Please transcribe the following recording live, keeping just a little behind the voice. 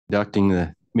Conducting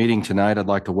the meeting tonight, I'd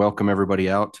like to welcome everybody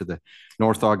out to the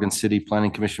North Ogden City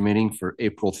Planning Commission meeting for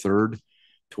April 3rd,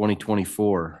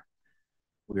 2024.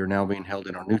 We are now being held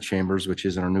in our new chambers, which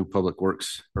is in our new Public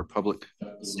Works or Public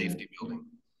Safety building.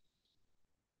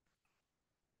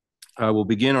 We'll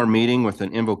begin our meeting with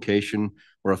an invocation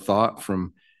or a thought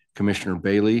from Commissioner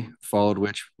Bailey, followed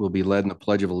which will be led in the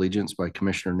Pledge of Allegiance by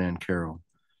Commissioner Nan Carroll.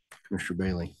 Commissioner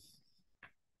Bailey.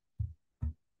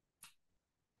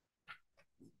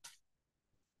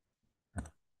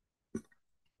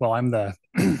 Well, I'm the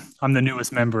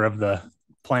newest member of the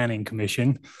Planning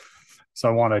Commission, so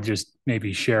I want to just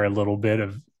maybe share a little bit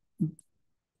of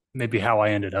maybe how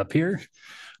I ended up here.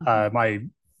 My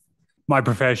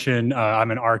profession,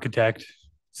 I'm an architect,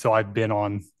 so I've been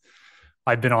on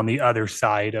the other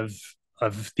side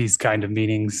of these kind of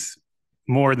meetings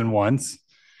more than once,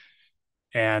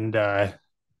 and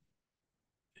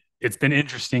it's been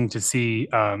interesting to see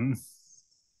the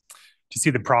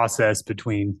process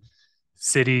between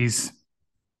cities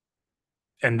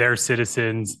and their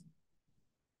citizens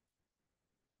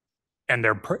and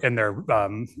their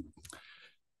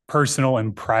personal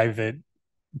and private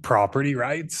property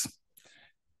rights.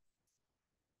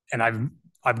 And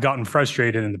I've gotten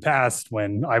frustrated in the past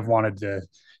when I've wanted to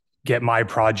get my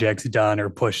projects done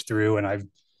or pushed through, and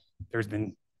there's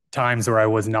been times where I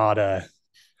was not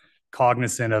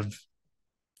cognizant of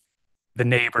the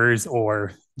neighbors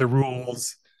or the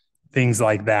rules, things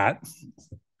like that.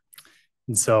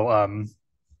 And so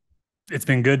it's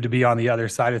been good to be on the other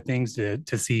side of things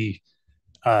to see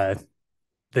the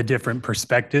different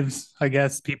perspectives, I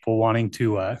guess, people wanting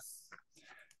to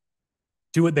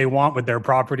do what they want with their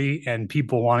property and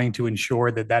people wanting to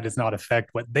ensure that that does not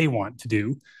affect what they want to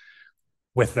do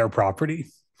with their property.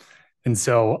 And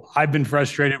so I've been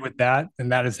frustrated with that,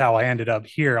 and that is how I ended up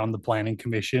here on the Planning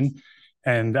Commission.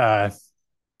 And I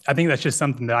think that's just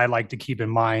something that I like to keep in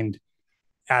mind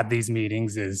at these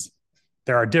meetings is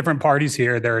there are different parties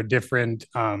here. There are different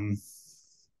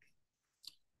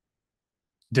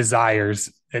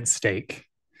desires at stake.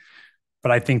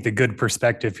 But I think the good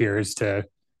perspective here is to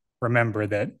remember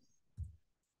that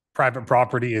private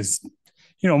property is,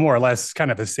 more or less kind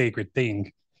of a sacred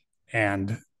thing.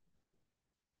 And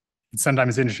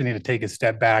sometimes it's interesting to take a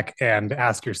step back and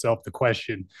ask yourself the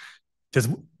question, does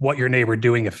what your neighbor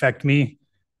doing affect me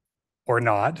or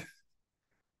not?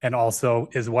 And also,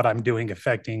 is what I'm doing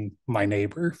affecting my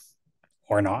neighbor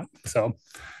or not? So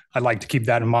I'd like to keep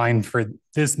that in mind for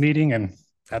this meeting, and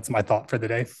that's my thought for the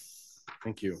day.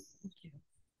 Thank you. Thank you.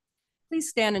 Please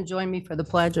stand and join me for the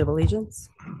Pledge of Allegiance.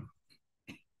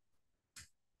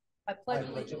 I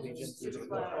pledge allegiance to the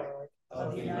flag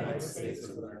of the United States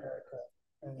of America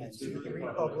and to the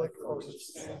republic for which it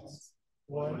stands,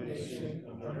 one nation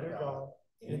under God,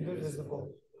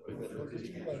 indivisible, with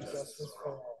liberty and justice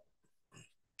for all.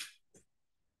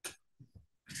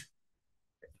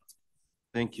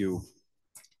 Thank you.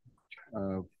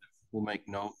 We'll make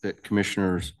note that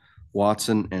Commissioners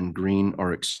Watson and Green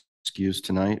are excused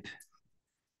tonight.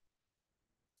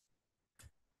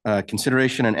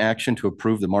 Consideration and action to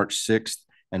approve the March 6th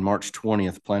and March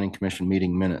 20th Planning Commission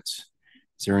meeting minutes.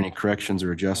 Is there any corrections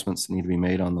or adjustments that need to be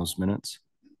made on those minutes?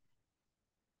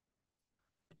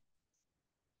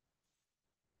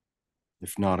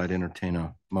 If not, I'd entertain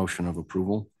a motion of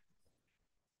approval.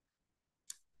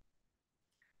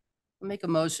 I'll make a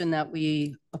motion that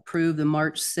we approve the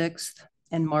March 6th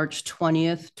and March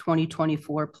 20th,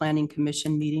 2024 Planning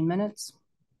Commission meeting minutes.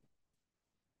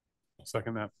 I'll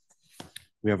second that.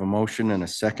 We have a motion and a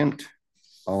second.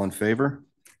 All in favor?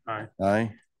 Aye.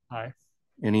 Aye. Aye.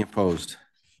 Any opposed?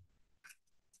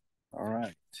 All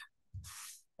right.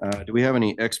 Do we have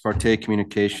any ex parte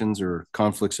communications or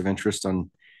conflicts of interest on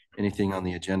anything on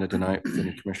the agenda tonight with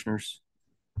any commissioners?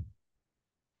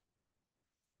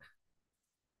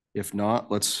 If not,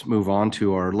 let's move on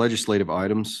to our legislative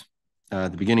items.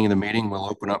 At the beginning of the meeting, we'll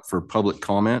open up for public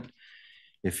comment.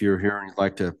 If you're here and you'd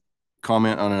like to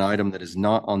comment on an item that is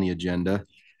not on the agenda,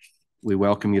 we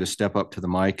welcome you to step up to the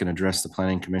mic and address the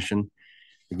Planning Commission.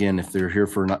 Again, if they're here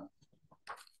for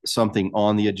something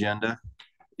on the agenda,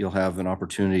 you'll have an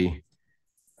opportunity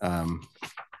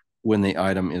when the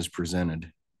item is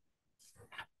presented.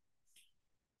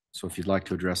 So if you'd like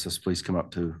to address us, please come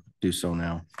up to do so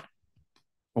now.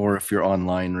 Or if you're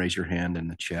online, raise your hand in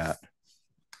the chat.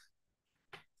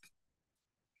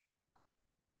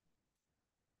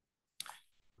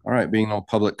 All right, being no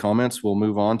public comments, we'll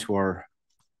move on to our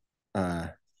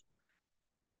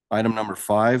item number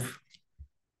 5,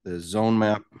 the zone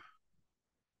map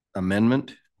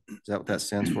amendment. Is that what that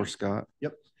stands for, Scott?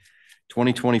 Yep.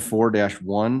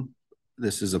 2024-1.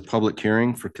 This is a public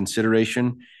hearing for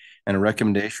consideration and a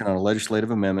recommendation on a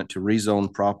legislative amendment to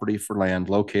rezone property for land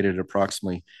located at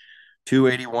approximately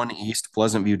 281 East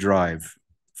Pleasant View Drive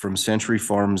from Century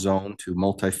Farm Zone to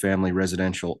multifamily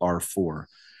residential R4.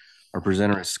 Our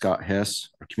presenter is Scott Hess,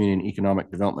 our Community and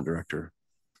Economic Development Director.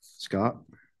 Scott?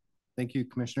 Thank you,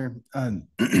 Commissioner.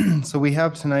 So we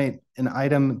have tonight an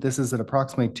item. This is at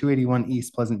approximately 281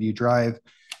 East Pleasant View Drive.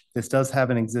 This does have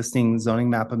an existing zoning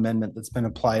map amendment that's been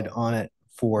applied on it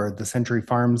for the Century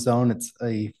Farm Zone. It's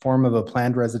a form of a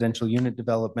planned residential unit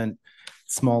development,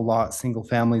 small lot, single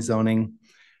family zoning.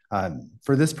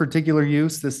 For this particular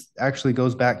use, this actually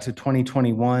goes back to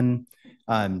 2021.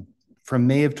 From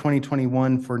May of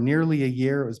 2021, for nearly a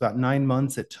year, it was about 9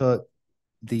 months it took.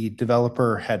 The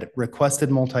developer had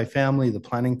requested multifamily, the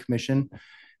Planning Commission,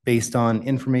 based on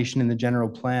information in the general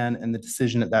plan, and the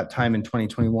decision at that time in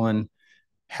 2021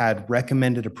 had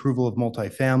recommended approval of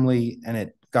multifamily, and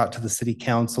it got to the city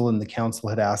council, and the council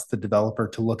had asked the developer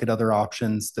to look at other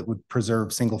options that would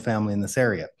preserve single family in this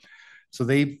area. So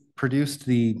they produced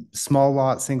the small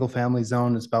lot single family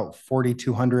zone. It's about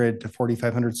 4,200 to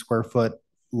 4,500 square foot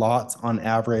lots on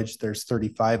average. There's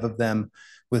 35 of them,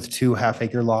 with 2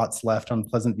 half-acre lots left on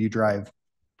Pleasant View Drive.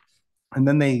 And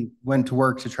then they went to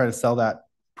work to try to sell that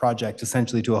project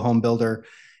essentially to a home builder,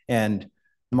 and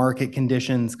market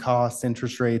conditions, costs,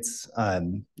 interest rates,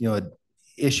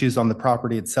 issues on the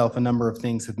property itself, a number of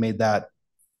things have made that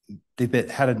they've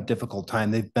had a difficult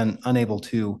time. They've been unable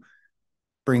to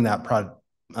bring that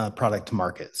product to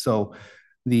market. So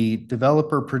the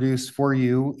developer produced for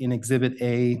you in Exhibit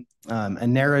A a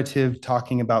narrative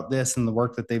talking about this and the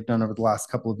work that they've done over the last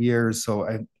couple of years. So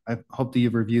I hope that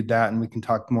you've reviewed that and we can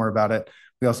talk more about it.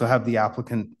 We also have the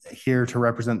applicant here to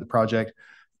represent the project,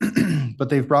 but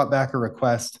they've brought back a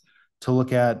request to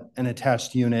look at an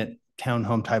attached unit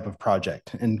townhome type of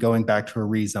project and going back to a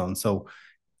rezone. So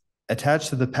attached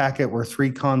to the packet were 3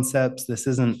 concepts. This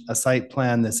isn't a site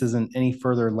plan. This isn't any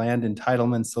further land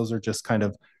entitlements. Those are just kind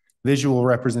of visual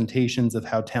representations of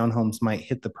how townhomes might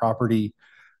hit the property.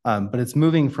 But it's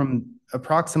moving from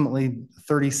approximately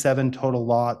 37 total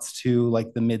lots to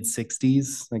like the mid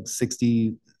 60s, like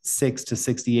 66 to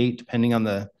 68, depending on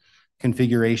the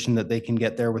configuration that they can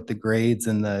get there with the grades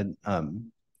and the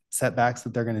setbacks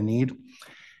that they're going to need.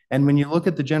 And when you look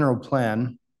at the general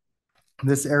plan,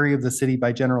 this area of the city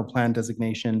by general plan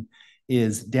designation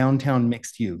is downtown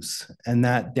mixed use. And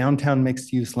that downtown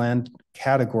mixed use land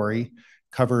category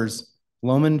covers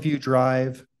Lowman View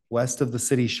Drive, west of the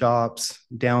city shops,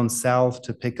 down south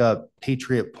to pick up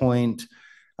Patriot Point.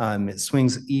 It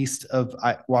swings east of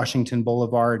Washington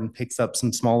Boulevard and picks up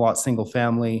some small lot single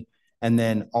family, and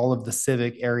then all of the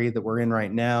civic area that we're in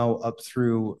right now up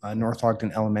through North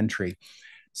Ogden Elementary.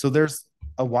 So there's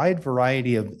a wide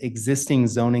variety of existing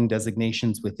zoning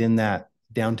designations within that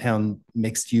downtown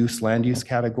mixed use land use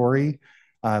category,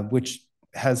 which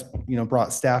has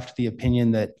brought staff to the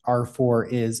opinion that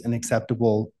R4 is an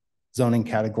acceptable zoning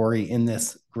category in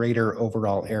this greater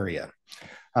overall area.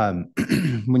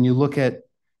 When you look at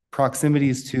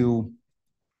proximities to,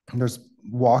 there's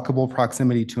walkable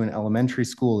proximity to an elementary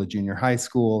school, a junior high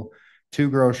school, 2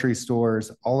 grocery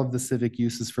stores, all of the civic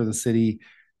uses for the city.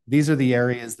 These are the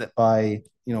areas that by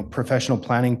professional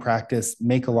planning practice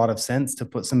make a lot of sense to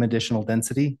put some additional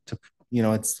density to,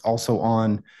 it's also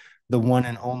on the one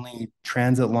and only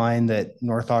transit line that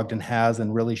North Ogden has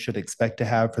and really should expect to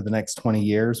have for the next 20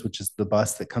 years, which is the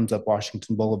bus that comes up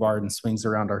Washington Boulevard and swings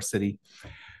around our city.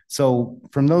 So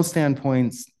from those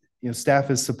standpoints,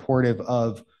 staff is supportive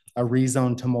of a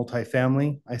rezone to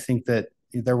multifamily. I think that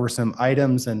there were some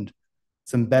items and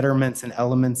some betterments and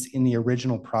elements in the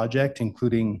original project,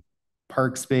 including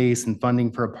park space and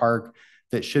funding for a park,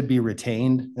 that should be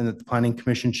retained, and that the Planning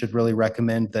Commission should really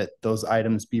recommend that those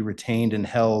items be retained and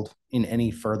held in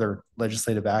any further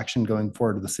legislative action going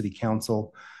forward to the City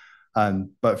Council.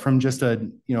 But from just a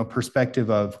perspective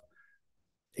of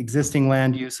existing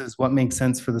land uses, what makes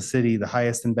sense for the city, the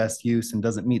highest and best use, and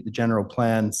doesn't meet the general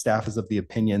plan, staff is of the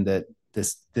opinion that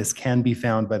this can be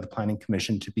found by the Planning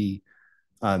Commission to be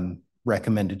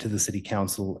recommended to the City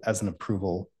Council as an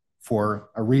approval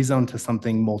for a rezone to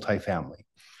something multifamily.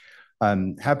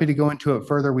 I'm happy to go into it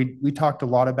further. We talked a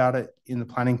lot about it in the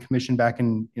Planning Commission back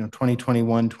in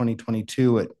 2021,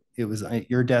 2022. It was at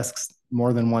your desks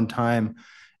more than one time.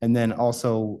 And then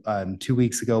also 2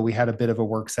 weeks ago, we had a bit of a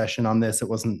work session on this.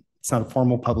 It's not a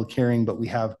formal public hearing, but we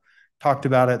have talked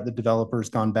about it. The developer's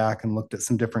gone back and looked at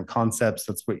some different concepts.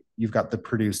 That's what you've got, the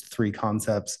produced 3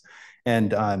 concepts.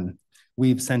 And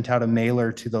we've sent out a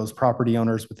mailer to those property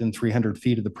owners within 300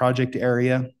 feet of the project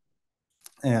area.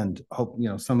 And hope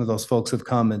some of those folks have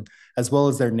come, and as well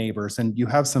as their neighbors. And you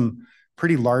have some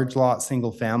pretty large lot,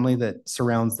 single family that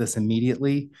surrounds this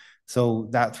immediately. So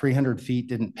that 300 feet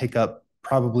didn't pick up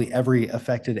probably every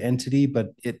affected entity,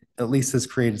 but it at least has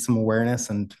created some awareness,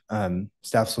 and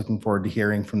staff's looking forward to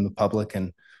hearing from the public.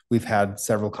 And we've had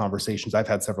several conversations. I've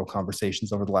had several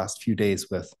conversations over the last few days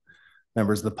with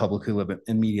members of the public who live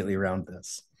immediately around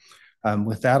this.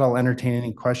 With that, I'll entertain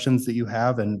any questions that you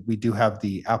have, and we do have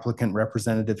the applicant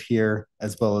representative here,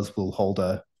 as well as we'll hold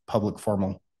a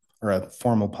formal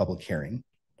public hearing.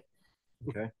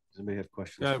 Okay. Does anybody have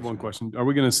questions? Yeah, I have one question. Are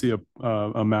we going to see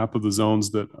a map of the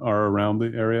zones that are around the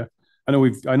area? I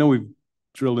know we've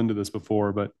drilled into this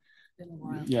before, but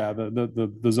yeah,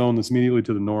 the zone that's immediately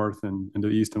to the north and to the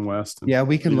east and west. Yeah,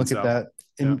 we can look at that.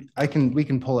 And yeah. We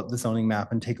can pull up the zoning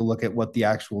map and take a look at what the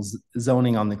actual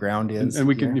zoning on the ground is. And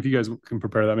we can, if you guys can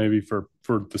prepare that maybe for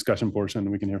discussion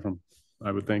portion, we can hear from,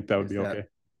 I would think that would be okay.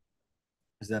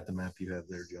 Is that the map you have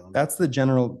there, John?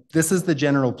 This is the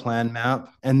general plan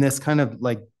map. And this kind of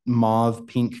like mauve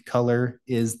pink color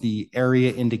is the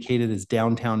area indicated as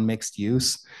downtown mixed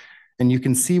use. And you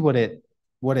can see what it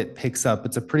picks up.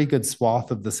 It's a pretty good swath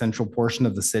of the central portion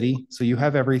of the city. So you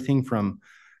have everything from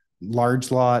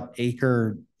large lot,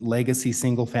 acre, legacy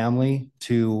single family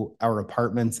to our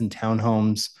apartments and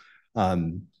townhomes,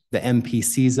 the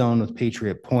MPC zone with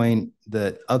Patriot Point,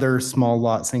 the other small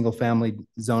lot single family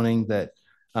zoning that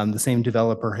the same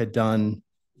developer had done.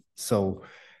 So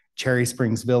Cherry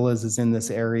Springs Villas is in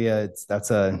this area. That's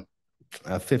a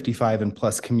 55 and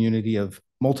plus community of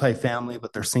multifamily,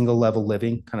 but they're single level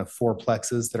living, kind of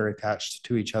fourplexes that are attached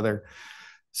to each other.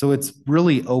 So it's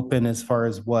really open as far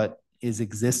as what is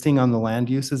existing on the land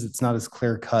uses. It's not as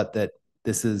clear cut that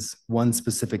this is one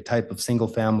specific type of single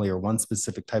family or one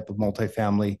specific type of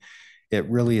multifamily. It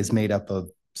really is made up of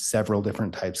several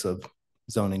different types of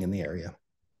zoning in the area.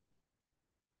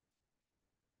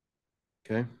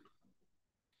 Okay.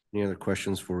 Any other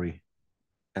questions before we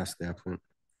ask the applicant?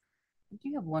 I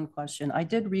do have one question. I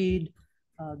did read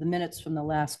the minutes from the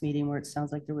last meeting where it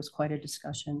sounds like there was quite a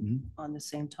discussion on the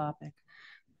same topic.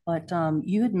 But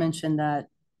you had mentioned that,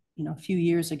 a few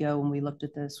years ago when we looked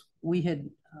at this, we had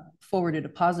forwarded a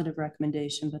positive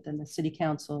recommendation, but then the city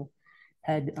council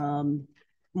had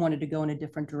wanted to go in a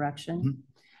different direction.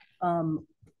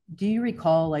 Do you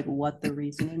recall like what the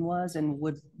reasoning was, and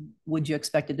would you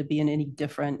expect it to be in any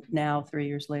different now 3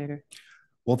 years later?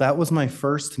 Well, that was my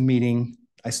first meeting.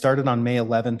 I started on May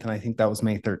 11th, and I think that was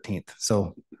May 13th.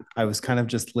 So I was kind of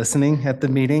just listening at the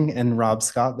meeting, and Rob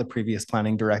Scott, the previous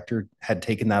planning director, had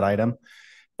taken that item.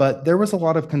 But there was a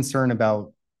lot of concern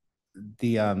about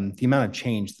the amount of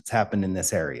change that's happened in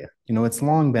this area. It's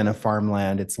long been a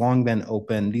farmland. It's long been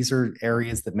open. These are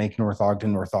areas that make North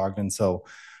Ogden. So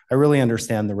I really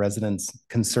understand the residents'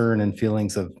 concern and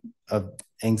feelings of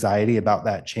anxiety about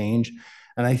that change.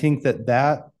 And I think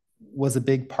that was a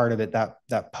big part of it,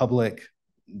 the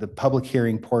public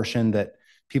hearing portion, that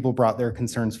people brought their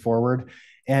concerns forward.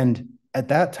 And at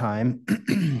that time,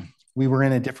 we were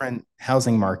in a different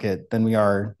housing market than we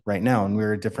are right now. And we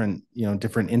were a different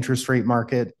interest rate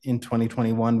market in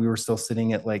 2021. We were still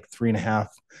sitting at like 3.5%,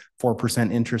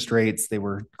 4% interest rates. They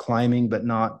were climbing, but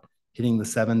not hitting the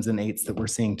 7s and 8s that we're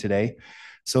seeing today.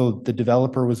 So the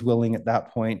developer was willing at that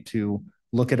point to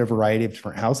look at a variety of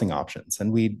different housing options.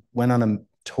 And we went on a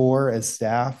tour as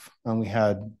staff, and we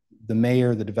had the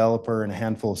mayor, the developer, and a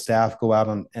handful of staff go out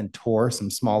and tour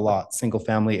some small lot, single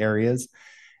family areas,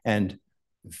 and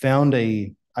found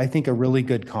I think a really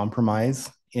good compromise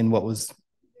in what was,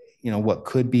 what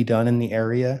could be done in the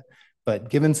area. But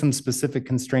given some specific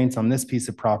constraints on this piece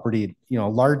of property, a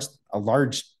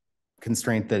large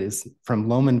constraint that is from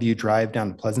Loman View Drive down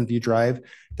to Pleasant View Drive,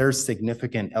 there's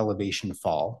significant elevation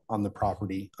fall on the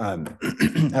property.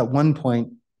 At one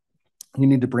point, you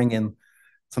need to bring in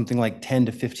something like 10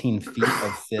 to 15 feet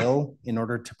of fill in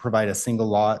order to provide a single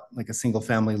lot, like a single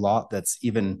family lot that's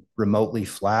even remotely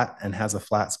flat and has a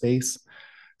flat space.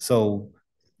 So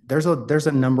there's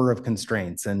a number of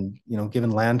constraints, and,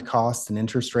 given land costs and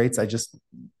interest rates,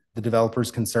 the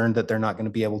developer's concerned that they're not going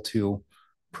to be able to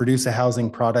produce a housing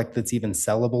product that's even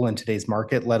sellable in today's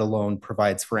market, let alone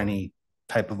provides for any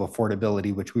type of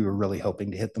affordability, which we were really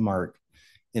hoping to hit the mark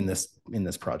in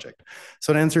this project.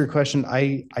 So to answer your question,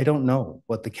 I don't know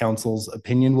what the council's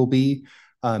opinion will be.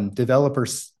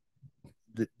 Developers,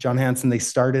 John Hanson, they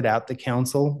started at the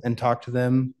council and talked to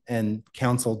them, and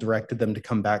council directed them to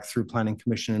come back through planning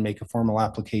commission and make a formal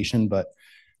application. But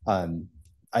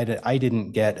I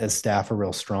didn't get as staff a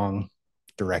real strong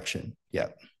direction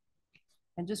yet.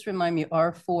 And just remind me,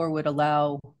 R4 would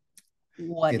allow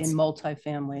what in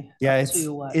multifamily? Yeah,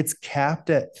 it's capped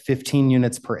at 15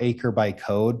 units per acre by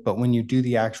code, but when you do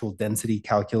the actual density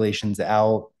calculations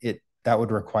out, that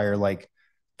would require like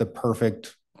the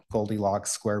perfect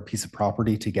Goldilocks square piece of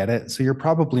property to get it. So you're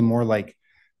probably more like,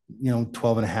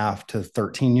 12 and a half to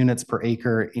 13 units per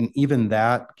acre. And even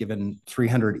that, given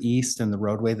 300 East and the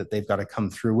roadway that they've got to come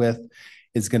through with,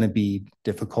 is going to be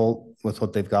difficult with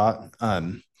what they've got.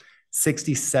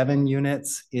 67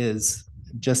 units is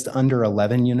just under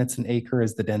 11 units an acre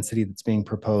is the density that's being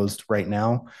proposed right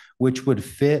now, which would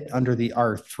fit under the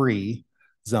R3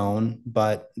 zone.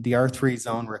 But the R3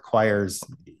 zone requires,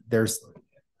 there's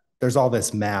all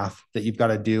this math that you've got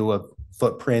to do of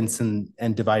footprints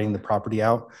and dividing the property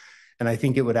out. And I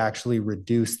think it would actually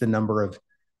reduce the number of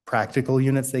practical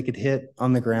units they could hit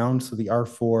on the ground. So the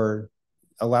R4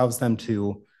 allows them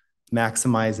to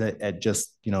maximize it at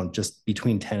just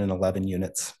between 10 and 11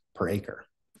 units per acre.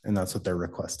 And that's what their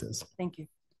request is. Thank you.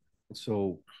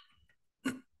 So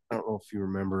I don't know if you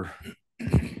remember,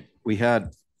 we had,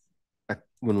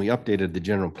 when we updated the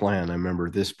general plan, I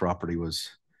remember this property was,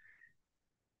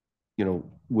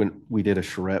 when we did a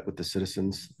charrette with the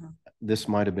citizens, this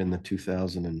might have been the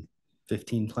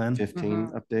 2015 plan,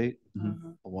 update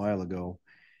a while ago.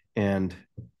 And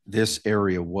this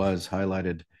area was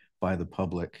highlighted by the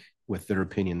public with their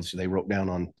opinions. They wrote down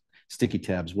on sticky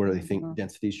tabs where they think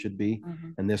densities should be.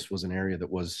 And this was an area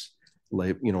that was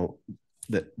like,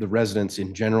 that the residents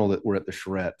in general that were at the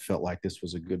charrette felt like this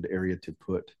was a good area to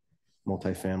put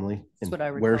multifamily.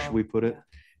 And where should we put it?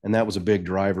 And that was a big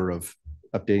driver of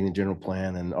updating the general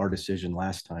plan and our decision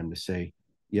last time to say,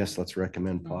 yes, let's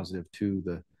recommend positive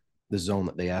to the zone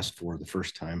that they asked for the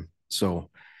first time. So,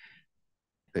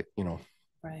 right.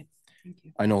 Thank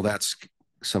you. I know that's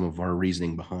some of our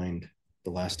reasoning behind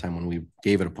the last time when we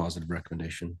gave it a positive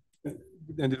recommendation.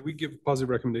 And did we give positive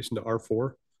recommendation to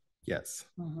R4? Yes.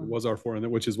 It was R4, and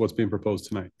which is what's being proposed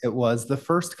tonight. It was the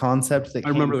first concept that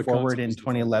came forward in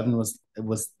 2011 was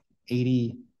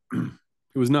 80.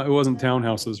 It wasn't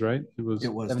townhouses, right? It was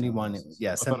 71.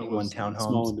 Yeah, 71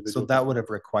 townhomes. So that would have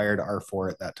required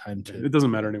R4 at that time too. It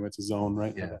doesn't matter anyway. It's a zone,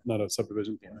 right? Yeah. Not a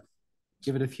subdivision. Yeah.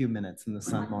 Give it a few minutes and the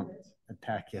sun won't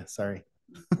attack you. Sorry.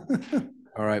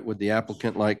 All right. Would the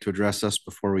applicant like to address us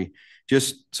before we,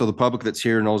 just so the public that's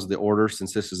here knows the order,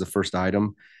 since this is the first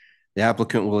item, the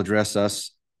applicant will address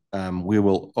us. We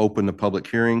will open the public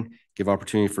hearing, give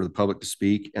opportunity for the public to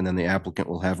speak, and then the applicant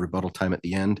will have rebuttal time at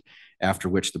the end, after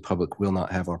which the public will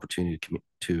not have opportunity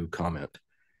to comment.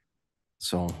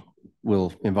 So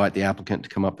we'll invite the applicant to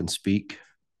come up and speak.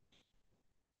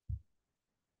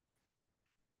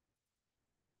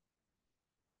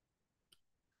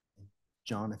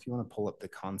 John, if you want to pull up the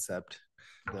concept.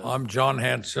 I'm John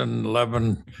Hanson,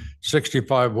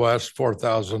 1165 West,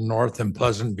 4000 North in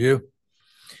Pleasant View.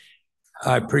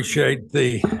 I appreciate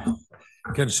the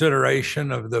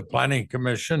consideration of the Planning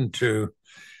Commission to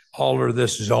alter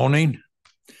this zoning.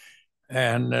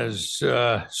 And as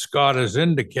Scott has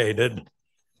indicated,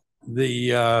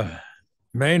 the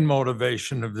main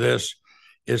motivation of this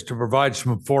is to provide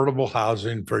some affordable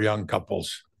housing for young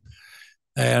couples.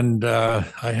 And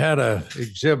I had an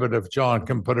exhibit, if John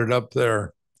can put it up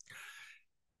there.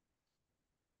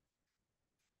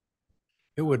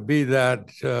 It would be that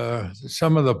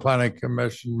some of the Planning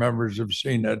Commission members have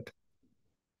seen it.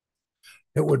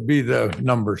 It would be the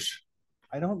numbers.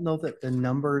 I don't know that the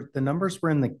numbers were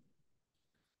in the.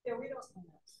 Yeah, we don't.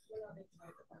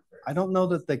 I don't know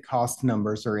that the cost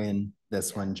numbers are in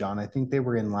this one, John. I think they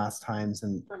were in last time's,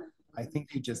 and I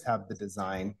think you just have the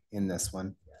design in this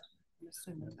one.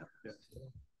 Go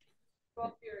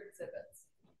off your exhibits.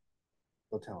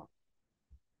 Go tell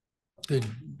Did,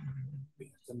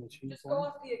 Just go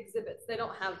off the exhibits. They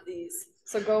don't have these.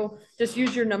 So just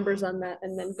use your numbers on that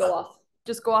and then go off.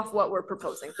 Just go off what we're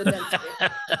proposing, the density.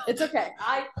 It's okay.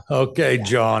 Okay,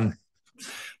 John.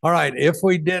 All right, if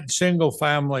we did single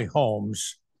family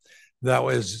homes, that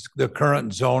was the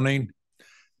current zoning,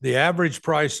 the average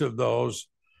price of those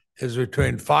is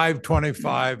between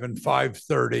 $525 and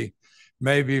 $530,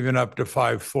 maybe even up to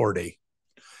 $540.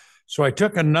 So I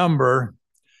took a number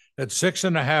at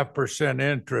 6.5%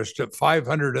 interest at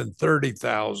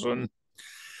 $530,000.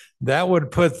 That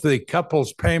would put the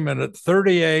couple's payment at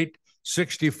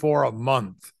 $38.64 a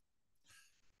month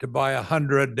to buy a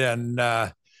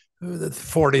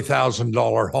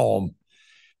 $140,000 home.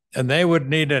 And they would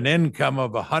need an income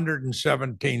of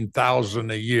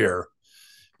 $117,000 a year,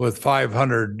 with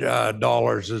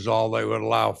 $500 is all they would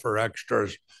allow for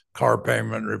extras, car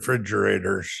payment,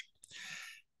 refrigerators.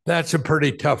 That's a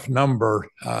pretty tough number.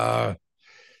 The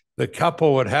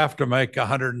couple would have to make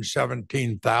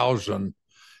 $117,000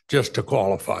 just to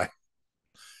qualify.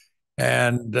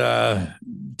 And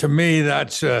to me,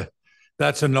 that's a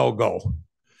no-go,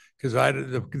 because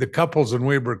the couples in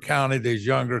Weber County, these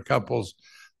younger couples,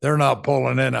 they're not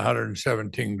pulling in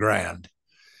 117 grand.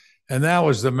 And that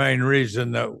was the main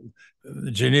reason that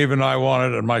Geneva and I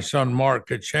wanted, and my son Mark,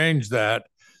 to change that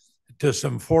to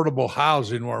some affordable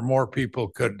housing where more people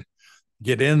could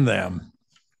get in them.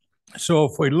 So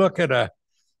if we look at a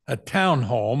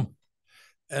townhome,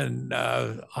 and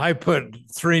I put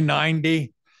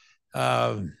 390,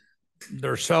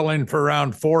 they're selling for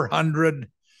around 400,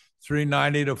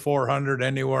 390 to 400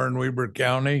 anywhere in Weber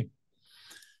County.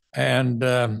 And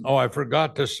I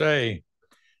forgot to say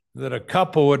that a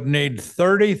couple would need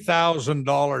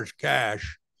 $30,000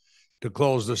 cash to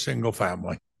close the single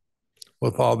family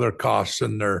with all their costs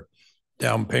and their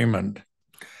down payment.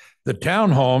 The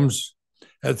townhomes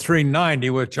at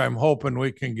 390, which I'm hoping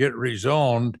we can get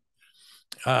rezoned,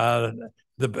 at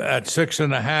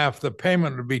 6.5, the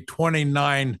payment would be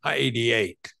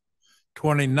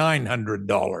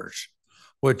 $2,988,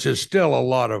 which is still a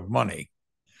lot of money.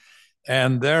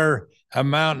 And their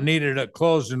amount needed at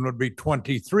closing would be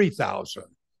 $23,000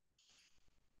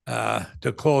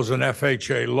 to close an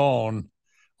FHA loan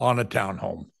on a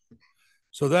townhome.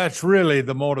 So that's really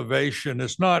the motivation.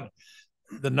 It's not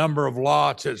the number of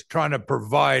lots, it's trying to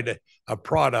provide a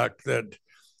product that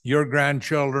your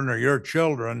grandchildren or your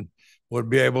children would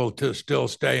be able to still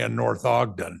stay in North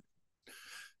Ogden.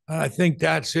 I think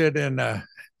that's it in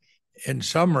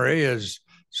summary. As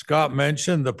Scott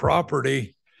mentioned, the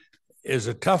property is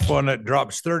a tough one. It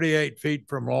drops 38 feet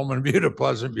from Lowman View to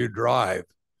Pleasant View Drive.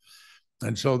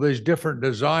 And so these different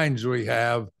designs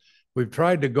we've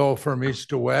tried to go from east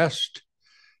to west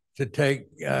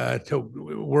to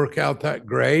work out that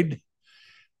grade.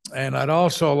 And I'd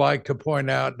also like to point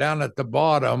out down at the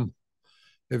bottom,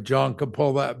 if John could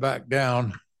pull that back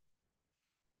down.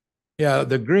 Yeah,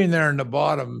 the green there in the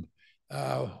bottom,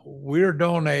 we're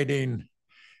donating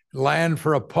land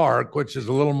for a park, which is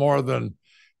a little more than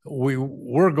we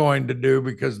were going to do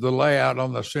because the layout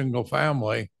on the single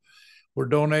family. We're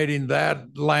donating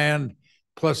that land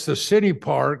plus the city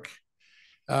park.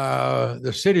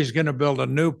 The city's going to build a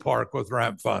new park with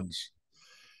ramp funds.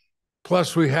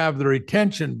 Plus we have the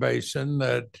retention basin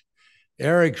that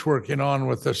Eric's working on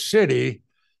with the city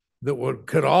that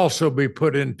could also be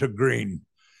put into green.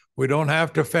 We don't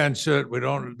have to fence it.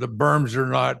 The berms are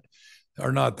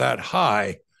not that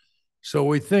high. So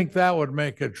we think that would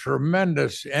make a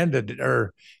tremendous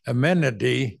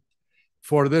amenity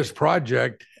for this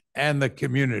project and the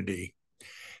community.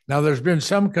 Now, there's been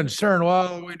some concern,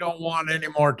 well, we don't want any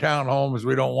more townhomes.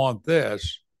 We don't want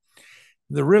this.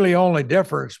 The really only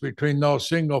difference between those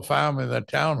single family and the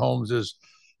townhomes is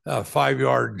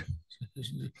 5-yard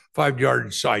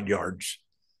side yards.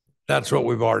 That's what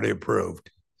we've already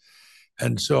approved.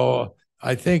 And so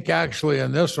I think actually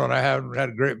in this one, I haven't had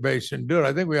a Great Basin do it.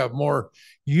 I think we have more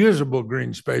usable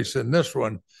green space in this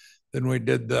one than we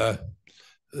did the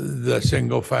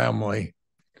single family.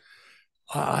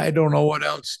 I don't know what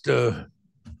else to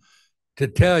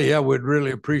tell you. I would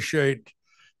really appreciate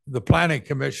the Planning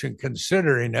Commission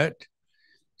considering it.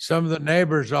 Some of the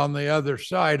neighbors on the other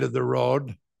side of the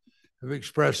road have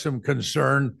expressed some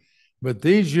concern, but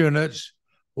these units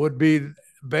would be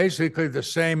basically the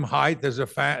same height as a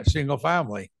single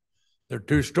family. They're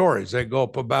 2 stories. They go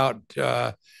up about,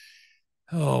 what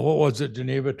was it,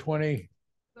 Geneva?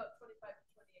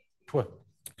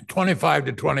 25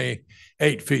 to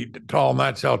 28 feet tall, and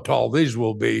that's how tall these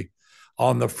will be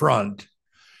on the front.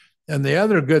 And the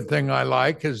other good thing I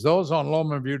like is those on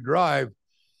Lowman View Drive,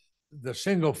 the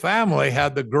single family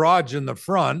had the garage in the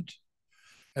front,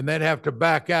 and they'd have to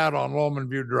back out on Lowman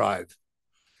View Drive.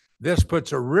 This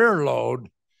puts a rear load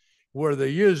where the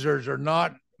users are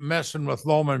not messing with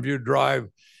Lowman View Drive,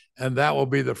 and that will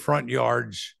be the front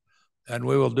yards. And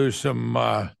we will do some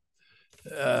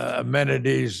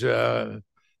amenities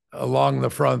along the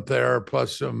front there,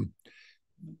 plus some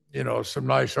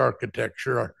nice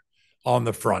architecture on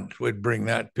the front. We'd bring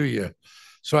that to you.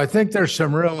 So I think there's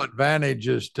some real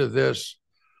advantages to this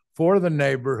for the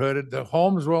neighborhood. The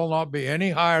homes will not be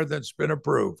any higher than's been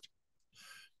approved.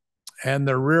 And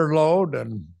the rear load,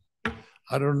 and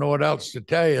I don't know what else to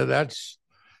tell you. That's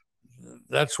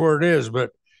where it is. But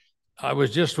I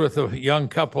was just with a young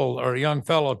couple or a young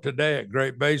fellow today at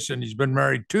Great Basin. He's been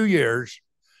married 2 years.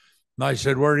 And I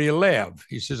said, where do you live?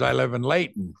 He says, I live in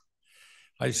Layton.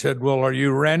 I said, well, are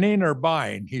you renting or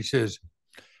buying? He says,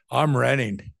 I'm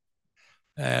renting.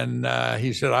 And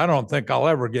he said, I don't think I'll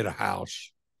ever get a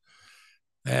house.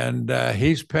 And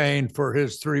he's paying for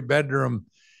his 3-bedroom.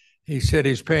 He said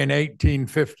he's paying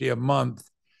 $1,850 a month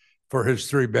for his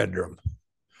 3-bedroom.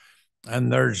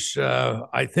 And there's,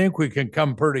 I think we can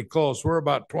come pretty close. We're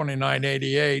about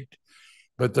 $2,988,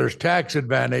 but there's tax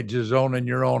advantages owning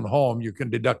your own home. You can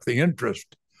deduct the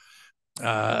interest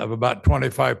of about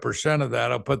 25% of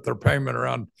that. I'll put their payment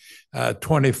around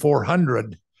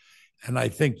 $2,400, and I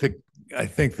think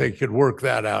they could work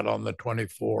that out on the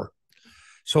 24.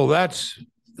 So that's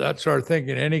our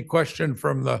thinking. Any question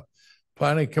from the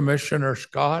Planning Commissioner,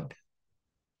 Scott?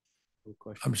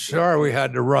 I'm sorry we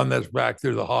had to run this back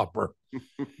through the hopper,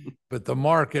 but the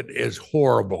market is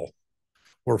horrible.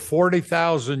 We're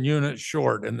 40,000 units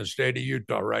short in the state of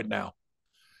Utah right now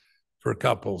for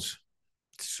couples.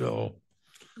 So,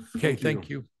 okay, thank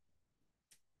you.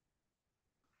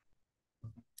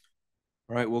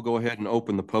 All right, we'll go ahead and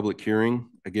open the public hearing.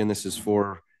 Again, this is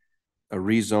for a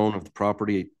rezone of the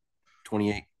property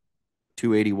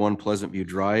 28281 Pleasant View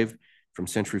Drive from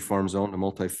Century Farm Zone to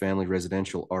multifamily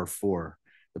residential R4.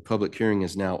 The public hearing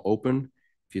is now open.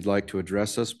 If you'd like to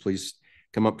address us, please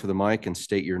come up to the mic and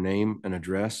state your name and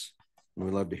address. And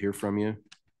we'd love to hear from you.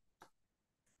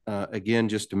 Again,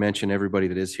 just to mention everybody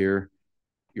that is here,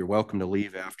 you're welcome to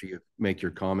leave after you make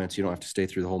your comments. You don't have to stay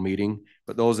through the whole meeting.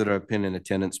 But those that have been in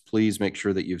attendance, please make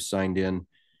sure that you've signed in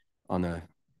on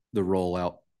the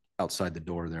roll outside the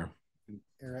door there.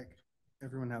 Eric,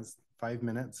 everyone has 5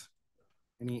 minutes.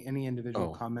 Any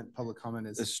individual comment, public comment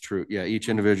is. This is true. Yeah, each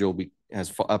individual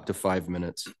has up to 5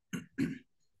 minutes.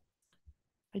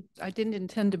 I didn't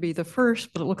intend to be the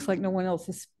first, but it looks like no one else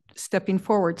is stepping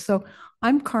forward. So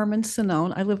I'm Carmen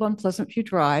Sinone. I live on Pleasant View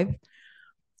Drive.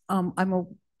 I'm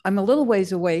a little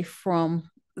ways away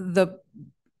from the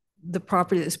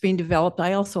property that's being developed.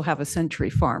 I also have a Century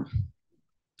Farm.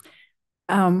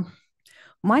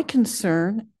 My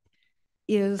concern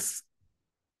is,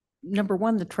 number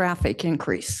one, the traffic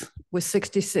increase with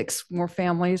 66 more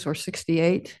families or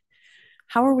 68.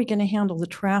 How are we going to handle the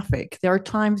traffic? There are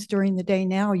times during the day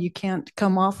now you can't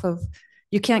come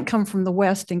from the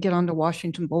west and get onto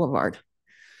Washington Boulevard.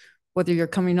 Whether you're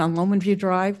coming on Lowman View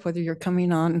Drive, whether you're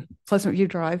coming on Pleasant View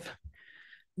Drive,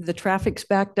 the traffic's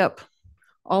backed up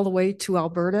all the way to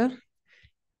Alberta.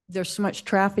 There's so much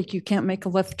traffic, you can't make a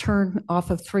left turn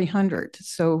off of 300.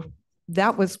 So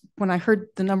that was, when I heard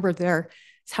the number there,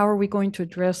 is how are we going to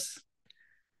address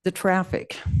the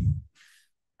traffic?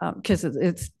 Because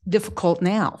it's difficult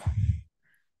now.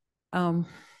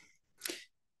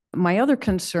 My other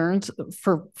concerns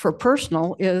for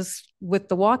personal is with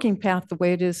the walking path the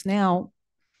way it is now,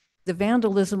 the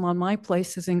vandalism on my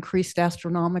place has increased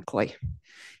astronomically.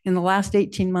 In the last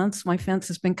 18 months, my fence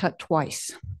has been cut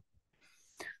twice.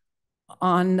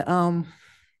 On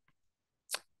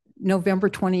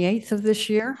November 28th of this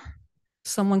year,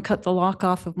 someone cut the lock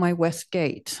off of my west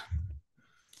gate.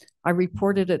 I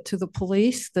reported it to the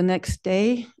police the next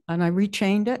day and I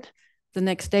rechained it. The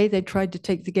next day, they tried to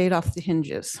take the gate off the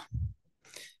hinges.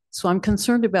 So I'm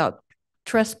concerned about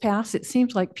trespass. It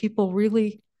seems like people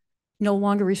really no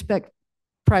longer respect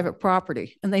private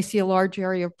property, and they see a large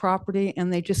area of property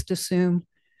and they just assume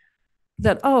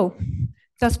that, oh,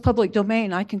 that's public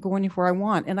domain. I can go anywhere I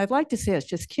want. And I'd like to say it's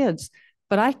just kids,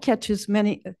 but I catch as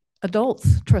many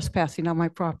adults trespassing on my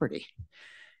property.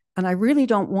 And I really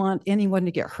don't want anyone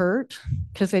to get hurt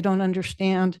because they don't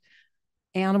understand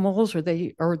animals or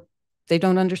they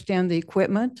don't understand the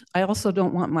equipment. I also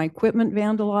don't want my equipment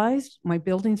vandalized, my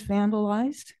buildings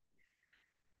vandalized.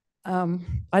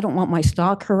 I don't want my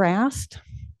stock harassed.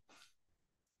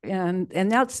 And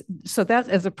that's, so that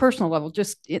as a personal level,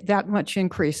 just that much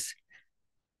increase,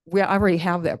 I already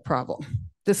have that problem.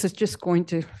 This is just going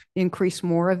to increase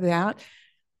more of that.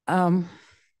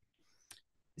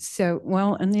 So,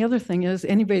 well, and the other thing is,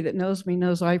 anybody that knows me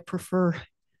knows I prefer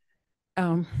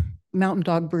mountain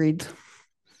dog breeds,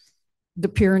 the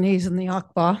Pyrenees and the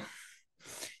Akba.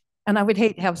 And I would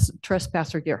hate to have a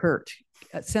trespasser get hurt.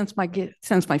 Since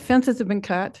my fences have been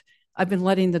cut, I've been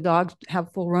letting the dogs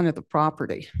have full run of the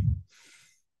property.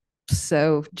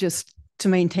 So just to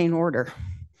maintain order.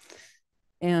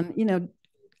 And, you know,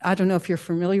 I don't know if you're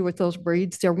familiar with those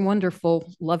breeds. They're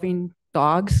wonderful, loving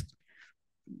dogs,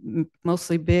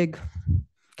 mostly big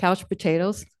couch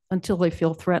potatoes until they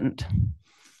feel threatened.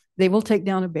 They will take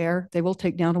down a bear. They will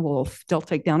take down a wolf. They'll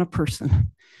take down a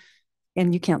person.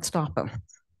 And you can't stop them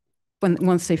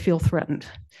once they feel threatened.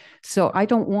 So I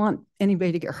don't want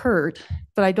anybody to get hurt,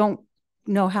 but I don't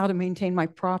know how to maintain my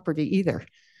property either.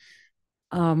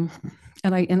 And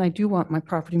I do want my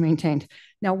property maintained.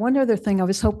 Now, one other thing I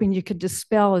was hoping you could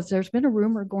dispel is there's been a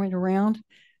rumor going around.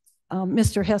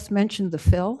 Mr. Hess mentioned the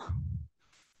fill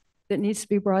that needs to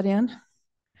be brought in.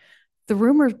 The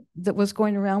rumor that was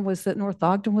going around was that North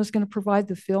Ogden was going to provide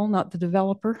the fill, not the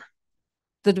developer.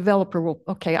 The developer will,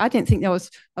 okay, I didn't think that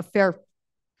was a fair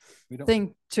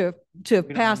thing to don't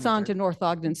pass have on any to North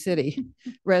Ogden City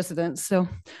residents. So,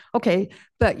 okay.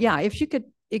 But yeah, if you could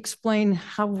explain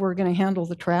how we're going to handle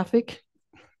the traffic,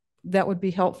 that would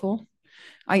be helpful.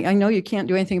 I know you can't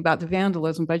do anything about the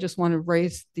vandalism, but I just want to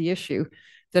raise the issue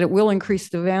that it will increase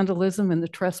the vandalism and the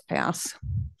trespass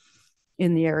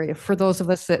in the area for those of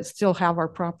us that still have our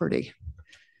property.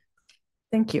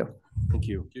 Thank you. Thank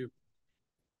you. Thank you.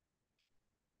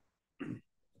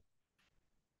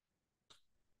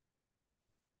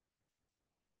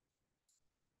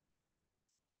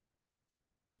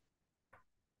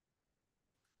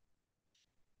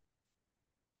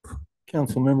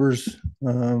 Council members,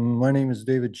 my name is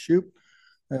David Shoup.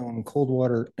 I own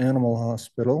Coldwater Animal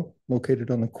Hospital located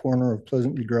on the corner of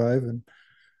Pleasant View Drive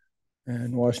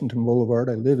and Washington Boulevard.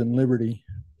 I live in Liberty.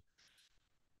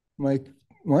 My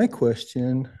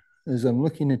question is, I'm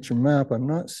looking at your map. I'm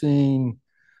not seeing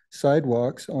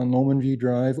sidewalks on Lowman View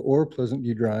Drive or Pleasant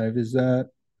View Drive. Is that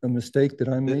a mistake that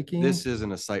I'm making? This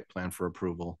isn't a site plan for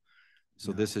approval.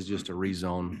 So this is just a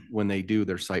rezone. When they do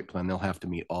their site plan, they'll have to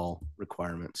meet all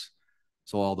requirements.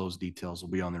 So all those details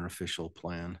will be on their official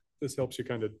plan. This helps you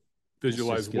kind of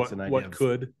visualize gives an idea what of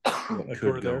could occur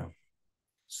could there. go.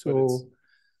 So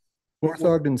North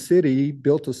Ogden City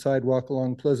built a sidewalk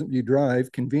along Pleasant View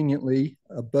Drive, conveniently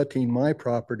abutting my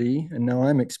property, and now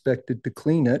I'm expected to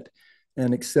clean it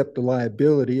and accept the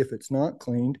liability if it's not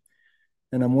cleaned.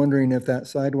 And I'm wondering if that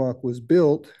sidewalk was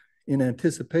built in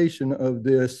anticipation of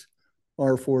this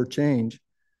R4 change.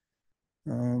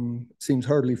 Seems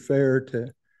hardly fair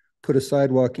to put a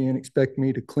sidewalk in, expect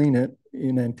me to clean it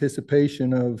in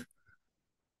anticipation of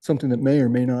something that may or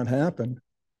may not happen.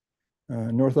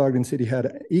 North Ogden City had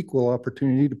an equal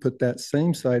opportunity to put that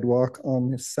same sidewalk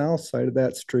on the south side of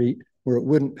that street where it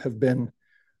wouldn't have been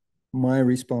my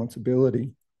responsibility.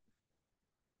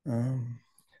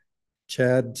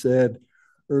 Chad said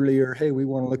earlier, hey, we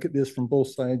want to look at this from both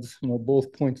sides,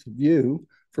 both points of view,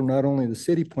 from not only the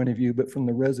city point of view, but from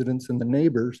the residents and the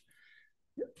neighbors.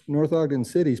 North Ogden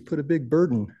City's put a big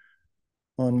burden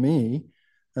on me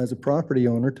as a property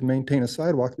owner to maintain a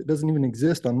sidewalk that doesn't even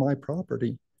exist on my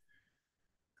property.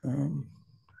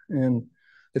 And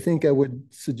I think I would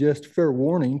suggest fair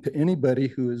warning to anybody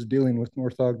who is dealing with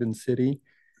North Ogden City.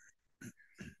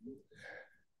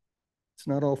 It's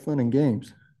not all fun and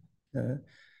games.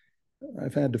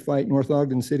 I've had to fight North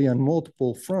Ogden City on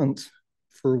multiple fronts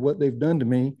for what they've done to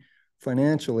me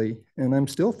financially, and I'm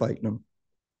still fighting them.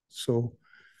 So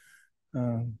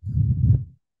I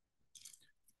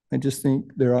just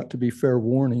think there ought to be fair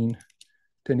warning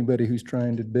to anybody who's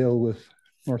trying to deal with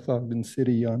North Ogden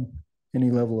City on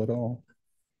any level at all.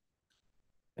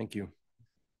 Thank you.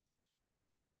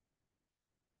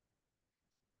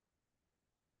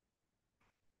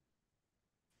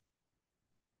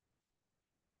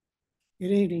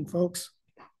 Good evening, folks.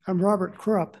 I'm Robert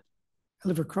Krupp. I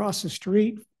live across the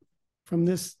street from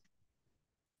this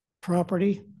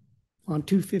property on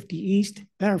 250 East.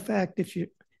 Matter of fact, if you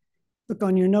look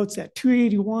on your notes at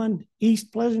 281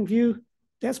 East Pleasant View,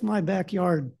 that's my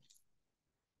backyard.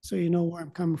 So you know where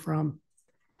I'm coming from.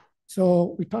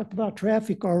 So we talked about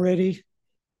traffic already.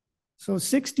 So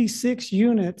 66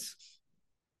 units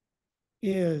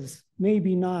is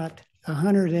maybe not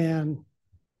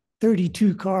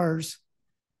 132 cars,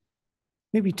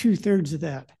 maybe 2/3 of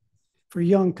that for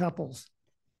young couples,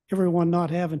 everyone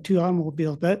not having two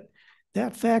automobiles. But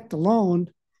that fact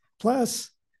alone,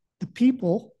 plus the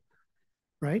people,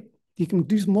 right? You can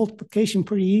do multiplication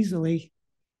pretty easily.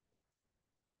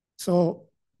 So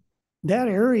that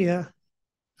area,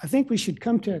 I think we should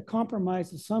come to a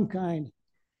compromise of some kind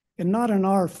and not an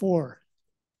R4.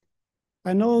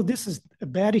 I know this is a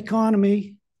bad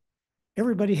economy.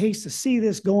 Everybody hates to see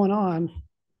this going on.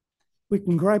 We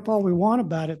can gripe all we want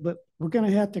about it, but we're going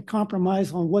to have to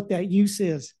compromise on what that use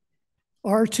is.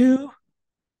 R2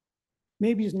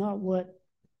 maybe is not what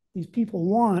these people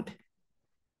want,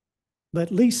 but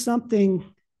at least something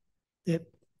that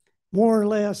more or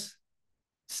less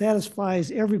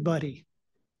satisfies everybody.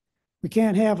 We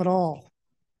can't have it all.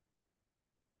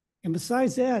 And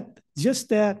besides that, just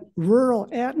that rural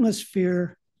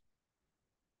atmosphere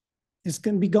is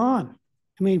going to be gone.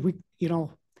 I mean, we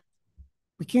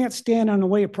can't stand on the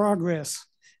way of progress.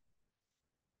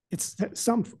 It's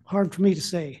something hard for me to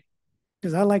say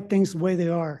because I like things the way they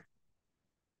are,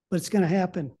 but it's going to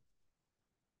happen.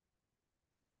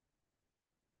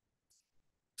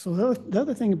 So the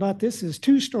other thing about this is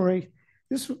two-story.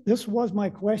 This was my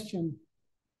question.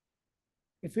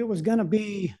 If it was going to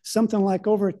be something like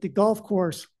over at the golf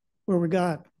course where we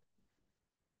got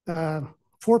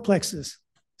fourplexes,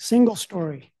 single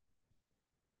story,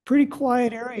 pretty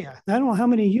quiet area. I don't know how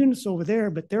many units over there,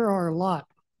 but there are a lot.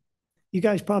 You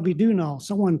guys probably do know.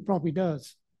 Someone probably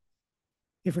does.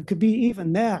 If it could be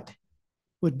even that,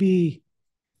 would be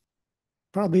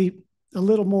probably a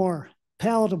little more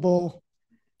palatable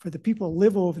for the people who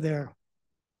live over there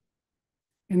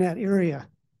in that area.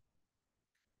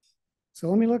 So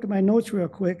let me look at my notes real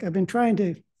quick. I've been trying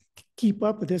to keep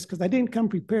up with this because I didn't come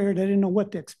prepared. I didn't know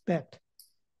what to expect.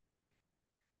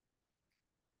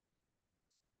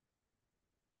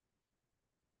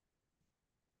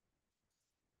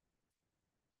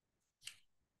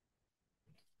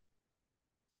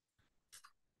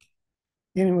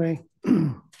 Anyway,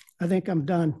 I think I'm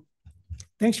done.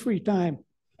 Thanks for your time.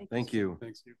 Thank you.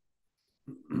 Thanks,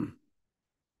 you.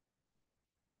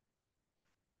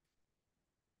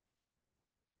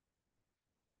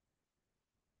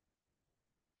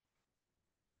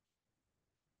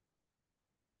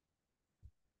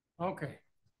 Okay.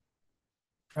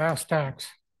 Fast tax.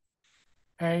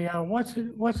 Hey, what's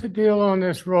the deal on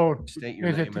this road? State your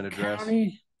Is it name and the address.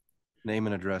 county? Name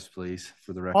and address, please,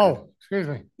 for the record. Oh, excuse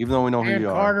me. Even though we know who Dan you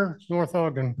are. Carter, North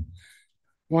Ogden,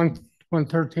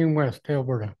 113 West,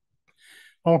 Alberta.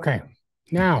 Okay,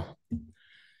 now,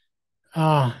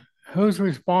 who's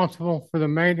responsible for the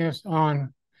maintenance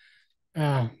on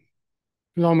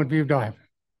Loma View Drive?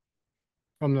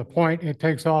 From the point it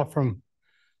takes off from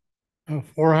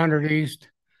 400 East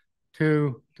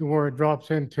to where it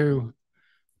drops into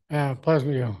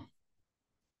Pleasant View.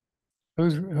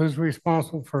 Who's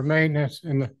responsible for maintenance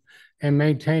and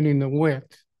maintaining the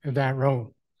width of that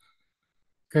road?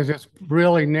 Because it's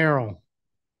really narrow,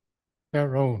 that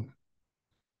road.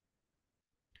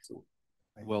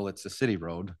 Well, it's a city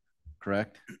road,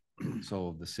 correct?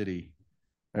 So the city,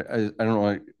 I don't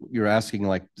know, you're asking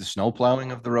like the snow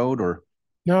plowing of the road or?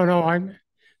 No,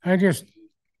 I just,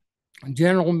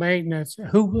 general maintenance,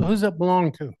 who's it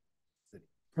belong to?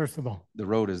 First of all. The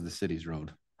road is the city's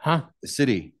road. Huh? The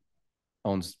city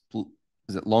owns,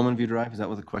 is it Loma View Drive? Is that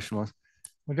what the question was?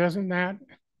 Well, doesn't that?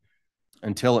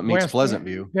 Until it meets Pleasant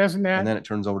View. Doesn't that? And then it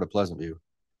turns over to Pleasant View.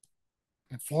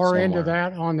 The far end of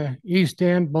that on the east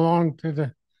end belong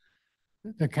to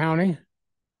the county?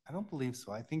 I don't believe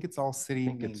so. I think it's all city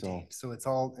maintained. all. So it's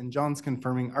all, and John's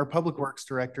confirming, our public works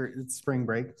director, it's spring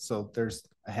break, so there's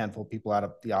a handful of people out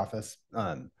of the office.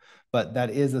 But that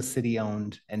is a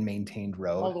city-owned and maintained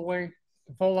All the road, way,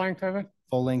 the full length of it?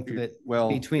 full length of it. Well,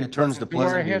 Between it turns to Where it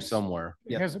Pleasant View hits- somewhere.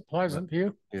 Yep. Has it Pleasant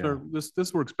View? Yeah. So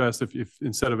this works best if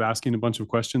instead of asking a bunch of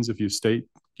questions, if you state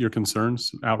your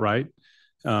concerns outright,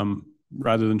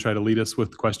 rather than try to lead us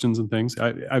with questions and things.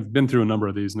 I've been through a number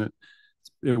of these, and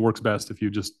it works best if you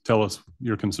just tell us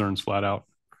your concerns flat out.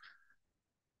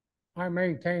 I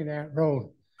maintain that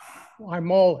road. I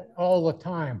mow it all the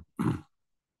time.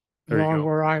 There you Along go.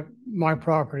 where my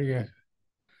property is,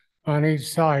 on each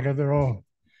side of the road.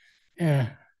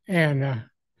 And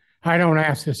I don't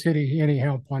ask the city any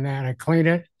help on that. I clean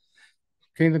it,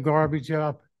 clean the garbage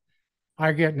up.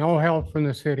 I get no help from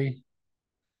the city,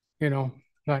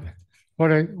 but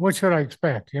what should I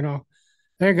expect,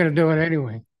 They're gonna do it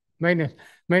anyway.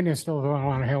 Maintenance still don't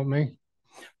want to help me.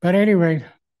 But anyway,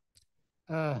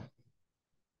 I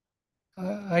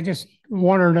just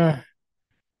wondered,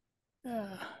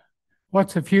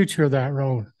 what's the future of that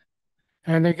road?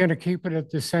 And they're gonna keep it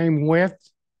at the same width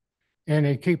and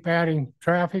they keep adding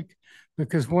traffic?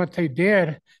 Because what they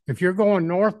did, if you're going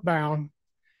northbound,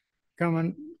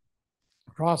 coming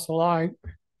across the line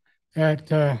at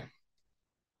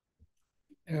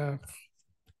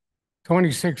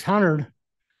 2600,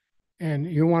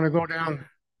 and you want to go down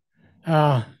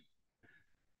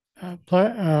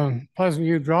Pleasant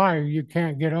View Drive, you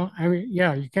can't get on.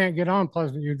 You can't get on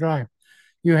Pleasant View Drive.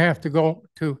 You have to go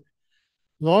to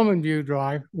Loma View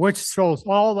Drive, which throws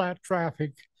all that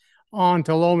traffic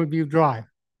onto Loma View Drive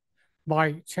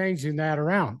by changing that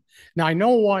around. Now, I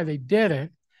know why they did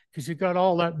it, because you got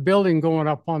all that building going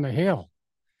up on the hill.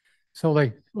 So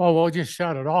we'll just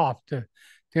shut it off to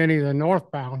any of the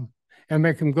northbound and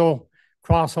make them go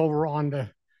cross over onto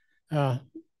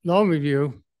Loma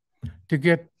View to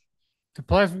get to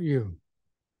Pleasant View.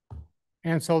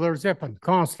 And so they're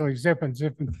constantly zipping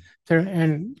there.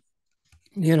 And,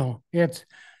 it's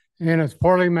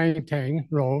poorly maintained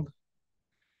road.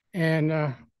 And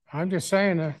I'm just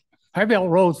saying, I built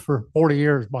roads for 40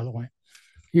 years, by the way,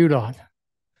 UDOT.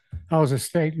 I was a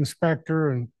state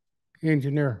inspector and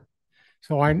engineer.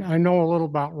 So I know a little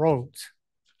about roads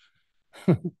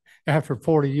after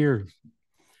 40 years.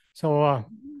 So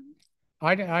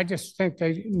I just think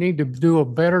they need to do a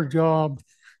better job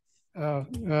of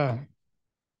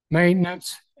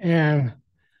maintenance and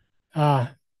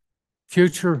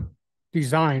future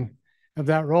design of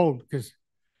that road, because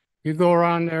you go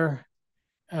around there,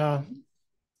 and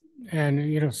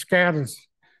you know, Scadden's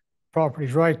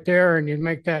property's right there, and you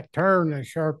make that turn, that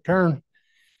sharp turn,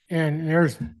 and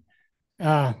there's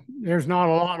not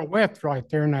a lot of width right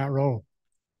there in that road.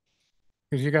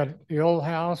 Because you got the old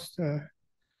house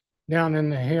down in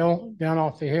the hill, down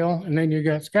off the hill, and then you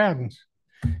got Scadden's.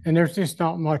 And there's just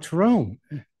not much room.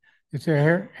 It's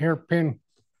a hairpin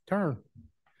turn.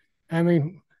 I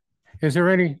mean, is there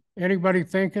anybody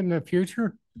thinking the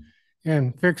future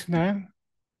and fixing that?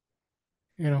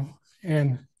 You know,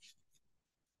 and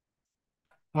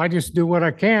I just do what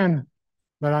I can,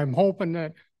 but I'm hoping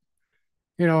that,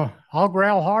 you know, I'll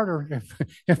growl harder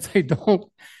if they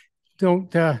don't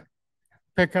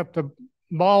pick up the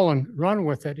ball and run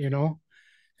with it, you know,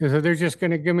 because they're just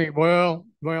going to give me, well,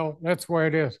 that's the way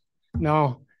it is.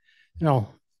 No,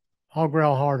 I'll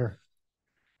growl harder.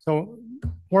 So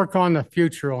work on the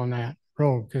future on that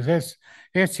road, because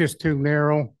it's just too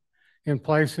narrow in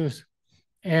places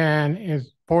and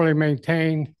is poorly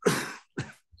maintained.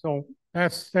 So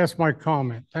that's my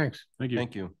comment. Thanks. Thank you.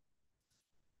 Thank you.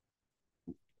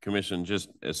 Commission, just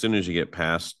as soon as you get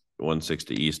past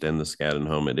 160 East and the Scadden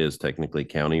home, it is technically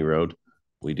county road.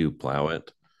 We do plow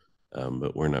it,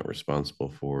 but we're not responsible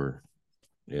for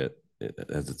it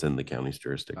as it's in the county's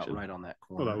jurisdiction. About right on that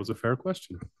corner. Well, that was a fair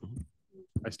question.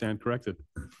 I stand corrected.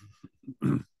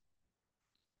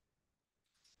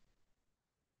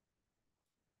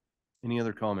 Any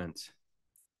other comments?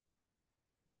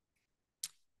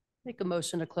 Make a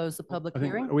motion to close the public I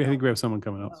think hearing. we have someone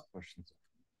coming up. Questions?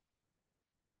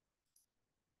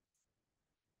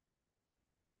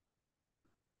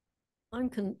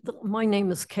 My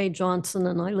name is Kay Johnson,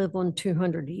 and I live on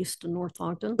 200 East in North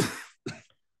Ogden.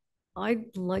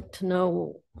 I'd like to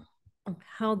know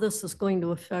how this is going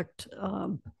to affect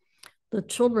the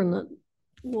children that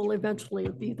will eventually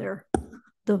be there,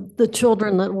 the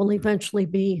children that will eventually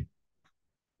be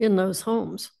in those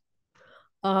homes.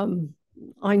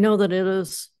 I know that it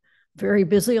is very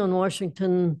busy on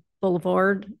Washington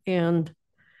Boulevard, and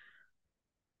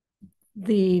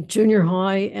the junior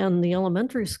high and the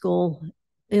elementary school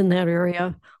in that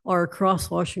area are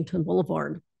across Washington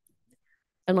Boulevard.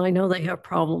 And I know they have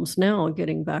problems now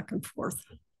getting back and forth.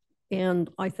 And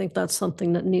I think that's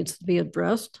something that needs to be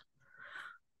addressed.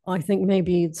 I think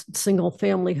maybe single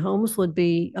family homes would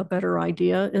be a better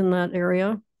idea in that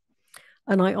area.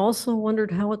 And I also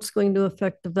wondered how it's going to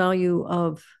affect the value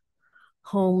of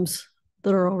homes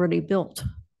that are already built,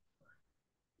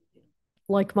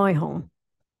 like my home,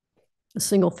 a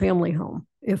single family home,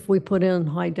 if we put in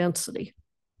high density.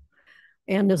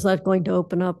 And is that going to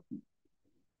open up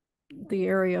the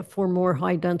area for more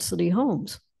high density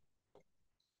homes?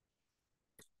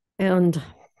 And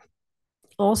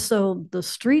also the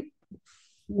street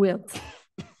width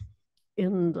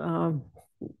in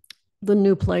the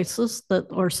new places that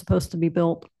are supposed to be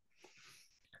built.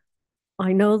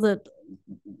 I know that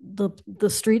the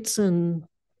streets in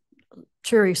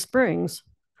Cherry Springs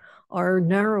are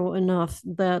narrow enough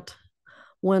that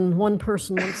when one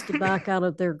person wants to back out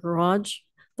of their garage,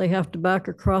 they have to back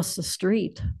across the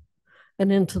street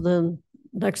and into the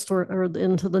next door or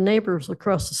into the neighbors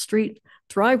across the street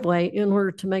driveway in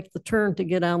order to make the turn to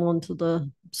get out onto the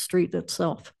street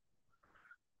itself.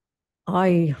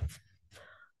 I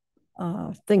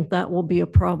think that will be a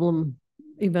problem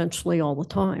eventually all the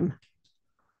time,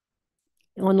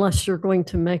 unless you're going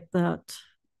to make that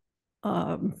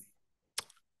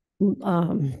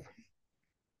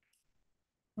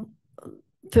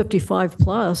 55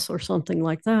 plus or something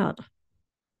like that.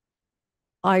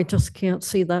 I just can't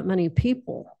see that many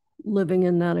people living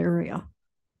in that area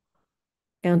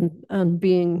and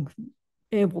being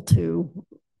able to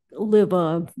live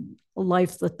a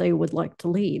life that they would like to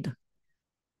lead.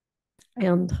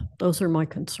 And those are my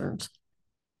concerns.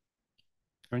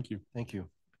 Thank you. Thank you.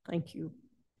 Thank you.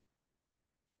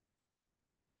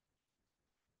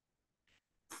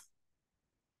 I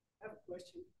have a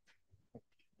question.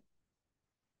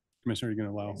 Commissioner, you're going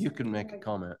to allow? You can make a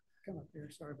comment. Come up here,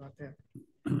 sorry about that.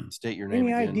 State your name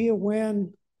Any again. idea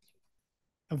when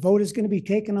a vote is going to be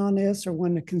taken on this, or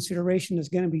when the consideration is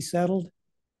going to be settled?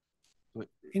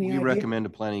 Any We idea? recommend a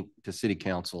planning to city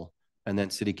council, and then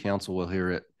city council will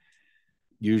hear it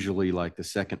usually like the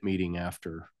second meeting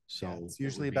after. So Yeah, it's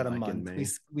usually it would about be a like in month. May.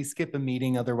 We skip a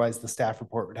meeting, otherwise the staff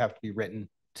report would have to be written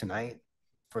tonight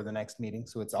for the next meeting.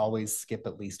 So it's always skip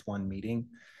at least one meeting.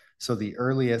 So the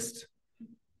earliest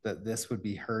that this would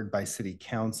be heard by city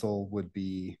council would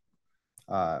be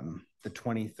the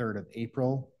 23rd of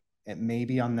April. It may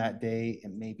be on that day.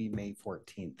 It may be May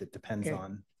 14th. It depends Okay.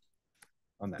 on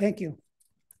that. Thank you.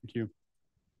 Thank you.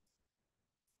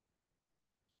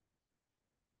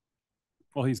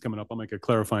 While he's coming up, I'll make a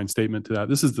clarifying statement to that.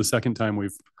 This is the second time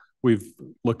we've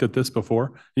looked at this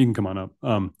before. You can come on up.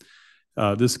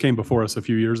 This came before us a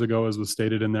few years ago, as was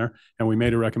stated in there, and we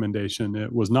made a recommendation.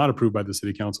 It was not approved by the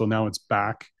city council. Now it's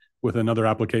back with another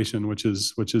application, which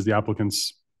is the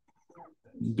applicant's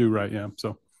do right. Yeah.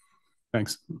 So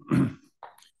thanks.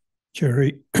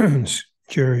 Jerry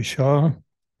Shaw,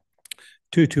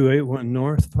 2281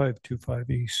 North, 525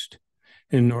 East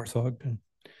in North Ogden.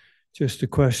 Just a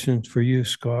question for you,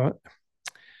 Scott.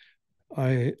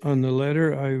 On the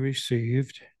letter I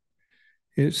received,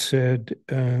 it said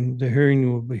the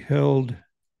hearing will be held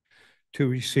to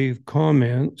receive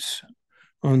comments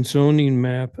on zoning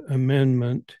map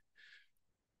amendment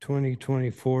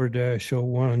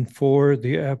 2024-01 for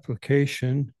the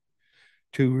application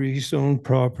to rezone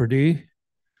property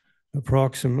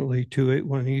approximately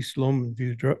 281 East Lowman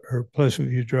View or Pleasant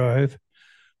View Drive,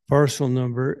 parcel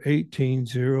number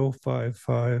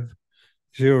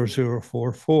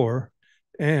 18-055-0044,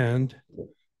 and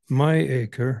my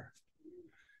acre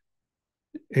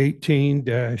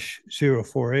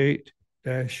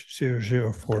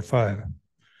 18-048-0045.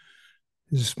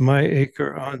 Is my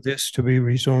acre on this to be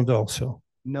rezoned also?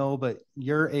 No, but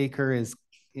your acre is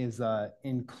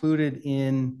included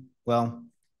in, well,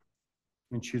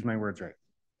 let me choose my words right.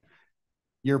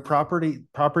 Your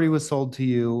property was sold to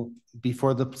you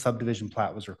before the subdivision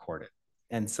plat was recorded.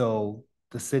 And so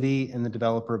the city and the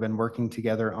developer have been working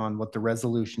together on what the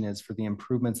resolution is for the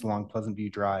improvements along Pleasant View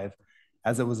Drive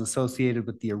as it was associated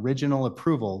with the original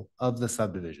approval of the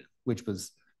subdivision, which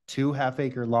was 2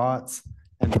 half-acre lots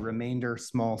and the remainder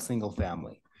small single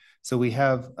family. So we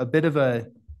have a bit of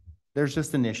there's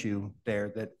just an issue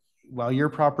there that while your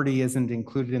property isn't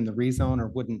included in the rezone or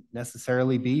wouldn't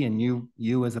necessarily be, and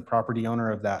you as a property owner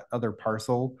of that other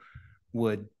parcel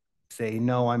would say,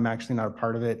 no, I'm actually not a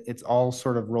part of it. It's all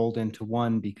sort of rolled into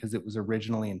one because it was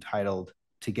originally entitled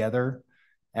together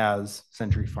as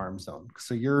Century Farm Zone.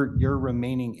 So your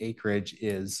remaining acreage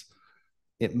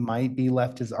it might be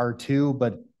left as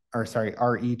R2,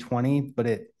 RE20, but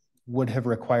it would have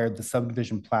required the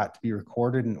subdivision plat to be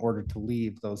recorded in order to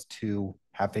leave those 2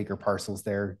 half-acre parcels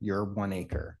there, your 1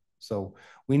 acre. So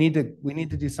we need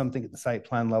to do something at the site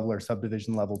plan level or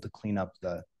subdivision level to clean up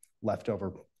the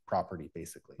leftover property,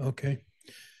 basically. Okay.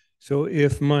 So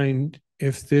if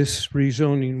this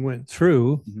rezoning went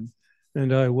through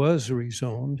and I was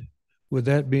rezoned, would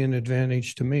that be an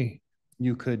advantage to me?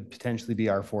 You could potentially be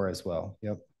R4 as well.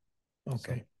 Yep.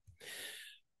 Okay.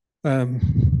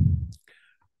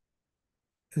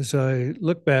 As I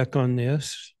look back on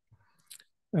this,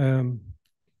 in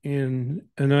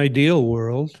an ideal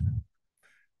world,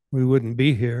 we wouldn't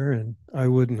be here and I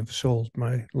wouldn't have sold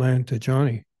my land to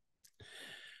Johnny.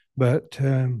 But,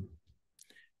 you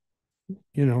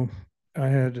know, I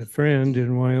had a friend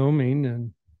in Wyoming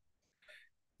and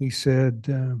he said,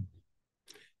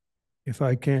 if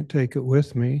I can't take it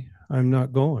with me, I'm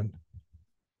not going.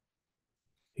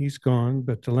 He's gone,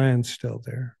 but the land's still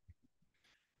there.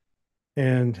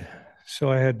 And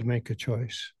so I had to make a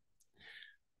choice.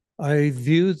 I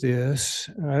view this,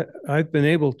 I've been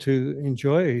able to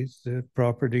enjoy the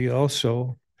property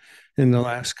also in the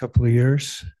last couple of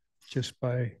years, just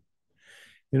by,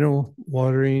 you know,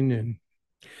 watering and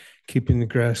keeping the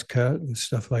grass cut and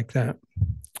stuff like that.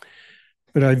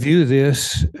 But I view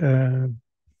this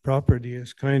property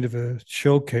as kind of a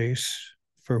showcase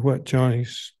for what Johnny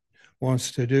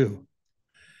wants to do.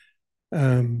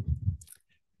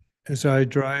 As I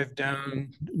drive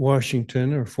down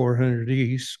Washington or 400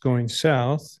 East going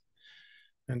south,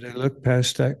 and I look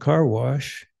past that car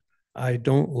wash, I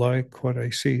don't like what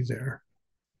I see there.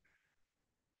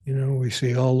 You know, we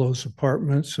see all those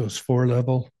apartments, those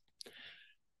 4-level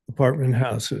apartment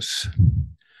houses.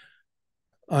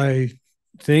 I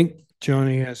think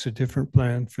Johnny has a different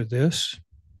plan for this.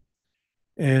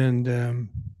 And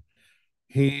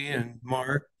he and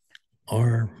Mark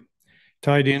are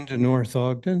tied into North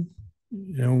Ogden.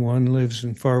 You know, one lives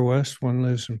in Far West, one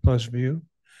lives in Pleasant View.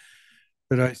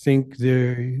 But I think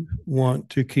they want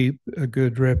to keep a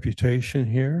good reputation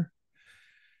here.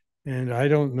 And I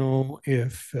don't know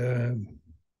if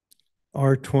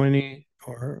R20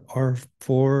 or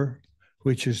R4,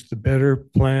 which is the better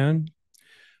plan.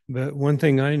 But one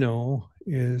thing I know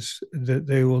is that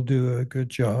they will do a good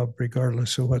job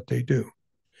regardless of what they do.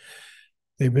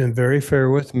 They've been very fair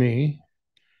with me.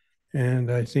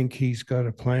 And I think he's got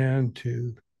a plan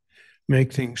to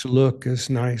make things look as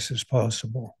nice as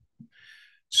possible.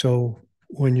 So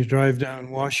when you drive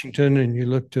down Washington and you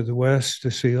look to the west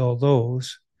to see all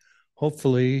those,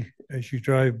 hopefully as you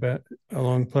drive back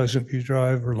along Pleasant View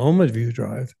Drive or Loma View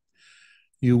Drive,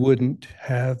 you wouldn't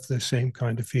have the same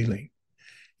kind of feeling.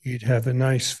 you'd have a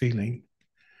nice feeling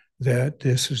that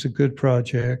this is a good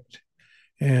project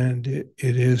and it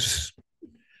is,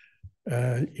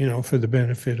 for the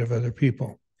benefit of other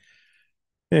people.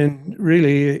 And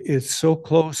really, it's so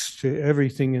close to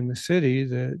everything in the city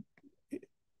that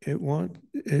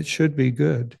it should be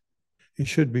good. It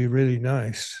should be really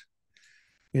nice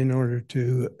in order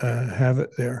to have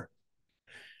it there.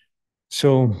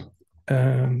 So,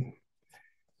 I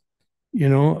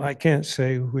can't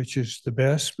say which is the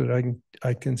best, but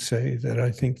I can say that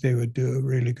I think they would do a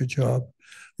really good job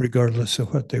regardless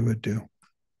of what they would do.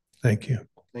 Thank you.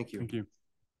 Thank you. Thank you. Do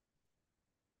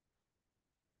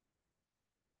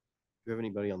you have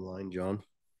anybody online, John?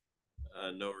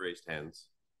 No raised hands.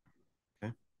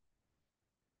 Okay.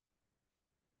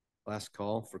 Last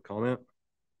call for comment.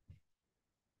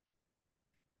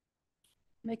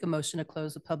 Make a motion to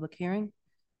close the public hearing.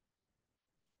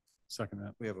 Second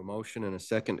that. We have a motion and a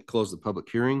second to close the public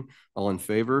hearing. All in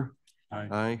favor? Aye.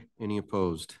 Aye. Any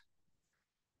opposed?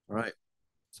 All right.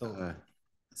 So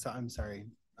I'm sorry,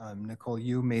 Nicole,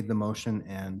 you made the motion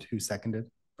and who seconded?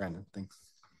 Brandon, thanks.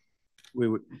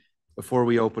 Before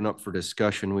we open up for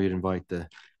discussion, we'd invite the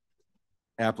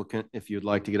applicant, if you'd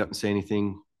like to get up and say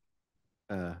anything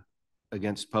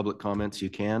against public comments, you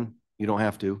can. You don't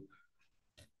have to.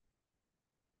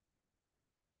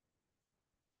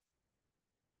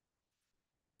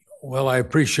 Well, I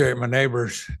appreciate my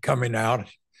neighbors coming out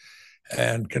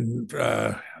and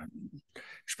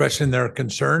expressing their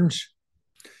concerns.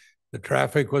 The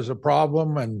traffic was a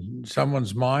problem in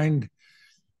someone's mind,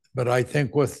 but I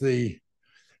think with the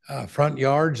front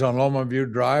yards on Loma View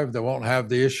Drive, they won't have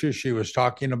the issue she was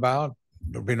talking about.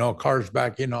 There'll be no cars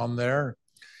backing on there.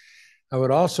 I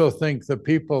would also think the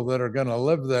people that are going to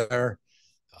live there,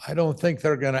 I don't think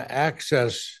they're going to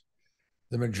access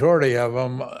the majority of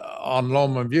them on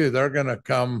Loma View. They're going to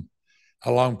come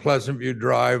along Pleasant View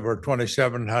Drive or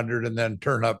 2700 and then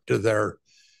turn up to their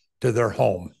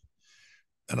home.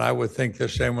 And I would think the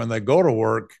same when they go to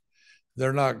work. They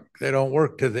don't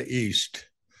work to the east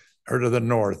or to the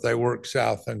north. They work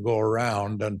south and go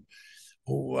around. And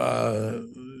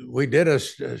we did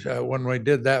when we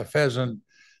did that Pheasant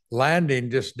Landing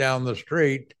just down the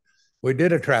street, we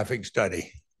did a traffic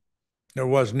study. There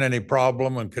wasn't any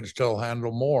problem and could still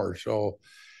handle more. So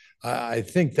I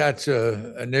think that's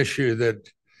an issue that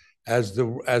as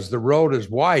the road is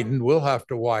widened, we'll have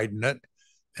to widen it,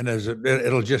 and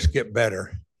it'll just get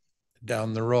better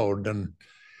down the road. And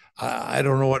I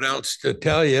don't know what else to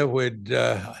tell you.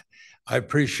 I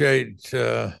appreciate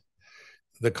the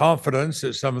confidence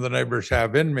that some of the neighbors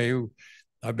have in me.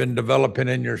 I've been developing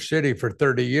in your city for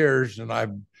 30 years, and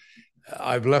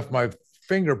I've left my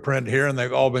fingerprint here, and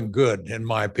they've all been good, in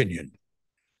my opinion.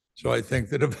 So I think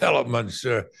the developments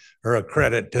are a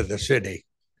credit to the city.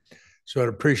 So I'd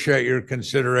appreciate your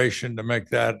consideration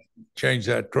to change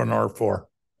that to an R4.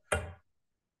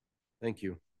 Thank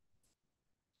you.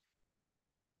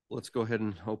 Let's go ahead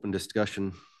and open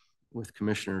discussion with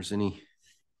commissioners. Any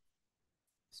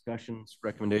discussions,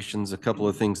 recommendations? A couple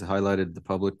of things that highlighted the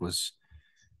public was,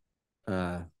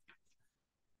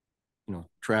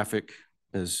 traffic,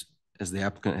 as the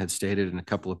applicant had stated, and a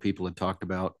couple of people had talked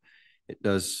about. It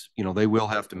does, they will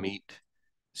have to meet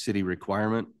city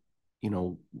requirement.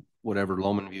 Whatever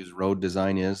Loma View's road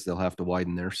design is, they'll have to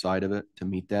widen their side of it to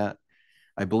meet that.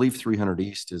 I believe 300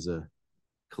 East is a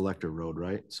collector road,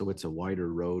 right? So it's a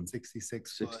wider road,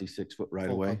 66 foot right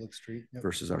away street, yep,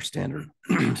 versus our standard,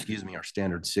 our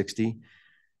standard 60.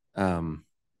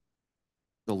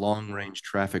 The long range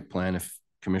traffic plan, if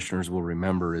commissioners will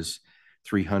remember, is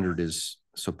 300 is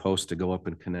supposed to go up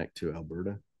and connect to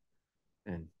Alberta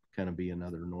and kind of be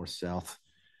another north-south.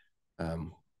 I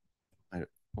don't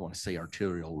want to say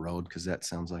arterial road because that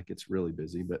sounds like it's really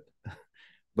busy, but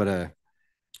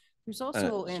there's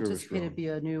also anticipated to be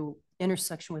a new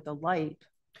intersection with a light.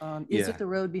 Is it the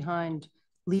road behind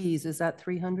Lee's? Is that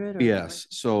 300? Yes.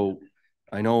 So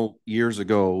I know years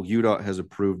ago, UDOT has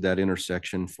approved that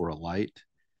intersection for a light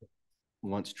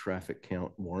once traffic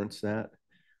count warrants that.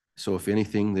 So if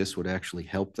anything, this would actually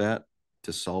help that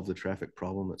to solve the traffic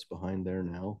problem that's behind there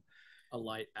now. A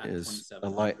light at is a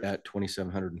light at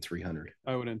 2700 and 300.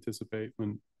 I would anticipate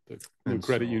when the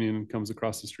credit union comes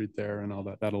across the street there and all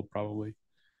that, that'll probably.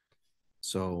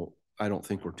 So I don't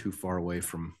think we're too far away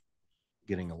from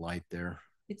getting a light there.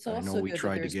 It's also good that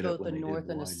there's both a north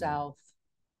and a south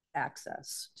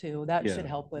access too. That should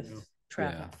help with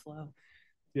traffic flow.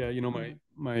 Yeah,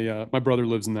 my brother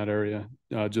lives in that area,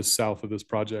 just south of this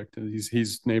project, and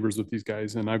he's neighbors with these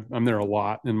guys, and I'm there a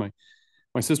lot. And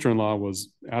my sister-in-law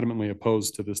was adamantly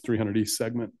opposed to this 300 East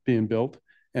segment being built,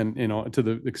 And, you know, to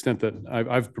the extent that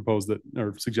I've proposed that,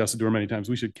 or suggested to her many times,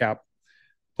 we should cap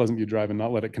Pleasant View Drive and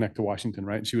not let it connect to Washington,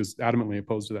 right? And she was adamantly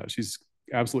opposed to that. She's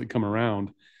absolutely come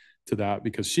around to that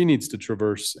because she needs to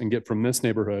traverse and get from this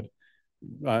neighborhood,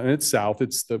 and it's south.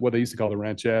 It's what they used to call the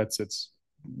ranchettes. It's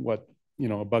what, you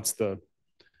know, abuts the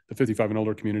 55 and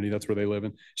older community. That's where they live.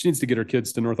 And she needs to get her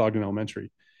kids to North Ogden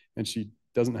Elementary. And she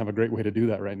doesn't have a great way to do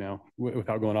that right now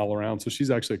without going all around. So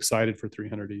she's actually excited for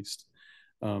 300 East.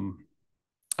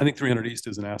 I think 300 East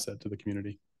is an asset to the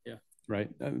community. Yeah. Right.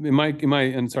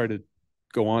 And sorry to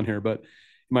go on here, but in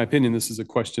my opinion, this is a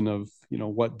question of, you know,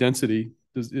 what density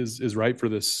is right for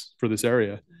this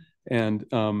area. And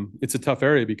it's a tough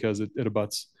area because it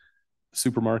abuts the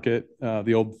supermarket,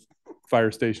 the old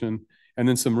fire station, and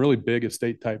then some really big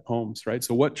estate type homes, right?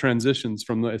 So what transitions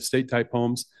from the estate type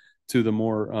homes to the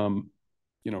more,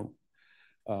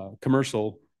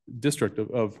 commercial district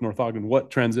of North Ogden? What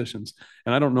transitions?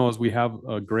 And I don't know as we have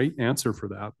a great answer for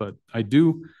that, but I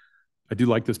do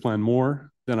like this plan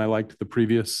more than I liked the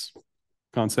previous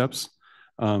concepts.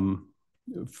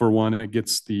 For one, it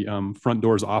gets the front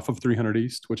doors off of 300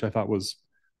 East, which I thought was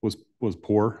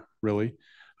poor, really.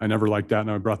 I never liked that,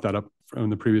 and I brought that up from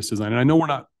the previous design. And I know we're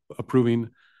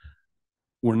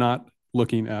not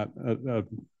looking at a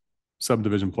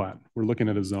subdivision plat. We're looking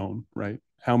at a zone, right?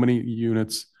 How many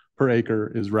units per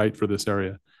acre is right for this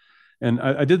area? And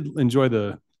I did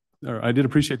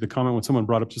appreciate the comment when someone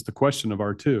brought up just the question of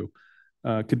R2.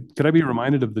 Could I be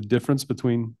reminded of the difference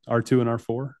between R2 and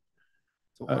R4?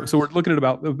 So we're looking at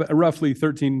about roughly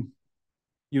 13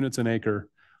 units an acre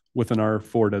with an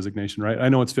R4 designation, right? I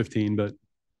know it's 15, but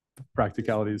the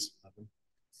practicalities.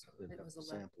 The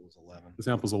sample is 11. The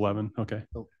sample's 11. Okay.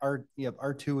 So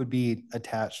R2 would be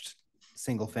attached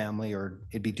single family, or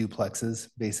it'd be duplexes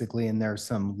basically. And there's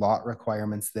some lot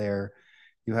requirements there.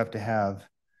 You have to have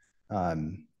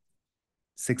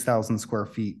 6,000 square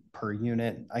feet per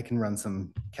unit. I can run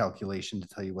some calculation to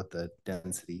tell you what the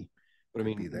density. But I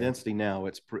mean, the density now,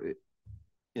 it's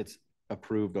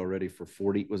approved already for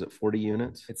 40. Was it 40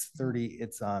 units? It's 30.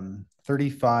 It's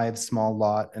 35 small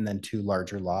lot and then 2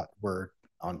 larger lot. We're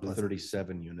on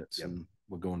 37 units, yep. And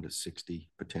we're going to 60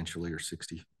 potentially, or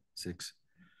 66.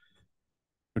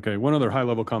 Okay. One other high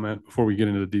level comment before we get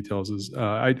into the details is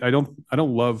I don't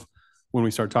love when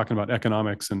we start talking about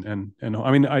economics and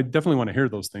I mean, I definitely want to hear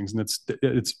those things, and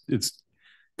it's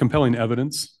compelling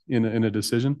evidence in a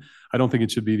decision. I don't think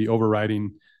it should be the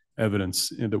overriding evidence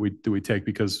that we take,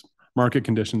 because market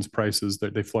conditions, prices,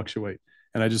 that they fluctuate.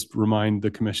 And I just remind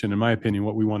the commission, in my opinion,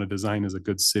 what we want to design is a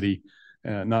good city,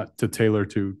 not to tailor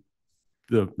to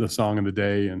the song of the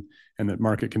day and that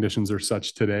market conditions are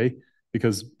such today,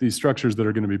 because these structures that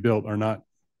are going to be built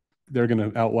they're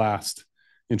going to outlast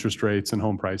interest rates and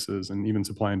home prices and even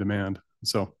supply and demand.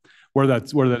 So where that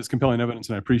is compelling evidence,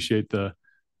 and I appreciate the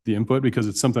input, because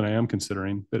it's something I am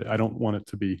considering, but I don't want it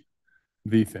to be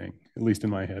the thing, at least in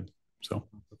my head. So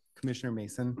Commissioner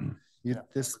Mason,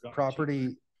 this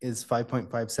property is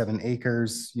 5.57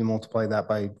 acres. You multiply that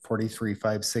by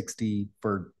 43,560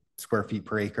 for square feet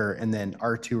per acre. And then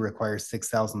R2 requires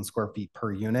 6,000 square feet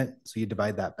per unit. So you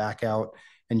divide that back out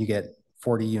and you get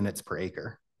 40 units per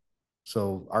acre.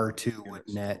 So R2 would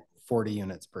net 40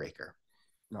 units per acre.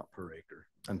 Not per acre.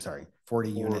 I'm sorry,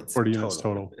 40 units. 40 units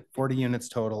total. 40 units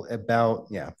total,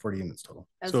 40 units total.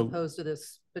 As opposed to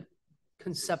this, but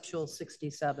conceptual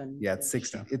 67. Yeah, it's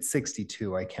 60. It's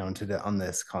 62. I counted it on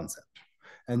this concept.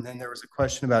 And then there was a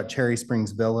question about Cherry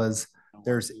Springs Villas.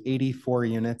 There's 84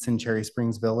 units in Cherry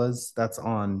Springs Villas. That's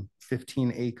on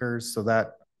 15 acres. So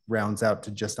that rounds out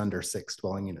to just under 6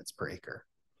 dwelling units per acre.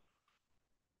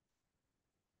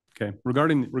 Okay,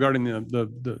 regarding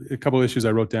the a couple of issues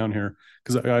I wrote down here,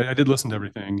 because I did listen to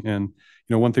everything, and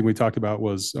one thing we talked about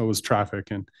was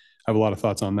traffic, and I have a lot of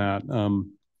thoughts on that.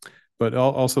 But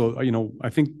also, I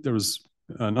think there was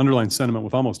an underlying sentiment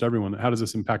with almost everyone: how does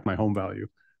this impact my home value,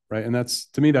 right? And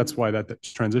to me, that's why that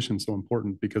transition is so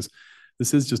important, because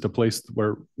this is just a place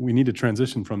where we need to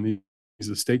transition from these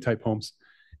estate type homes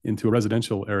into a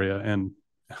residential area, and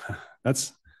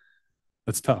that's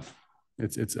tough. I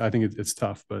think it's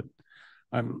tough, but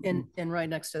and right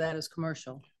next to that is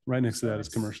commercial. Right next to that is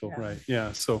commercial, yeah. Right?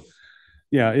 Yeah. So,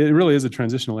 yeah, it really is a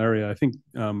transitional area. I think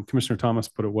Commissioner Thomas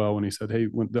put it well when he said, "Hey,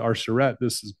 when our charrette,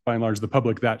 this is by and large the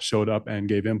public that showed up and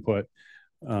gave input.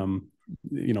 Putting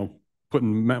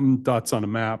dots on a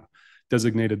map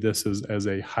designated this as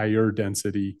a higher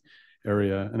density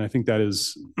area, and I think that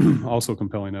is also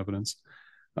compelling evidence.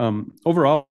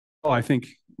 Overall, I think."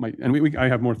 I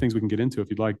have more things we can get into if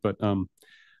you'd like, but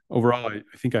overall, I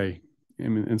think I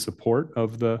am in support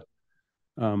of the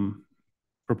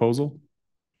proposal.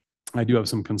 I do have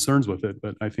some concerns with it,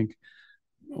 but I think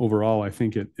overall, I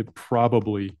think it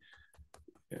probably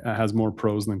has more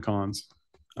pros than cons.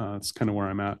 It's kind of where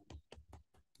I'm at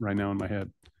right now in my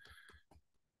head.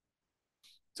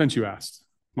 Since you asked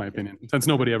my opinion, since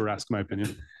nobody ever asked my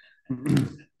opinion.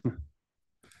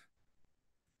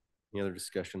 Any other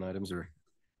discussion items? Or,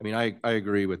 I mean, I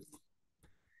agree with,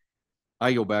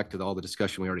 I go back to all the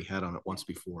discussion we already had on it once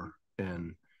before.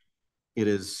 And it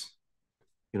is,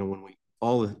 you know, when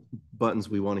all the buttons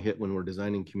we want to hit when we're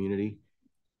designing community,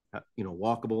 you know,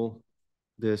 walkable,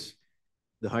 the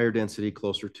higher density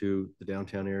closer to the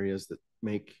downtown areas that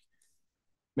make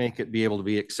it be able to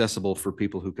be accessible for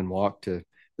people who can walk to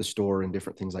the store and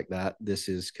different things like that. This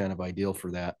is kind of ideal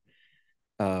for that.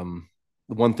 The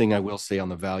one thing I will say on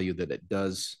the value that it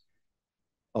does,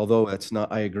 although that's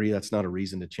not, I agree, that's not a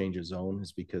reason to change a zone,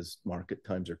 is because market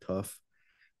times are tough.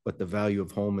 But the value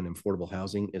of home and affordable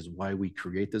housing is why we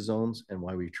create the zones and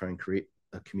why we try and create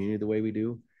a community the way we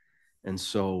do. And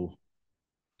so,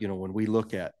 you know, when we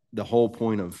look at the whole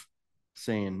point of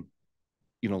saying,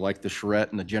 you know, like the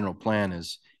charrette and the general plan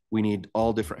is, we need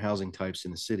all different housing types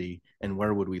in the city. And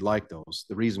where would we like those?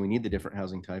 The reason we need the different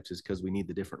housing types is because we need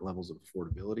the different levels of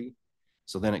affordability.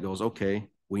 So then it goes, okay,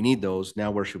 we need those. Now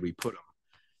where should we put them?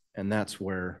 And that's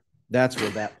where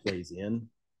that plays in,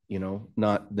 you know,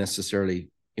 not necessarily,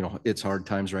 you know, it's hard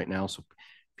times right now, so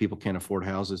people can't afford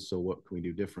houses. So what can we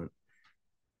do different?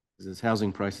 As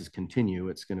housing prices continue,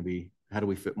 it's going to be, how do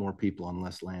we fit more people on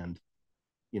less land?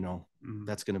 You know,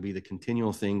 that's going to be the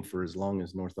continual thing for as long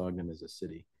as North Ogden is a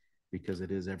city, because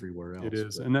it is everywhere else. It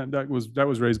is. And that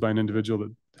was raised by an individual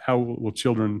that, how will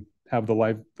children have the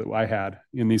life that I had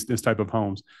in this type of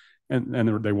homes? And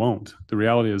they won't. The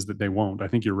reality is that they won't. I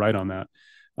think you're right on that.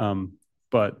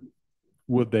 But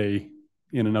would they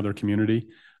in another community?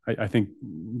 I think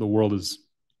the world has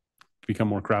become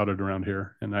more crowded around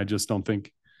here. And I just don't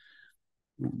think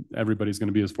everybody's going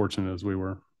to be as fortunate as we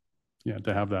were,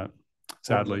 to have that,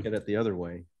 sadly. Look at it the other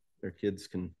way. Their kids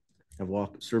can have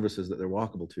services that they're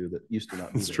walkable to that used to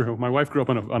not be. It's true. My wife grew up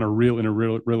on a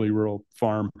really rural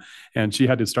farm, and she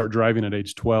had to start driving at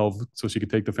age 12 so she could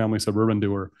take the family suburban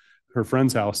to her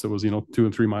friend's house that was, 2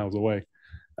 and 3 miles away.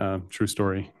 True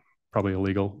story. Probably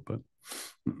illegal, but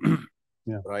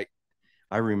yeah. But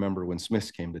I remember when Smiths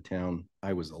came to town,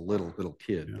 I was a little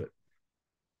kid, but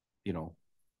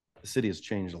the city has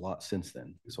changed a lot since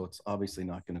then. So it's obviously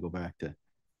not going to go back to,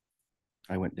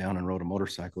 I went down and rode a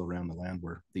motorcycle around the land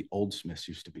where the old Smiths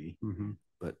used to be. Mm-hmm.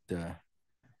 But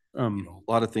a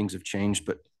lot of things have changed.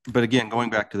 But again, going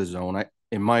back to the zone,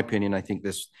 in my opinion, I think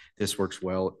this works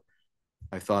well.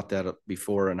 I thought that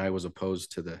before, and I was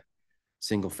opposed to the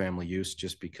single family use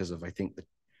just because of, I think,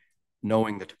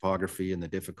 knowing the topography and the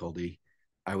difficulty.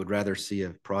 I would rather see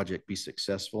a project be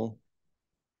successful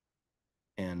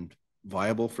and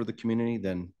viable for the community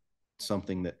than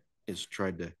something that is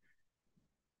tried to,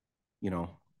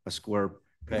 a square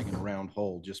peg in a round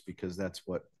hole just because that's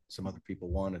what some other people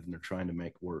wanted and they're trying to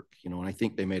make work, and I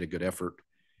think they made a good effort,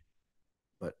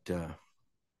 but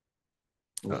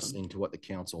listening to what the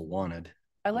council wanted.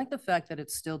 I like the fact that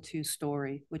it's still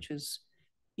 2-story, which is,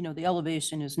 the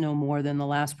elevation is no more than the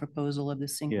last proposal of the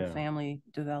single family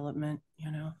development,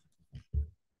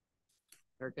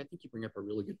 Eric, I think you bring up a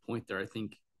really good point there. I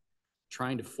think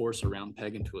trying to force a round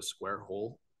peg into a square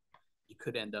hole, you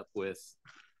could end up with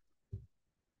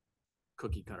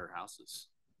cookie cutter houses.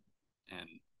 And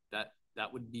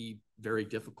that would be very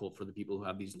difficult for the people who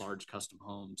have these large custom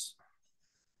homes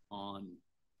on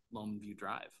Lone View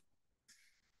Drive.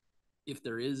 If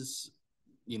there is,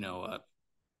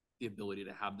 the ability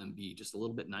to have them be just a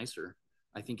little bit nicer,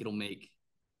 I think it'll make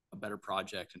a better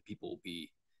project and people will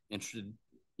be interested,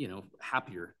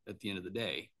 happier at the end of the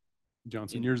day.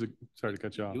 Johnson, sorry to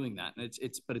cut you off. Doing that. And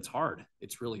but it's hard.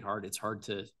 It's really hard. It's hard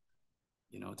to,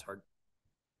 it's hard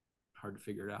to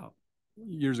figure it out.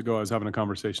 Years ago, I was having a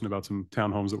conversation about some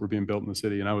townhomes that were being built in the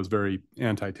city, and I was very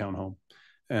anti-townhome.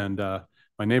 And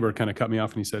my neighbor kind of cut me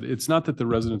off and he said, "It's not that the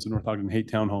residents of North Ogden hate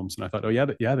townhomes." And I thought, "Oh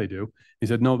yeah, they do." He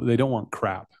said, "No, they don't want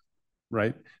crap,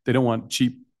 right? They don't want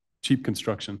cheap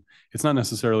construction. It's not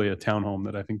necessarily a townhome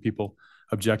that I think people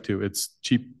object to. It's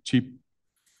cheap,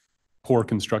 poor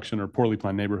construction or poorly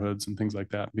planned neighborhoods and things like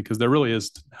that, because there really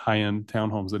is high-end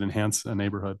townhomes that enhance a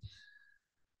neighborhood."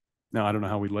 Now, I don't know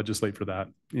how we legislate for that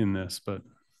in this, but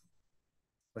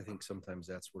I think sometimes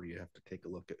that's where you have to take a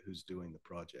look at who's doing the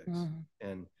projects.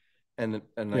 Mm-hmm. And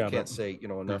I can't say,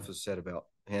 enough is said about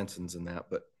Hanson's and that,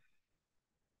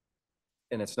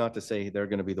 and it's not to say they're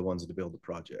going to be the ones to build the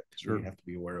project. Sure. You have to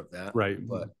be aware of that. Right.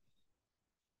 But,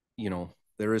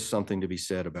 there is something to be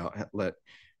said about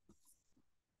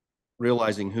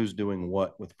realizing who's doing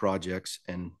what with projects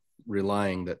and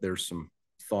relying that there's some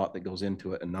thought that goes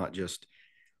into it and not just,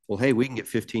 well, hey, we can get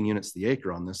 15 units the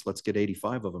acre on this. Let's get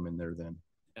 85 of them in there then.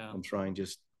 Yeah. And try and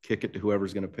just kick it to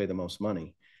whoever's going to pay the most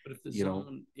money. But if the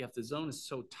zone, yeah, if the zone is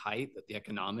so tight that the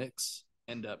economics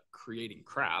end up creating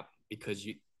crap because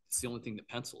it's the only thing that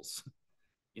pencils,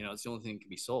 you know, it's the only thing that can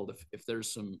be sold. If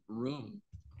there's some room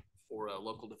for a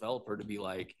local developer to be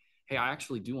like, hey, I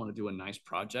actually do want to do a nice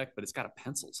project, but it's got a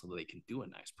pencil so that they can do a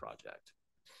nice project.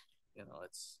 You know,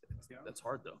 that's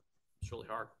hard though. It's really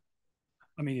hard.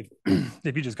 I mean,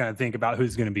 if you just kind of think about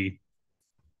who's going to be,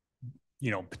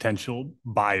 you know, potential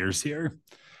buyers here,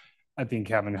 I think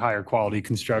having higher quality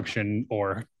construction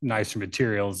or nicer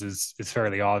materials is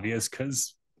fairly obvious,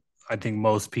 because I think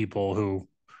most people who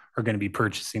are going to be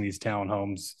purchasing these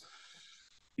townhomes,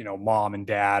 you know, mom and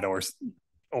dad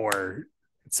or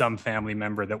some family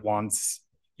member that wants,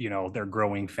 you know, their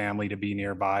growing family to be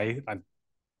nearby.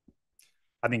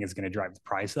 I think it's going to drive the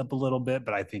price up a little bit,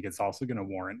 but I think it's also going to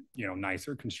warrant, you know,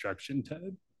 nicer construction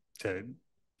to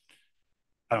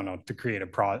I don't know, to create a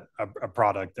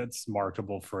product that's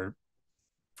marketable for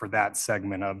that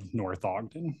segment of North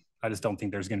Ogden. I just don't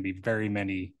think there's going to be very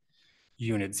many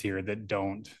units here that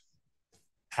don't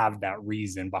have that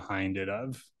reason behind it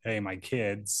of, hey, my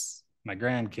kids, my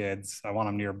grandkids, I want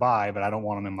them nearby, but I don't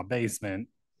want them in my basement.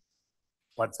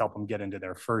 Let's help them get into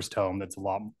their first home. That's a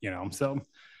lot, you know. So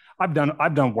I've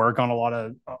done work on a lot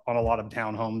of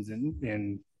townhomes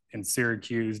in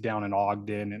Syracuse, down in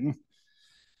Ogden, and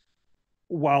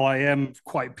while I am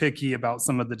quite picky about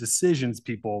some of the decisions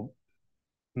people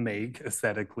make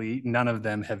aesthetically, none of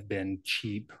them have been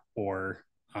cheap or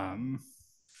I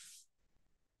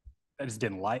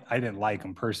didn't like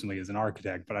them personally as an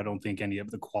architect, but I don't think any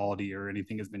of the quality or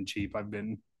anything has been cheap.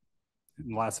 In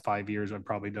the last 5 years, I've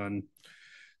probably done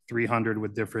 300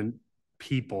 with different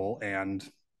people, and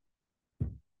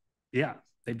yeah,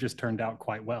 they've just turned out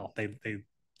quite well.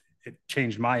 It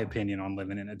changed my opinion on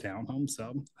living in a townhome.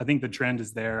 So I think the trend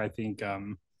is there. I think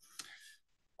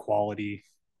quality,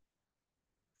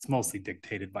 it's mostly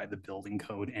dictated by the building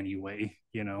code anyway.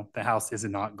 You know, the house is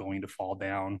not going to fall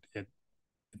down.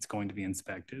 It's going to be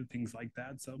inspected, things like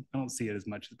that. So I don't see it as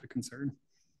much as a concern.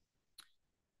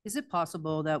 Is it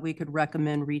possible that we could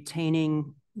recommend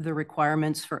retaining the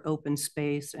requirements for open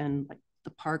space and like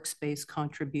the park space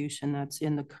contribution that's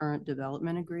in the current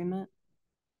development agreement,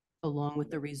 along with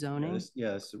the rezoning?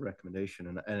 Yeah, it's a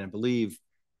recommendation. And I believe,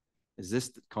 does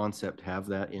this concept have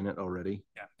that in it already?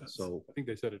 Yeah. So I think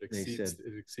they said it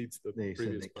exceeds the they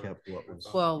previous said they kept what was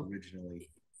originally.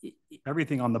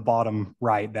 Everything on the bottom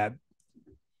right, that.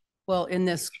 Well, in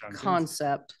this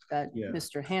concept that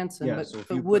Mr. Hanson,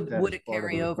 but would it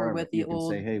carry over with the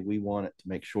old? Say, hey, we want it to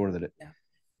make sure that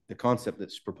the concept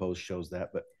that's proposed shows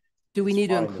that, but do we need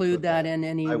to include that in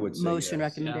any motion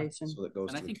yes. recommendation? So that goes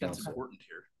and to I think that's important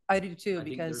here. I do too, I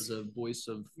because think there's a voice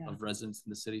of residents in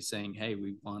the city saying, hey,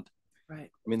 we want, right.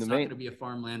 I mean, it's not going to be a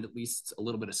farmland, at least a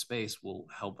little bit of space will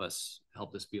help this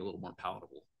be a little more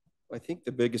palatable. I think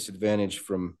the biggest advantage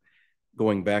from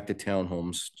going back to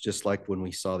townhomes, just like when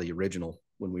we saw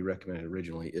when we recommended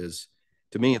originally, is,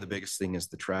 to me, the biggest thing is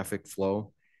the traffic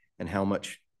flow and how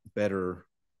much better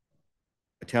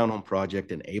a townhome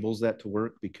project enables that to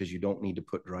work, because you don't need to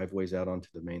put driveways out onto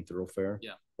the main thoroughfare.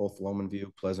 Yeah. Both Lomond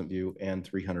View, Pleasant View, and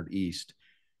 300 East,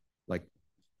 like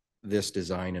this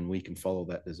design, and we can follow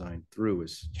that design through,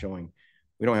 is showing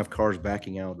we don't have cars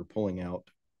backing out or pulling out,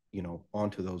 you know,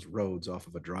 onto those roads off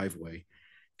of a driveway.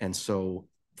 And so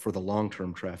for the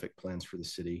long-term traffic plans for the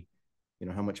city, you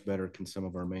know, how much better can some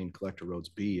of our main collector roads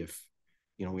be if,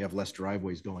 you know, we have less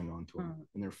driveways going onto them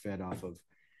and they're fed off of,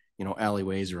 you know,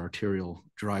 alleyways or arterial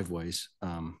driveways.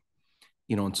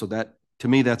 You know, and so that, to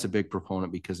me, that's a big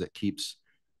proponent, because it keeps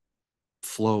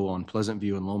flow on Pleasant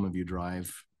View and Lomond View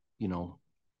Drive, you know,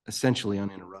 essentially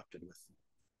uninterrupted, with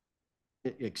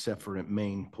except for at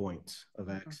main points of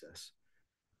access.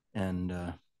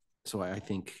 And so I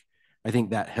think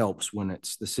that helps when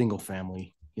it's the single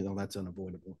family, you know, that's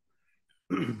unavoidable.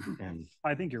 And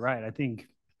I think you're right. I think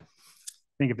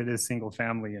if it is single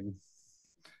family in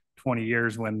 20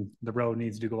 years, when the road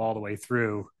needs to go all the way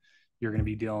through, you're going to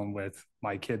be dealing with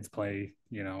my kids play,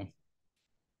 you know,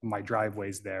 my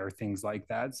driveways there, things like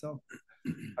that. So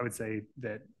I would say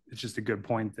that it's just a good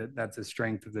point that that's a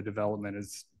strength of the development,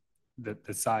 is that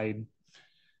the side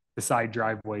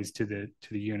driveways to the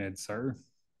units are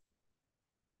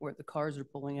where the cars are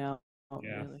pulling out.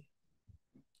 Yeah. Really.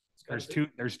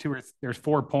 There's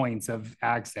 4 points of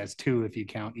access, 2 if you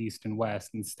count east and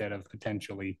west, instead of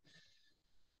potentially, you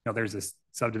know, there's a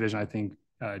subdivision I think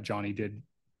Johnny did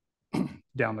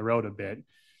down the road a bit.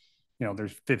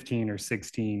 there's 15 or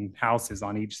 16 houses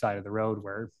on each side of the road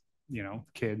where,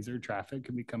 kids or traffic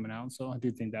could be coming out. So I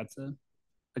do think that's a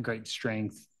great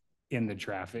strength in the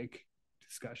traffic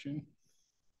discussion.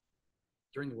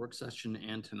 During the work session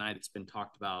and tonight, it's been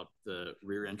talked about the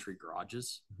rear entry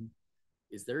garages.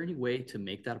 Is there any way to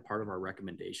make that a part of our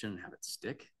recommendation and have it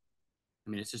stick? I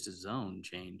mean, it's just a zone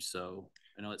change, so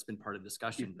I know it's been part of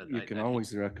discussion, but you can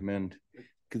always recommend,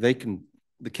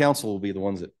 the council will be the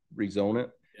ones that rezone it,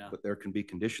 but there can be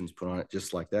conditions put on it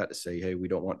just like that to say, hey, we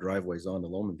don't want driveways on to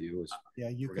Loman View.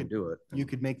 You could do it. You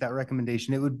could make that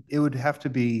recommendation. It would have to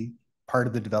be part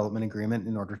of the development agreement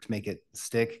in order to make it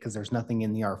stick, because there's nothing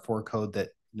in the R4 code that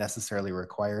necessarily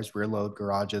requires rear load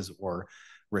garages or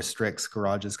restricts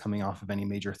garages coming off of any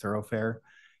major thoroughfare.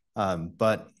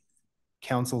 But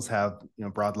councils have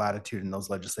broad latitude in those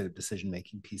legislative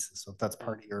decision-making pieces. So if that's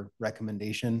part of your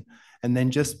recommendation, and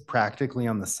then just practically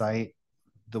on the site,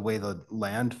 the way the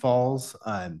land falls,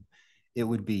 it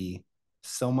would be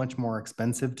so much more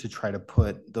expensive to try to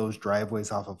put those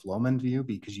driveways off of Loman View,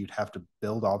 because you'd have to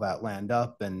build all that land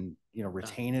up and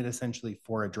retain it essentially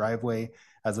for a driveway,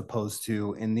 as opposed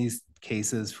to in these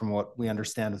cases, from what we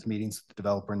understand with meetings with the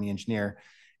developer and the engineer,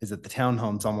 is that the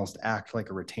townhomes almost act like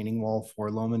a retaining wall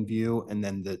for Loman View, and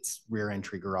then that's rear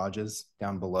entry garages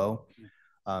down below.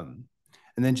 And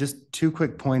then just two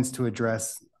quick points to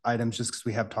address items, just because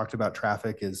we have talked about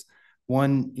traffic, is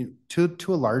one, to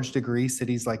a large degree,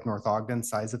 cities like North Ogden,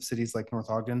 size of cities like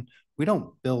North Ogden, we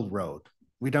don't build road.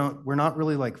 We're not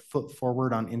really like foot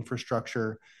forward on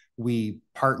infrastructure. We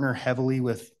partner heavily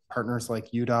with partners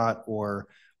like UDOT or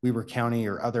Weber County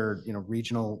or other,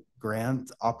 regional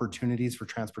grant opportunities for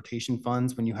transportation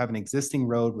funds. When you have an existing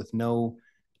road with no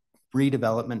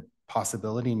redevelopment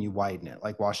possibility and you widen it,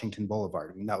 like Washington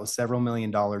Boulevard, I mean, that was several $1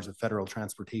 million of federal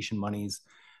transportation monies,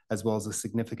 as well as a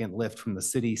significant lift from the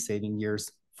city, saving years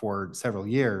for several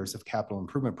years of capital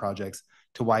improvement projects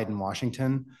to widen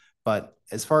Washington. But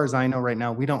as far as I know right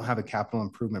now, we don't have a capital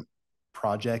improvement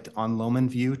project on Loman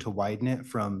View to widen it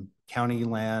from county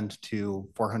land to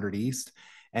 400 East.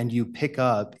 And you pick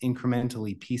up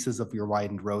incrementally pieces of your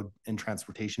widened road and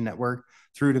transportation network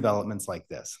through developments like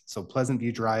this. So Pleasant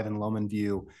View Drive and Loman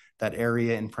View, that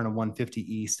area in front of 150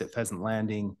 East at Pheasant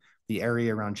Landing, the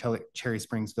area around Cherry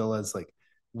Springs Villas,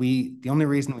 the only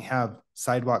reason we have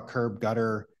sidewalk, curb,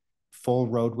 gutter, full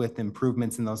road width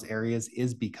improvements in those areas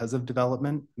is because of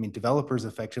development. I mean, developers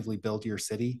effectively build your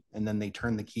city and then they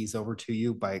turn the keys over to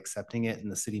you by accepting it, and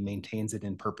the city maintains it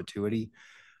in perpetuity.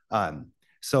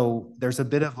 So there's a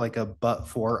bit of like a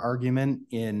but-for argument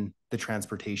in the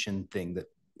transportation thing, that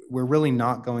we're really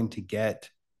not going to get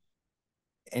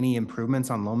any improvements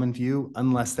on Loman View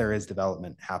unless there is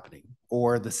development happening,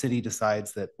 or the city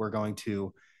decides that we're going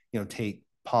to, take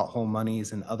pothole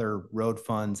monies and other road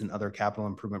funds and other capital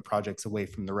improvement projects away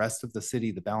from the rest of the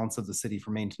city, the balance of the city for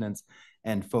maintenance,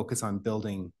 and focus on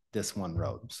building this one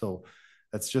road. So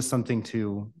that's just something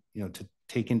to, to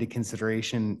take into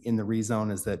consideration in the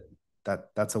rezone, is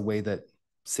that's a way that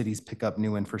cities pick up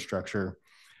new infrastructure.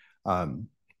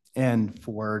 And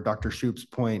for Dr. Shoup's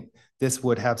point, this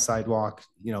would have sidewalk,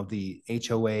 the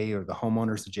HOA or the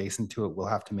homeowners adjacent to it will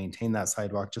have to maintain that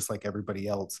sidewalk just like everybody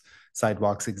else.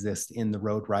 Sidewalks exist in the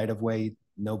road right of way.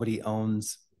 Nobody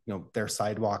owns, their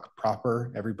sidewalk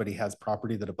proper. Everybody has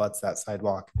property that abuts that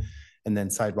sidewalk, and then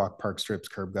sidewalk, park strips,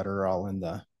 curb gutter are all in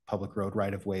the public road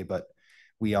right of way, but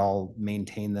we all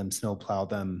maintain them, snow plow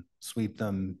them, sweep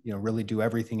them, really do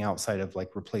everything outside of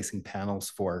like replacing panels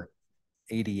for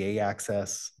ADA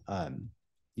access.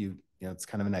 It's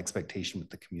kind of an expectation with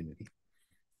the community.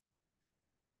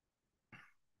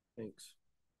 Thanks.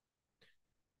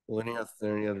 Well,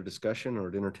 any other discussion,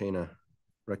 or to entertain a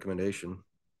recommendation?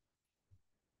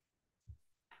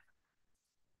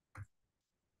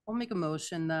 I'll make a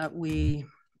motion that we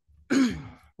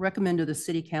recommend to the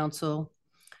city council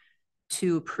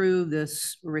to approve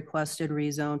this requested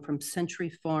rezone from Century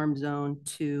Farm Zone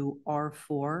to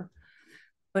R4,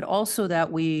 but also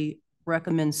that we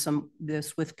recommend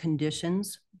this with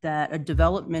conditions, that a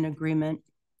development agreement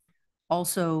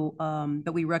also,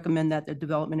 that we recommend that the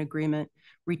development agreement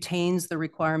retains the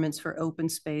requirements for open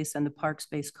space and the park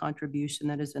space contribution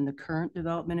that is in the current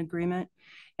development agreement.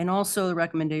 And also the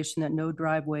recommendation that no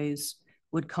driveways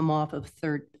would come off of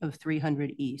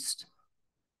 300 East.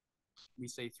 We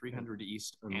say 300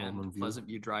 East and Pleasant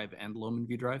View Drive and Loman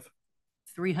View Drive?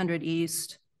 300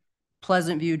 East,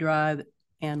 Pleasant View Drive,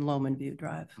 and Loman View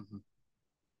Drive. Mm-hmm.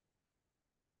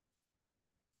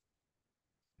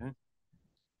 Okay.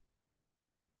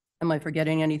 Am I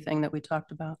forgetting anything that we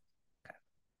talked about? Okay.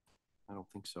 I don't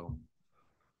think so.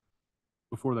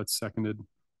 Before that's seconded,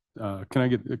 Can I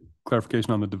get a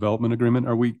clarification on the development agreement?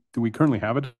 Do we currently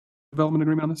have a development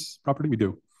agreement on this property? We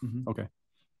do. Okay.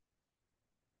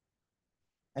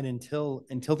 And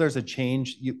until there's a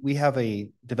change, we have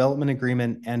a development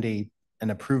agreement and an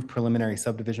approved preliminary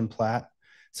subdivision plat.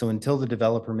 So until the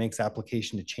developer makes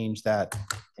application to change that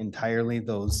entirely,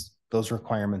 those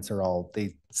requirements are all,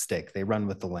 they stick, they run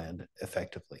with the land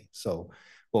effectively. So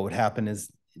what would happen is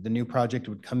the new project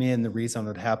would come in, the rezone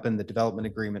would happen, the development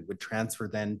agreement would transfer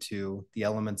then to the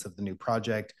elements of the new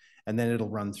project, and then it'll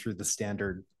run through the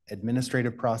standard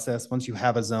administrative process. Once you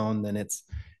have a zone, then it's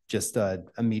just a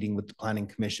meeting with the planning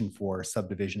commission for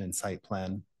subdivision and site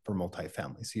plan for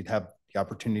multifamily. So you'd have the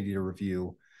opportunity to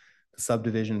review the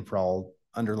subdivision for all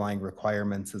underlying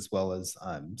requirements, as well as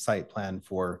site plan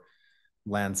for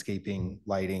landscaping,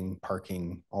 lighting,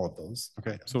 parking, all of those.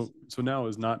 Okay. So now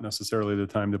is not necessarily the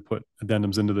time to put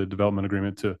addendums into the development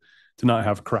agreement to not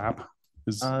have crap.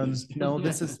 No,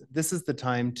 this is the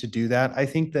time to do that. I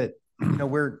think that, you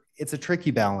know, it's a tricky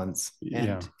balance,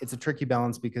 and it's a tricky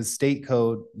balance because state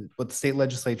code, what the state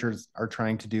legislatures are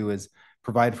trying to do is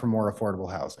provide for more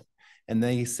affordable housing. And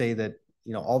they say that,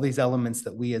 you know, all these elements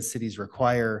that we as cities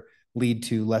require lead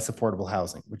to less affordable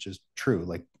housing, which is true.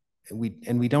 Like we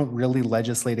don't really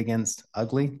legislate against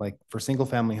ugly. Like for single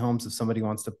family homes, if somebody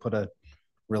wants to put a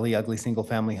really ugly single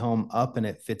family home up and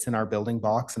it fits in our building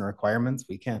box and requirements,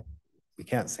 we can't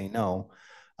say no.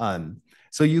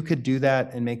 So you could do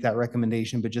that and make that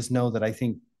recommendation, but just know that I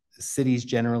think cities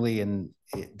generally, and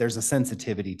there's a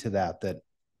sensitivity to that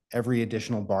every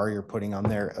additional bar you're putting on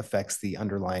there affects the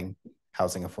underlying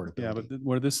housing affordability. Yeah, but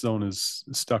where this zone is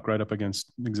stuck right up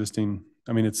against existing,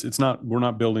 I mean, it's not, we're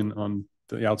not building on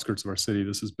the outskirts of our city.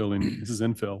 This is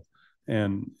infill,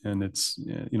 and it's,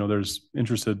 you know, there's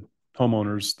interested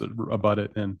homeowners that abut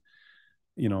it. And,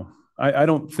 you know, I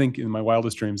don't think in my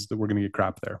wildest dreams that we're going to get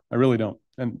crap there. I really don't.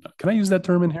 And can I use that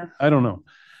term in here? I don't know.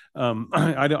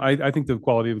 I think the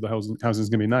quality of the housing is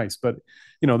going to be nice, but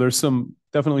you know, there's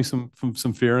definitely some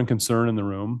fear and concern in the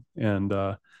room. And,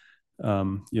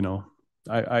 you know,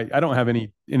 I don't have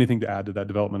anything to add to that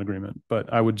development agreement,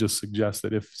 but I would just suggest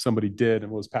that if somebody did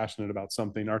and was passionate about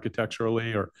something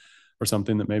architecturally or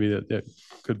something, that maybe that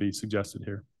could be suggested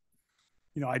here.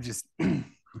 You know, I just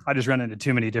run into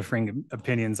too many differing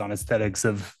opinions on aesthetics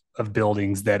of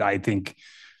buildings that I think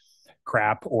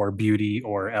crap or beauty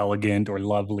or elegant or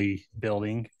lovely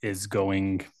building is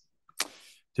going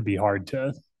to be hard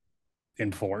to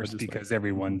enforce because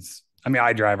everyone's, I mean,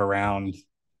 I drive around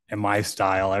and my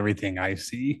style, everything I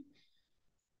see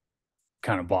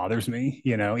kind of bothers me,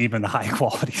 you know, even the high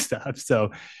quality stuff.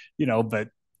 So, you know, but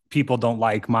people don't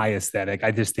like my aesthetic.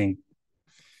 I just think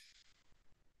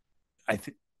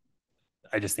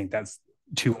that's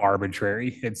too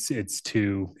arbitrary. It's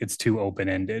too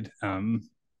open-ended.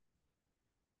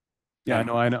 Yeah, I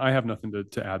know. I have nothing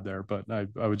to add there, but I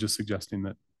was just suggesting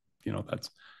that, you know,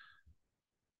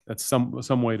 that's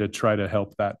some way to try to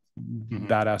help that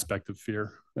that aspect of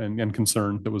fear and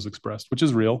concern that was expressed, which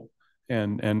is real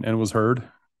and was heard.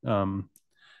 You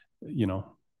know,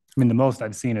 I mean, the most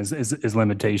I've seen is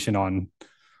limitation on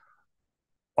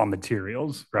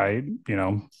materials, right? You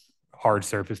know, hard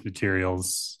surface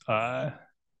materials, the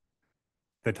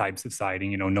types of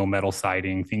siding, you know, no metal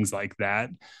siding, things like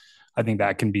that. I think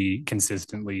that can be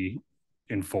consistently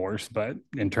enforced, but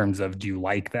in terms of, do you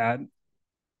like that?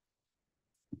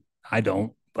 I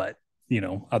don't, but you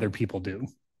know, other people do.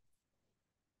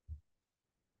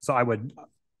 So I would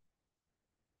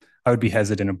be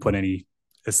hesitant to put any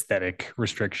aesthetic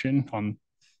restriction on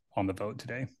the vote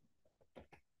today.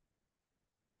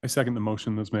 I second the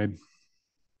motion that's made.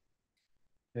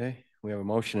 Okay, we have a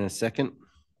motion and a second.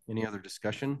 Any other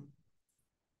discussion?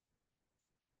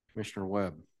 Commissioner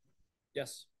Webb?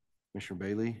 Yes. Commissioner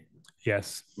Bailey?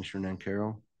 Yes. Commissioner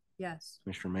Nancaro? Yes.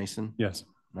 Commissioner Mason? Yes.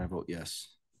 And I vote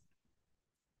yes.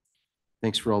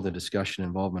 Thanks for all the discussion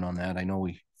involvement on that. I know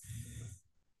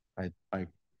I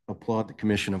applaud the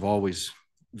commission of always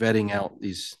vetting out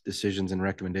these decisions and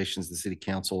recommendations of the city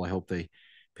council. I hope they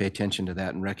pay attention to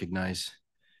that and recognize,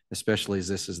 especially as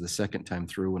this is the second time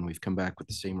through when we've come back with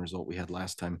the same result we had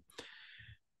last time.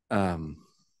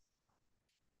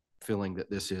 Feeling that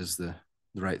this is the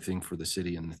right thing for the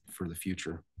city and for the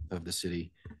future of the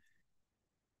city.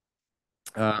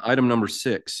 Item number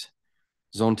 6,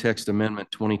 Zone Text Amendment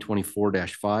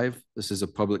 2024-5. This is a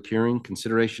public hearing,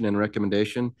 consideration and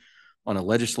recommendation on a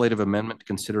legislative amendment to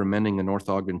consider amending the North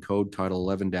Ogden Code Title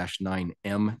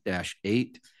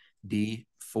 11-9M-8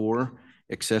 D4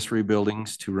 accessory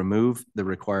buildings to remove the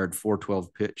required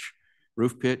 412 pitch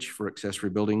roof pitch for accessory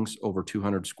buildings over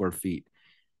 200 square feet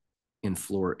in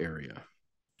floor area.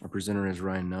 Our presenter is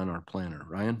Ryan Nunn, our planner.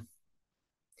 Ryan?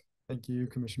 Thank you,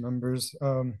 commission members.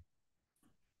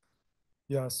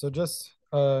 Yeah, so just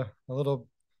a little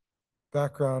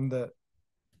background that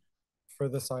for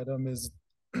this item is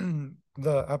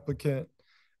the applicant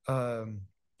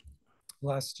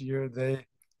last year they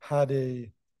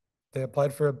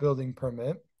applied for a building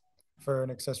permit for an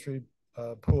accessory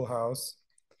pool house.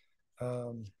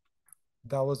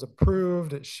 That was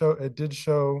approved. It did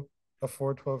show a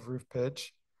 412 roof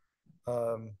pitch.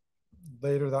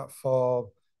 Later that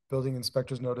fall, building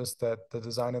inspectors noticed that the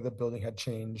design of the building had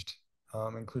changed,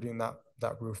 including that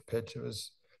roof pitch. It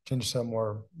was changed to a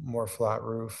more flat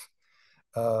roof.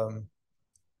 So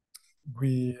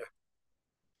the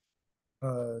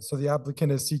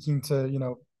applicant is seeking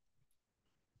to,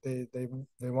 they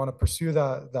want to pursue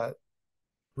that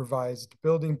revised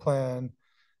building plan,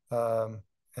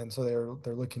 and so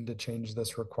they're looking to change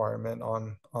this requirement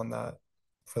on that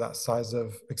for that size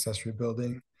of accessory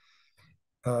building.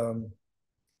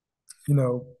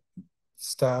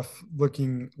 Staff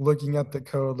looking at the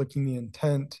code, looking the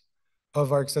intent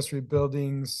of our accessory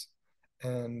buildings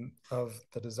and of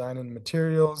the design and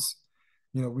materials.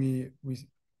 There's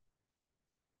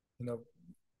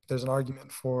an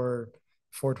argument for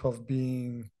 412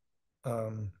 being,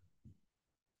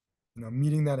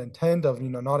 meeting that intent of,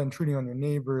 not intruding on your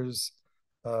neighbors,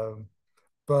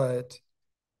 but,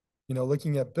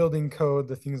 looking at building code,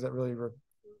 the things that really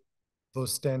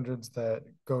those standards that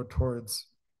go towards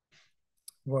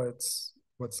what's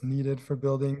needed for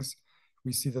buildings.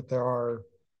 We see that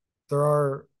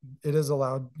it is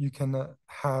allowed, you can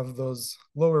have those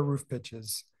lower roof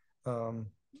pitches to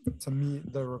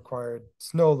meet the required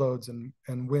snow loads and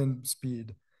wind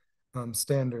speed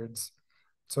standards.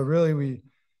 So really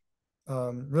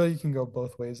you can go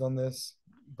both ways on this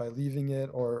by leaving it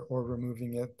or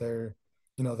removing it. There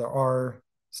are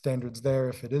standards there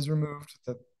if it is removed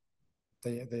that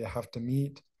they have to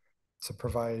meet to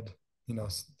provide,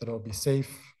 that it'll be safe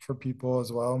for people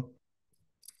as well.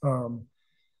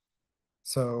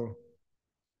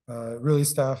 Really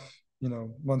staff, we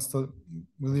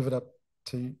leave it up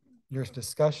to your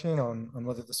discussion on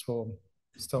whether this will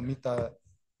still meet that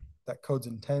code's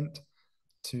intent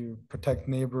to protect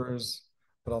neighbors,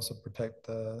 but also protect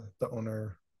the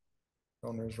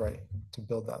owner's right to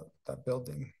build that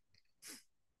building.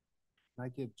 Can I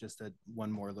give just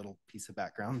one more little piece of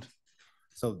background?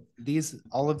 So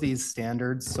all of these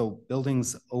standards, so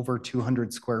buildings over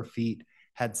 200 square feet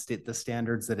had the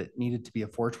standards that it needed to be a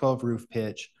 412 roof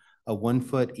pitch, a 1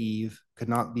 foot eave, could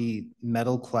not be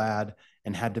metal clad,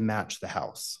 and had to match the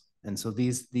house. And so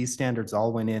these standards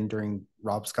all went in during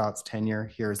Rob Scott's tenure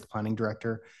here as the planning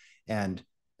director. And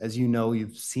as you know,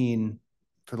 you've seen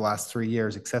for the last 3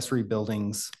 years, accessory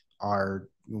buildings are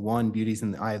beauties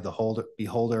in the eye of the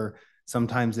beholder.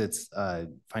 Sometimes it's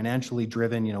financially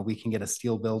driven. We can get a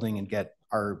steel building and get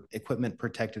our equipment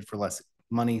protected for less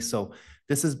money. So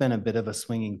this has been a bit of a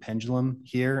swinging pendulum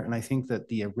here. And I think that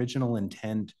the original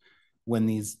intent when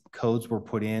these codes were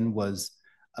put in was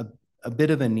a bit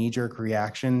of a knee-jerk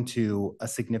reaction to a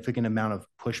significant amount of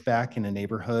pushback in a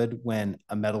neighborhood when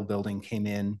a metal building came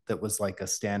in that was like a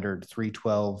standard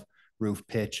 312 roof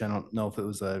pitch. I don't know if it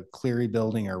was a Cleary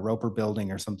building or Roper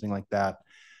building or something like that,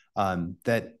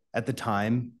 that at the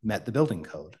time met the building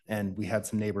code. And we had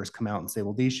some neighbors come out and say,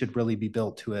 well, these should really be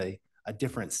built to a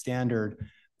different standard.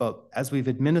 But as we've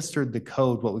administered the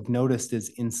code, what we've noticed is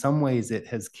in some ways it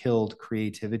has killed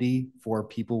creativity for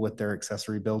people with their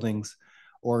accessory buildings,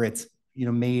 or it's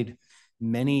made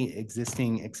many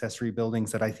existing accessory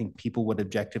buildings that I think people would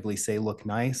objectively say look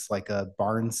nice, like a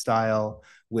barn style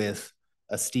with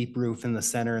a steep roof in the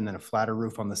center and then a flatter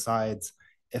roof on the sides,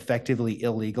 effectively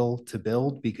illegal to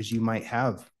build because you might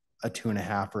have a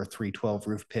 2.5 or a 312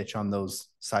 roof pitch on those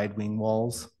side wing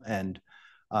walls. And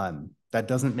that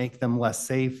doesn't make them less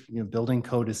safe. Building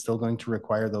code is still going to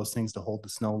require those things to hold the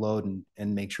snow load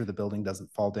and make sure the building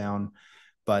doesn't fall down.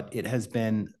 But it has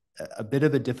been a bit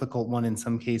of a difficult one in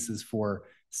some cases for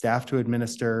staff to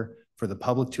administer, for the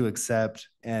public to accept.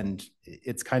 And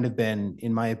it's kind of been,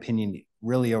 in my opinion,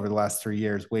 really over the last 3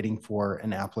 years, waiting for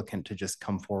an applicant to just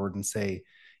come forward and say,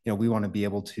 we want to be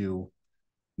able to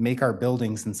make our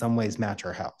buildings in some ways match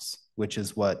our house, which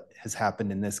is what has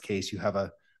happened in this case. You have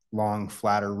a long,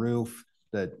 flatter roof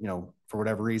that, for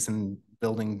whatever reason,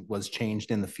 building was changed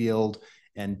in the field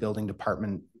and building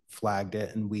department flagged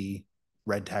it and we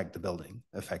red tagged the building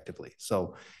effectively.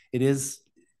 So it is,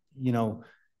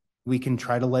 we can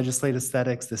try to legislate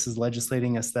aesthetics. This is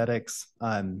legislating aesthetics.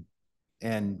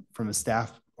 And from a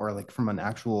staff or like from an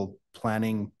actual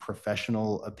planning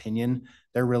professional opinion,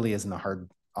 there really isn't a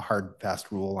hard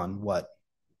fast rule on what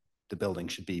the building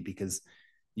should be, because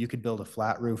you could build a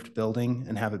flat roofed building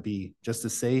and have it be just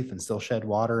as safe and still shed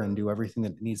water and do everything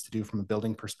that it needs to do from a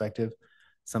building perspective.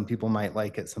 Some people might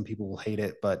like it, some people will hate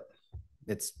it, but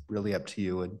it's really up to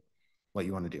you and what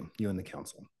you want to do, you and the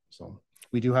council. So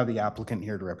we do have the applicant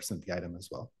here to represent the item as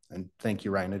well. And thank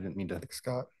you, Ryan. I didn't mean to. Thanks,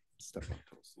 Scott.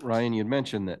 Ryan, you'd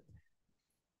mentioned that,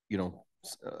 you know,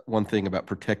 one thing about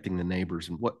protecting the neighbors,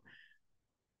 and what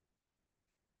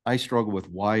I struggle with,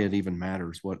 why it even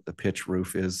matters what the pitch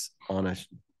roof is on a,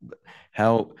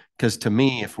 how, because to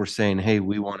me, if we're saying, hey,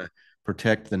 we want to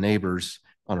protect the neighbors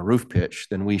on a roof pitch,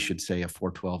 then we should say a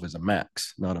 412 is a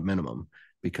max, not a minimum,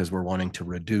 because we're wanting to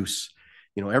reduce,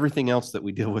 you know, everything else that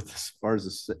we deal with as far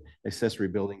as accessory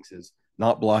buildings is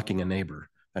not blocking a neighbor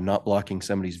and not blocking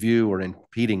somebody's view or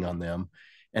impeding on them.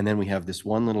 And then we have this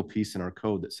one little piece in our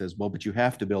code that says, well, but you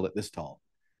have to build it this tall.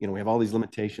 You know, we have all these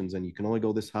limitations and you can only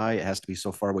go this high. It has to be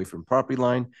so far away from property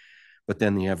line. But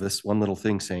then you have this one little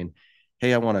thing saying,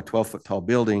 hey, I want a 12-foot tall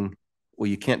building. Well,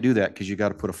 you can't do that because you got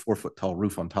to put a 4-foot tall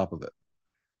roof on top of it.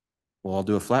 Well, I'll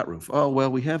do a flat roof. Oh, well,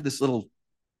 we have this little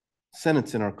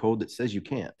sentence in our code that says you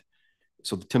can't.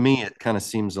 So to me, it kind of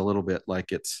seems a little bit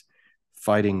like it's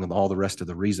fighting all the rest of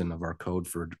the reason of our code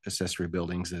for accessory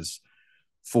buildings is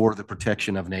for the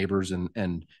protection of neighbors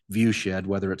and view shed,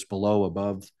 whether it's below,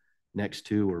 above, next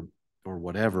to, or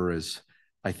whatever, is,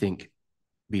 I think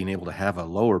being able to have a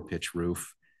lower pitch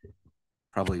roof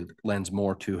probably lends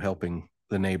more to helping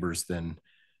the neighbors than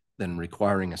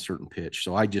requiring a certain pitch.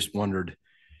 So I just wondered,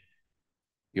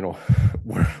 you know,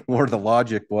 where the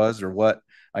logic was, or what.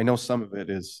 I know some of it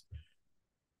is,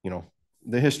 you know,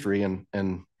 the history and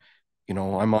you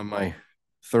know, I'm on my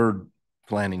third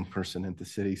planning person in the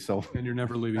city, so and you're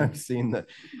never leaving. I've seen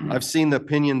the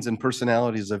opinions and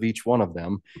personalities of each one of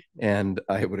them, and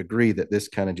I would agree that this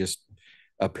kind of just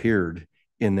appeared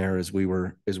in there as we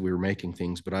were making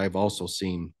things. But I've also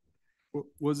seen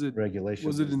regulations.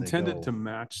 Was it intended to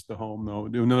match the home though?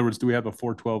 In other words, do we have a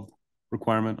 412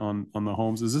 requirement on the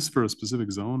homes? Is this for a specific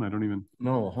zone? I don't even.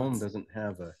 No, a home doesn't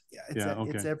have a. Yeah,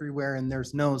 it's everywhere, and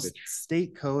there's no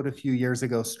state code a few years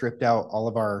ago stripped out all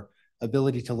of our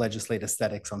ability to legislate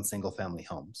aesthetics on single family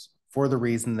homes for the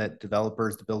reason that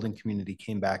developers, the building community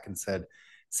came back and said,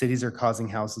 cities are causing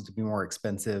houses to be more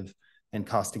expensive and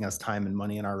costing us time and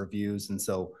money in our reviews. And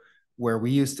so where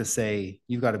we used to say,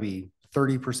 you've got to be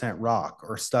 30% rock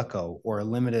or stucco or a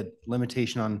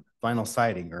limitation on vinyl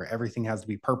siding, or everything has to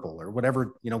be purple or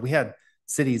whatever, you know, we had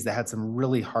cities that had some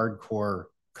really hardcore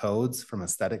codes from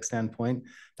aesthetic standpoint.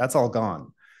 That's all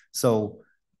gone. So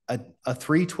a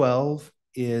 312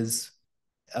 is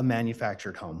a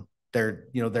manufactured home.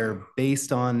 They're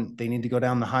based on, they need to go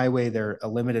down the highway. They're a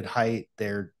limited height.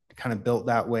 They're kind of built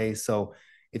that way. So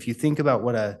if you think about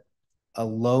what a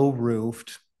low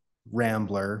roofed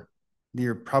Rambler,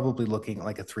 you're probably looking at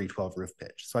like a 312 roof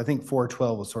pitch. So I think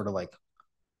 412 was sort of like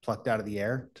plucked out of the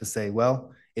air to say,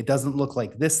 well, it doesn't look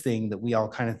like this thing that we all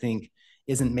kind of think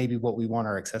isn't maybe what we want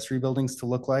our accessory buildings to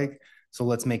look like. So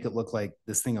let's make it look like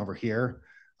this thing over here.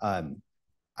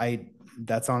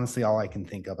 That's honestly all I can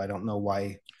think of. I don't know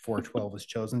why 412 was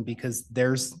chosen, because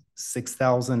there's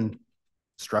 6,000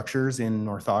 structures in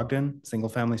North Ogden, single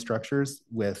family structures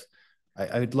with,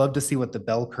 I'd love to see what the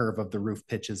bell curve of the roof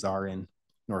pitches are in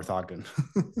North Ogden,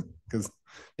 because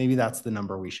maybe that's the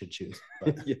number we should choose.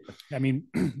 Yeah. I mean,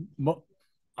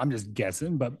 I'm just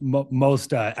guessing, but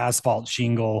most asphalt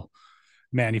shingle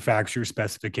manufacturer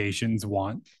specifications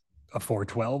want a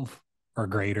 412 or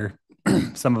greater.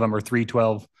 Some of them are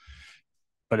 312,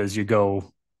 but as you get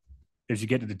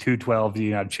to the 212,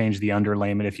 you have to change the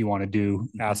underlayment if you want to do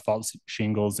asphalt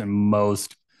shingles, and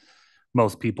most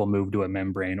people move to a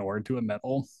membrane or to a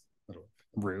metal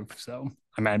roof. So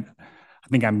I mean,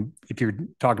 if you're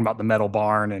talking about the metal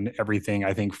barn and everything,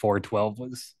 I think 412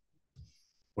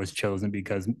 was chosen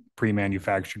because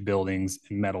pre-manufactured buildings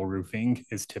and metal roofing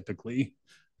is typically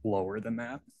lower than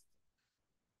that.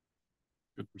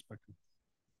 Good perspective.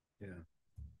 Yeah.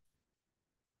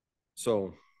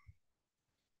 So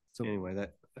anyway,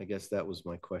 I guess that was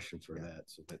my question for that.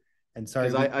 So that, and sorry,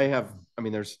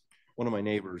 there's one of my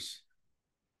neighbors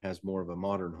has more of a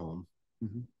modern home.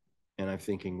 Mm-hmm. And I'm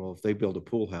thinking, well, if they build a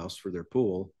pool house for their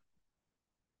pool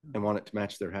and want it to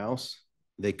match their house,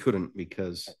 they couldn't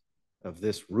because of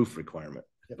this roof requirement.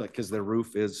 Because their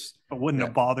roof is. But wouldn't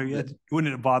it bother you?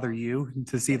 Wouldn't it bother you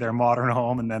to see their modern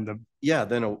home and then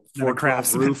then a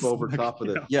 412 roof over top of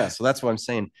it? Yeah. So that's what I'm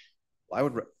saying. I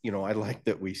would, I like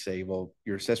that we say, well,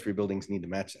 your accessory buildings need to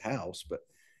match the house, but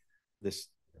this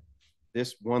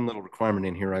one little requirement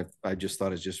in here, I just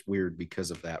thought is just weird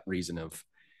because of that reason of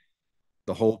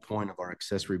the whole point of our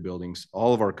accessory buildings.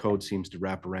 All of our code seems to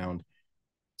wrap around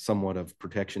somewhat of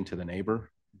protection to the neighbor.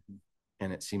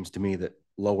 And it seems to me that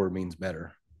lower means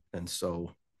better. And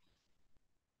so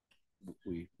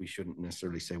we shouldn't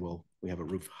necessarily say, well, we have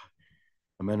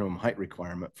a minimum height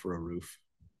requirement for a roof.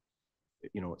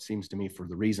 You know, it seems to me for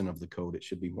the reason of the code, it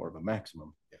should be more of a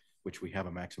maximum, which we have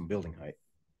a maximum building height.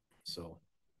 So.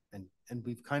 And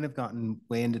we've kind of gotten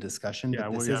way into discussion, Yeah,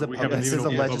 but this well, is a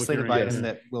legislative item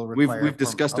that will require. We've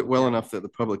discussed it well enough that the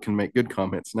public can make good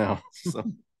comments now. So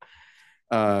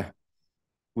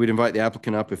we'd invite the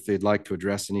applicant up if they'd like to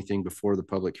address anything before the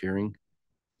public hearing.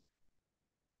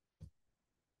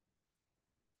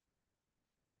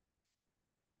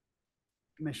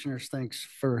 Commissioners, thanks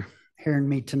for hearing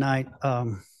me tonight.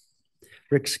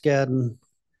 Rick Skadden,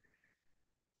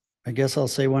 I guess I'll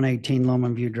say 118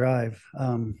 Lowman View Drive.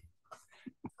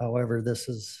 However, this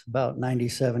is about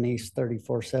 97 East,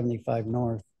 3475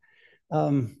 North.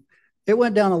 It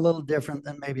went down a little different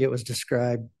than maybe it was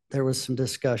described. There was some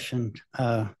discussion.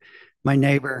 My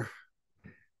neighbor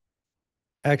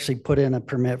actually put in a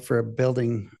permit for a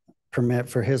building permit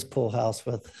for his pool house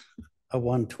with a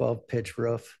 112 pitch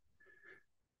roof.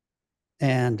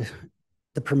 And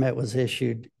the permit was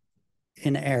issued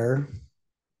in error.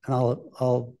 And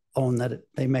I'll own that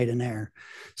they made an error.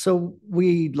 So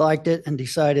we liked it and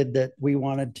decided that we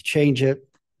wanted to change it.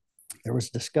 There was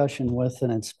discussion with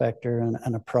an inspector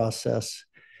and a process.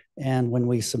 And when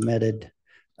we submitted,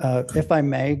 if I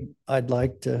may, I'd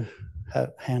like to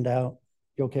hand out.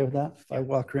 You okay with that? If I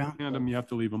walk around? Hand them, you have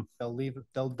to leave them.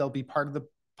 They'll be part of the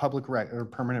public record or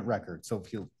permanent record. So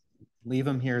if you leave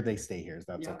them here, they stay here.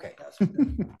 That's okay.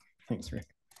 Thanks, Rick.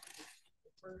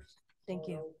 Thank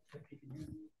you.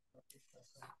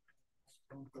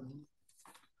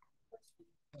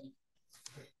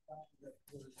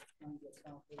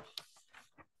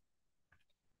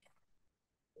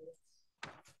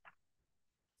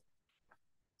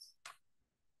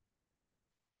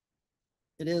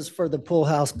 It is for the pool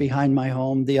house behind my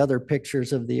home. The other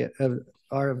pictures of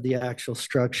are of the actual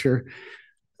structure.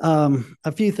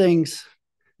 A few things.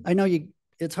 I know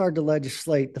it's hard to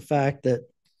legislate the fact that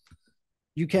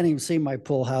you can't even see my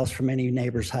pool house from any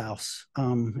neighbor's house.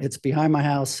 It's behind my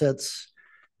house, sits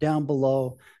down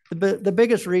below. The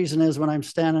biggest reason is when I'm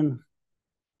standing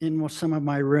in some of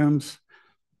my rooms,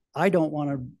 I don't want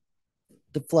to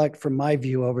deflect from my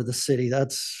view over the city.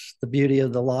 That's the beauty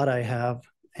of the lot I have.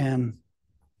 And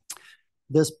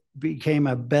this became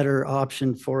a better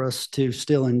option for us to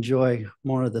still enjoy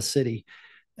more of the city.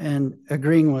 And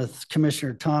agreeing with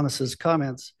Commissioner Thomas's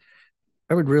comments,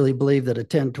 I would really believe that a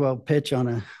 10-12 pitch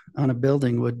on a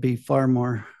building would be far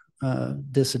more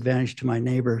disadvantage to my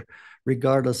neighbor,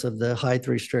 regardless of the height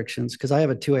restrictions, because I have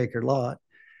a 2-acre lot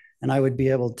and I would be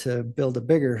able to build a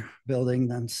bigger building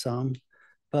than some.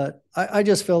 But I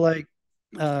just feel like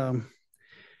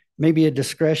maybe a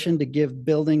discretion to give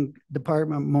building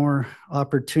department more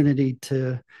opportunity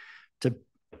to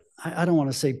I don't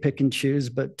want to say pick and choose,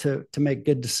 but to make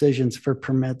good decisions for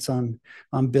permits on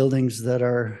buildings that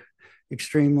are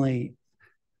extremely,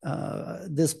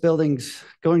 this building's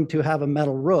going to have a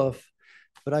metal roof,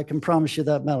 but I can promise you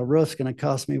that metal roof's going to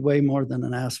cost me way more than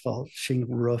an asphalt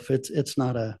shingle roof. It's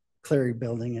not a Cleary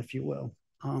building, if you will.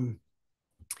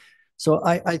 So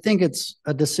I think it's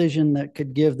a decision that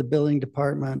could give the building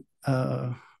department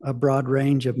a broad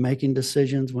range of making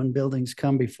decisions when buildings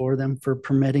come before them for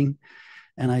permitting.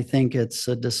 And I think it's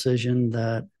a decision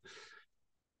that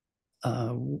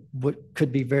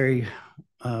could be very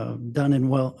done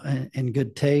in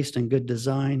good taste and good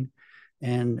design,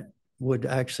 and would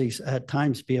actually at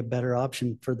times be a better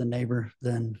option for the neighbor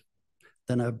than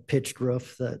a pitched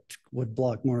roof that would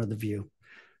block more of the view.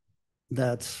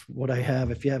 That's what I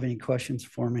have. If you have any questions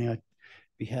for me, I'd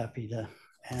be happy to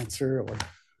answer. Or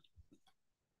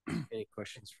any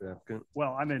questions for that?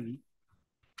 Well, I'm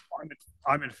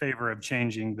in favor of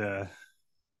changing the.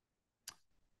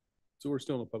 So we're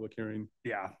still in a public hearing.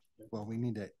 Yeah. Well, we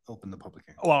need to open the public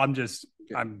hearing. Well,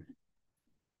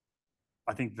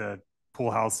 I think the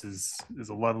pool house is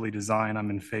a lovely design. I'm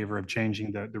in favor of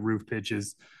changing the roof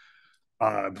pitches.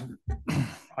 I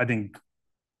think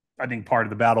part of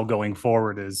the battle going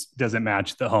forward is, does it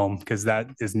match the home? Because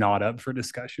that is not up for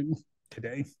discussion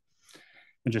today.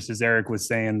 And just as Eric was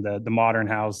saying, the modern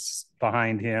house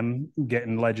behind him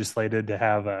getting legislated to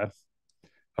have a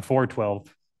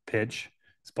 412 pitch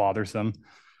is bothersome.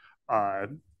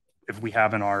 If we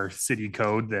have in our city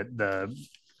code that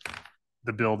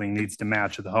the building needs to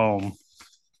match the home,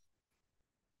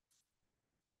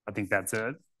 I think that's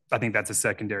a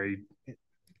secondary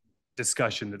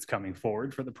discussion that's coming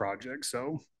forward for the project.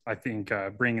 So I think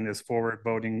bringing this forward,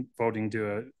 voting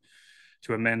to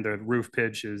amend the roof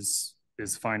pitch is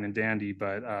is fine and dandy,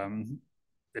 but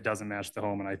it doesn't match the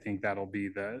home. And I think that'll be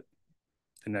the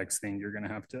next thing you're going to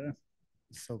have to.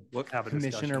 So have a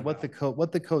Commissioner, discussion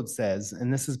what the code says,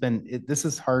 and this this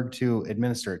is hard to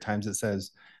administer at times. It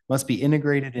says must be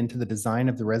integrated into the design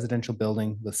of the residential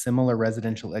building with similar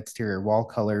residential exterior wall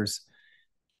colors.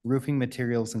 Roofing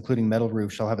materials, including metal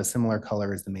roof, shall have a similar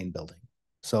color as the main building.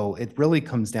 So it really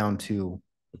comes down to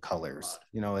the colors.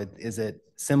 You know, is it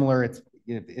similar? It's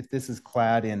if this is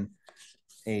clad in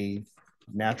a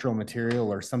natural material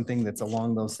or something that's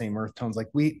along those same earth tones, like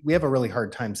we have a really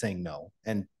hard time saying no.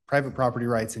 And private property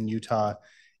rights in Utah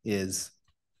is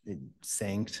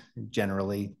sanct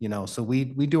generally, you know, so we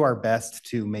do our best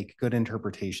to make good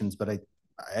interpretations, but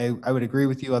I would agree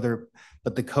with you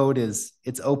but the code it's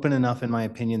open enough in my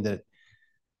opinion that,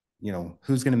 you know,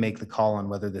 who's going to make the call on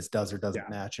whether this does or doesn't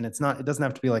match. And it doesn't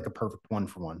have to be like a perfect one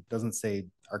for one. It doesn't say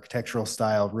architectural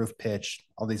style, roof pitch,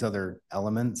 all these other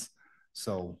elements.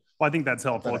 So well, I think that's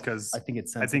helpful because I think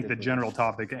the general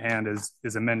topic at hand is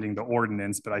amending the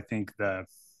ordinance, but I think the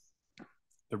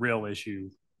real issue,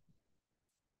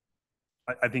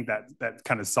 I think that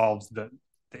kind of solves the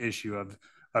issue of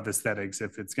aesthetics.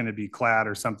 If it's going to be clad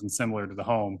or something similar to the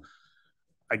home,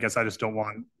 I guess I just don't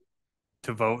want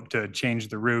to vote to change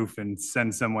the roof and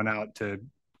send someone out to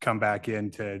come back in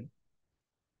to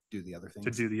do the other things,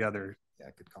 to do the other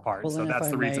part. Well, so that's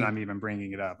the reason I'm even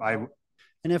bringing it up.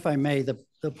 And if I may,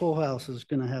 the pool house is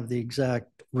going to have the exact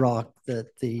rock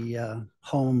that the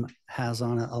home has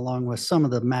on it, along with some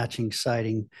of the matching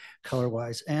siding color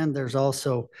wise. And there's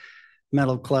also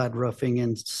metal clad roofing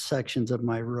in sections of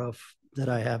my roof that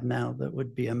I have now that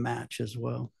would be a match as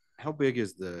well. How big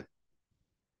is the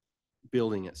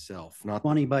building itself? Not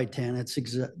 20 by 10. It's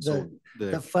so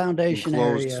the foundation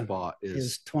area spot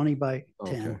is 20 by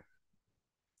 10. Okay.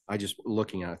 I just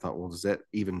looking at it, I thought, well, does that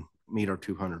even meet our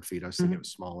 200 feet? I was thinking it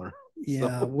was smaller.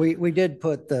 Yeah, so. we did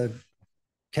put the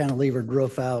cantilevered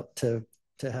roof out to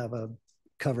have a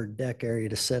covered deck area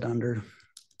to sit under.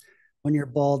 When you're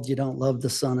bald, you don't love the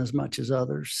sun as much as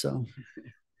others. So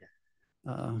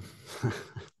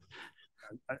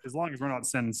as long as we're not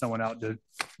sending someone out to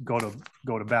go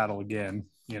to battle again,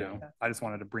 you know, I just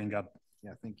wanted to bring up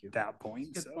thank you. That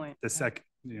point. Good point. The second,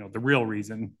 you know, the real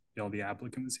reason, you know, the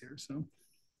applicant is here. So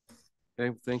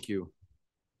okay, thank you.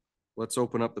 Let's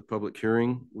open up the public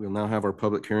hearing. We'll now have our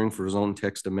public hearing for Zone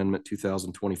Text Amendment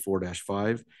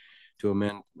 2024-5 to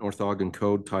amend North Ogden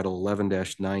Code Title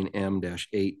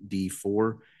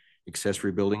 11-9M-8D4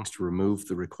 accessory buildings to remove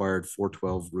the required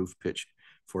 412 roof pitch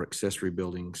for accessory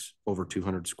buildings over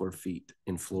 200 square feet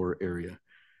in floor area.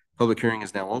 Public hearing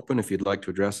is now open. If you'd like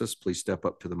to address us, please step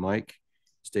up to the mic,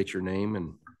 state your name,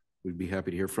 and we'd be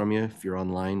happy to hear from you. If you're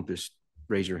online, just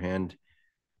raise your hand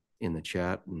in the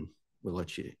chat and we'll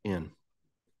let you in.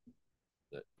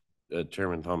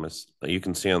 Chairman Thomas, you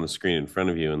can see on the screen in front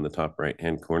of you in the top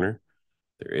right-hand corner,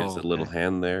 there is a little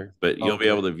hand there, but you'll be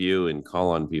able to view and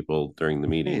call on people during the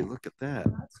meeting. Hey, look at that.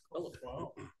 That's cool.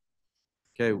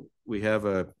 Okay, we have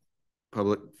a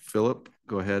public. Philip,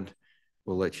 go ahead.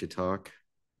 We'll let you talk.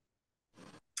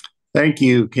 Thank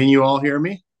you. Can you all hear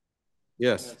me?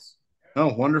 Yes.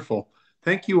 Oh, wonderful.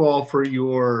 Thank you all for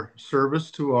your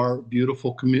service to our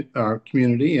beautiful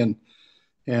community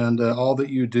and all that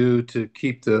you do to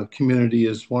keep the community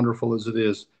as wonderful as it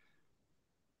is.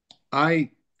 I,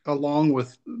 along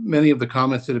with many of the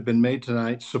comments that have been made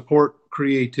tonight, support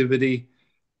creativity.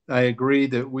 I agree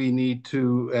that we need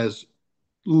to, as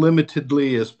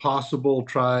limitedly as possible,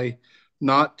 try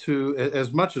not to,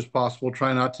 as much as possible,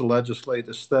 try not to legislate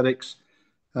aesthetics.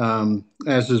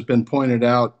 As has been pointed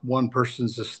out, one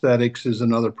person's aesthetics is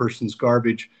another person's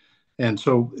garbage. And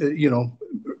so, you know,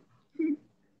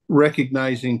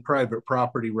 recognizing private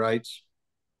property rights,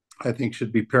 I think,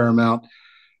 should be paramount.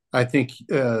 I think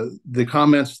the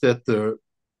comments that the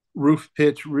roof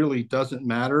pitch really doesn't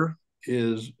matter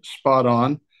is spot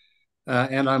on.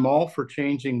 And I'm all for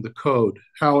changing the code.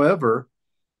 However,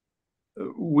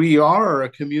 we are a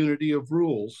community of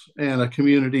rules and a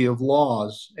community of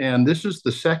laws. And this is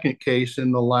the second case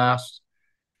in the last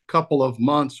couple of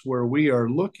months where we are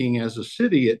looking as a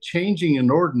city at changing an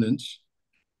ordinance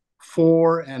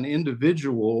for an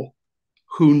individual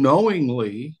who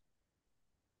knowingly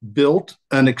built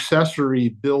an accessory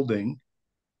building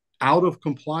out of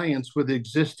compliance with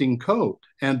existing code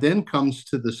and then comes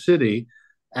to the city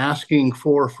asking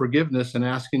for forgiveness and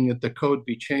asking that the code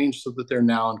be changed so that they're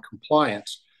now in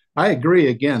compliance. I agree,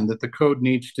 again, that the code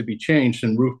needs to be changed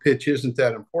and roof pitch isn't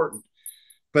that important.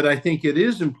 But I think it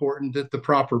is important that the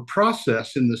proper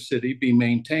process in the city be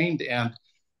maintained and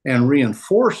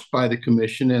reinforced by the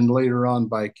commission and later on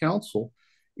by council.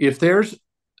 If there's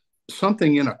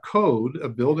something in a code, a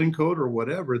building code or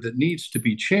whatever that needs to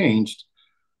be changed,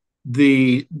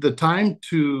 the time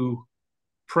to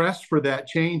press for that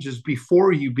change is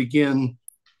before you begin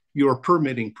your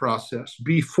permitting process,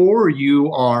 before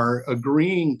you are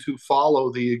agreeing to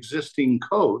follow the existing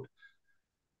code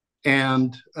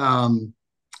and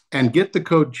get the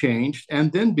code changed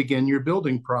and then begin your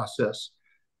building process.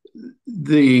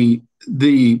 The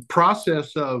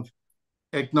process of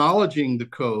acknowledging the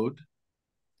code,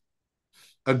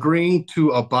 agreeing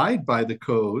to abide by the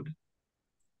code,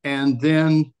 and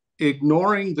then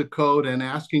ignoring the code and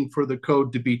asking for the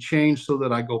code to be changed so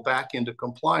that I go back into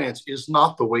compliance is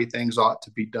not the way things ought to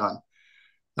be done.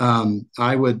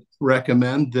 I would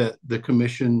recommend that the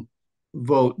commission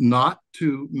vote not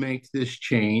to make this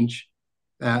change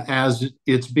as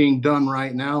it's being done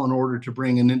right now in order to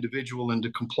bring an individual into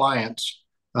compliance.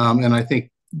 And I think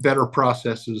better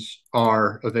processes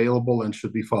are available and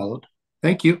should be followed.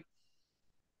 Thank you.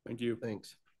 Thank you.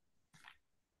 Thanks.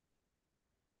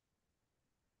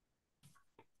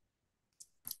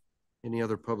 Any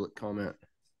other public comment?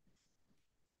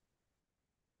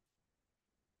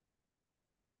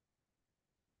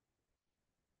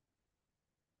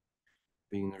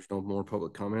 Being there's no more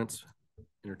public comments,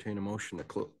 entertain a motion to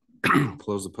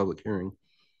close the public hearing.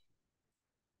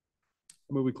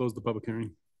 I move we close the public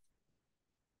hearing.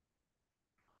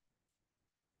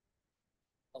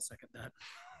 I'll second that.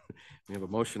 We have a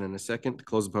motion and a second to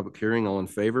close the public hearing. All in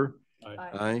favor? Aye.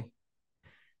 Aye.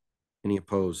 Any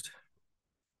opposed?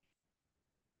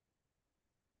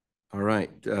 All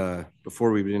right.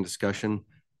 Before we begin discussion,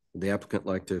 would the applicant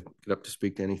like to get up to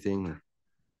speak to anything, or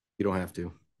you don't have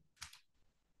to?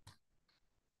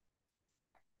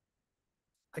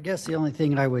 I guess the only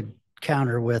thing I would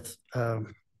counter with, I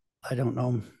don't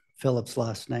know Philip's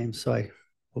last name, so I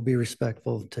will be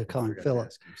respectful to call him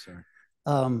Philip. I'm sorry.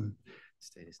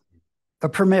 A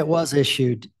permit was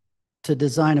issued to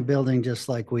design a building just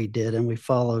like we did, and we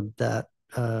followed that.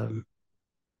 And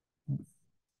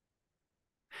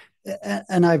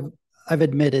I've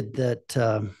admitted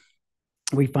that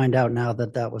we find out now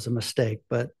that that was a mistake.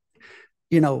 But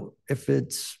you know, if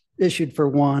it's issued for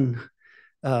one,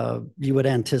 you would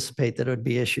anticipate that it would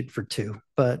be issued for two.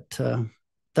 But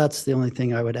that's the only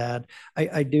thing I would add.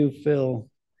 I do feel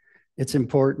it's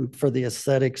important for the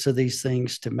aesthetics of these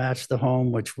things to match the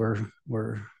home, which we're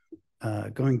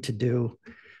going to do.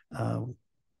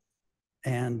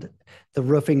 And the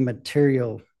roofing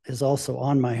material is also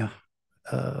on my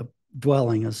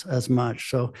dwelling as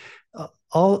much. So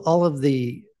all of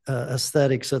the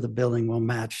aesthetics of the building will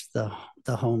match the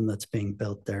home that's being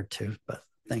built there too. But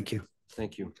thank you.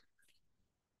 Thank you.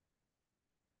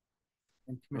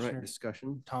 And Commissioner, all right,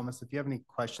 discussion. Thomas, if you have any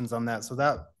questions on that, so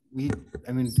that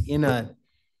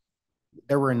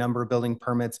there were a number of building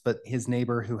permits, but his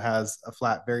neighbor who has a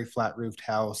very flat roofed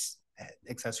house,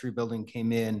 accessory building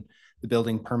came in, the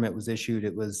building permit was issued.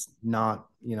 It was not,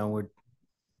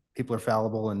 people are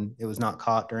fallible, and it was not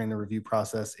caught during the review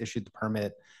process, issued the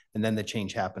permit, and then the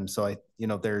change happened. So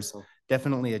there's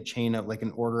definitely a chain of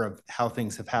an order of how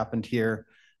things have happened here.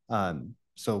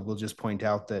 So we'll just point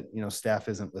out that, staff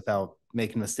isn't without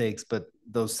making mistakes, but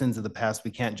those sins of the past,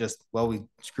 we can't just, we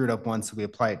screwed up once, so we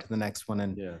apply it to the next one,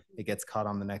 and it gets caught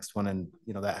on the next one. And,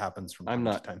 that happens from time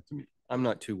to time. I'm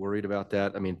not too worried about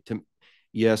that. I mean,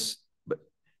 yes, but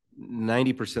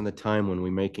 90% of the time when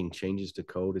we're making changes to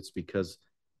code, it's because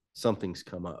something's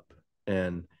come up.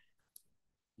 And,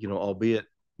 albeit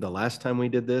the last time we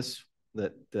did this,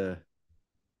 that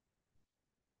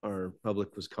our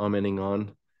public was commenting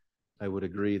on, I would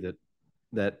agree that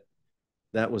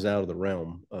was out of the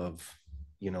realm of,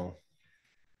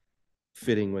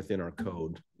 fitting within our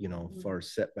code, as far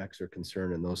as setbacks are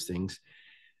concerned and those things.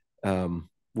 When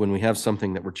we have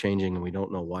something that we're changing and we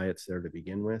don't know why it's there to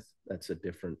begin with, that's a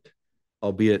different,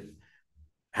 albeit,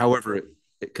 however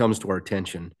it comes to our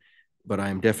attention. But I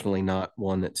am definitely not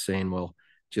one that's saying, well,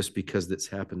 just because that's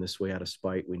happened this way out of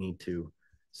spite, we need to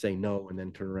say no and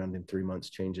then turn around in 3 months,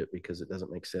 change it because it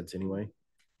doesn't make sense anyway.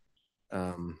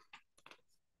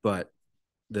 But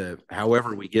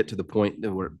however we get to the point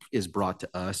that where it is brought to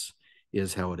us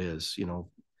is how it is.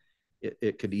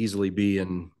 It could easily be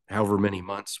in however many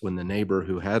months when the neighbor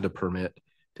who had a permit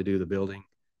to do the building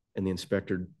and the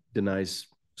inspector denies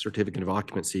certificate of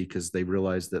occupancy because they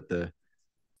realize that the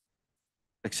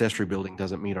accessory building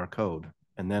doesn't meet our code.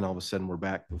 And then all of a sudden we're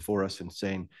back before us and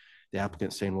saying, the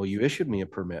applicant saying, well, you issued me a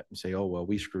permit, and say, oh, well,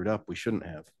 we screwed up. We shouldn't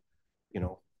have,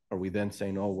 Are we then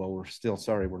saying, oh, well, we're still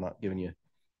sorry. We're not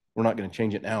going to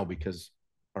change it now because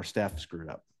our staff screwed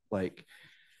up.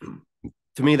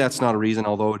 To me, that's not a reason,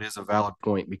 although it is a valid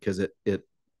point, because it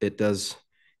is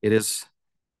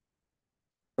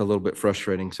a little bit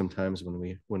frustrating sometimes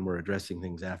when we're addressing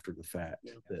things after the fact.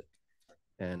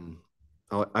 And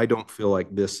I don't feel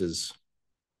like this is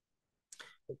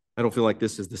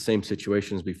the same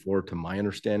situation as before, to my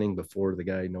understanding, before the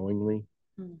guy knowingly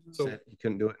said he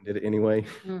couldn't do it and did it anyway.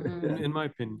 In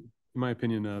my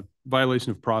opinion, a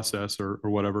violation of process or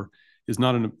whatever is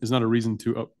not a reason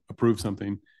to approve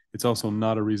something. It's also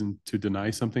not a reason to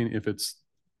deny something if it's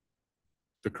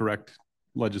the correct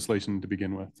legislation to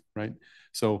begin with, right?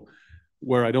 So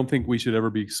where I don't think we should ever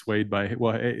be swayed by,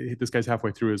 well, hey, this guy's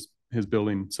halfway through his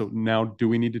building, so now do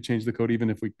we need to change the code even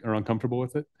if we are uncomfortable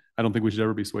with it? I don't think we should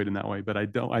ever be swayed in that way, but I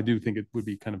do think it would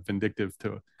be kind of vindictive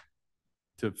to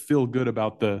feel good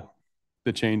about the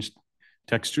change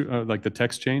texture, like the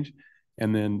text change,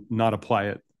 and then not apply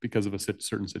it because of a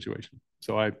certain situation.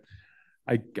 So I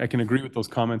can agree with those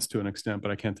comments to an extent,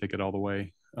 but I can't take it all the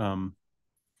way.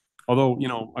 Although, you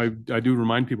know, I do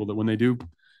remind people that when they do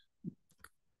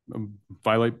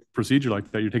violate procedure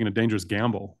like that, you're taking a dangerous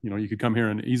gamble. You know, you could come here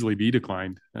and easily be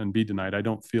declined and be denied. I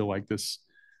don't feel like this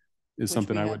is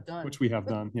something which we have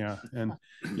done. Yeah. And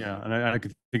I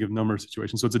could think of a number of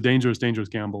situations. So it's a dangerous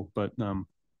gamble, but I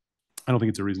don't think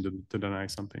it's a reason to deny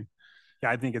something. Yeah,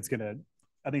 I think it's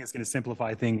gonna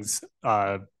simplify things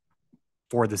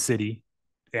for the city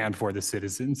and for the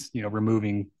citizens. You know,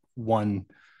 removing one,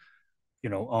 you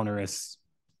know, onerous,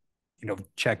 you know,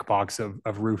 checkbox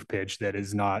of roof pitch that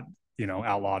is not, you know,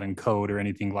 outlawed in code or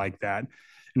anything like that.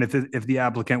 And if the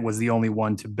applicant was the only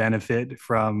one to benefit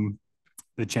from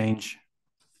the change,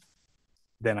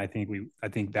 then I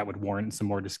think that would warrant some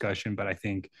more discussion. But I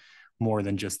think more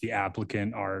than just the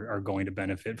applicant are going to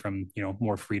benefit from, you know,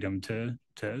 more freedom to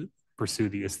pursue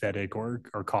the aesthetic or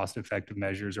cost effective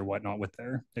measures or whatnot with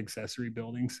their accessory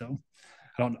building. So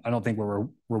I don't think we're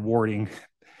rewarding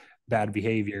bad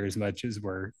behavior as much as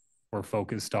we're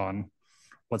focused on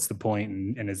what's the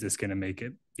point, and is this going to make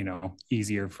it, you know,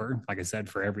 easier for, like I said,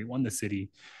 for everyone, the city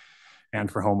and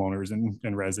for homeowners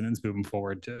and residents moving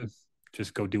forward to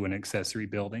just go do an accessory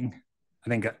building. I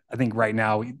think right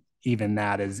now, even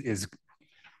that is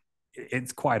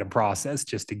it's quite a process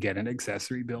just to get an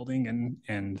accessory building,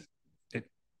 and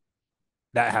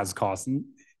that has costs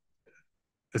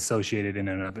associated in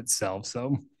and of itself.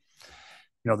 So,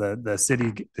 you know, the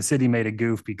city made a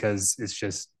goof because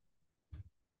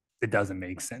it doesn't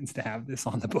make sense to have this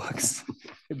on the books.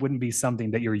 It wouldn't be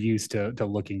something that you're used to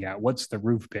looking at. What's the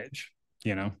roof pitch,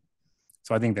 you know?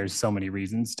 So I think there's so many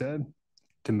reasons to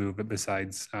move it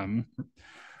besides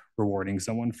rewarding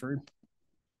someone for,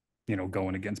 you know,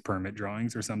 going against permit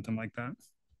drawings or something like that.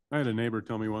 I had a neighbor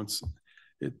tell me once,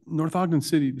 North Ogden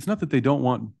City, it's not that they don't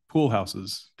want pool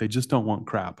houses, they just don't want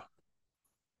crap.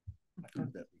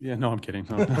 Yeah, no, I'm kidding.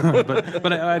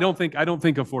 but I don't think a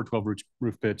 412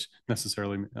 roof pitch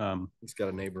necessarily. He's got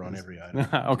a neighbor on every item.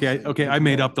 Okay. I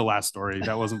made up the last story.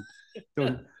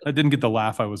 That didn't get the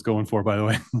laugh I was going for, by the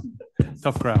way.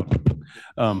 Tough crowd.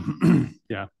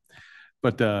 Yeah,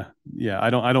 but yeah, I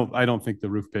don't think the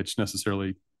roof pitch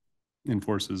necessarily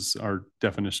enforces our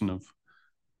definition of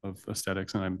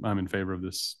aesthetics, and I'm in favor of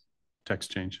this text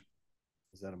change.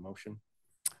 Is that a motion?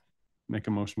 Make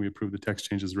a motion, we approve the text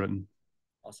change as written.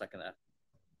 I'll second that.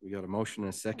 We got a motion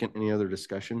and a second. Any other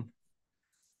discussion?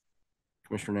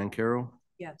 Commissioner Nancaro?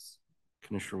 Yes.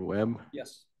 Commissioner Webb?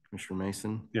 Yes. Commissioner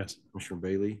Mason? Yes. Commissioner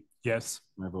Bailey? Yes.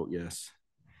 I vote yes.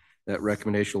 That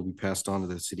recommendation will be passed on to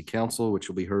the city council, which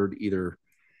will be heard either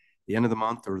the end of the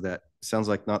month or that sounds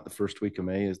like not the first week of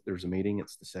May. There's a meeting.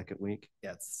 It's the second week.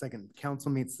 Yeah, it's the second. Council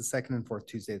meets the second and fourth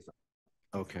Tuesdays.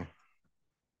 Okay.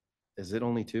 Is it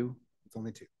only two? It's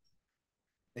only two.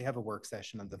 They have a work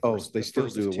session on the first. Oh, they still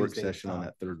first do a Tuesday work session on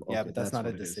that third. Yeah, okay, but that's not a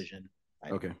what it is. decision.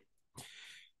 Okay.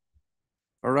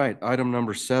 All right, item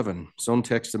number 7, zone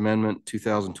text amendment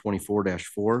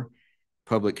 2024-4,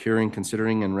 public hearing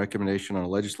considering and recommendation on a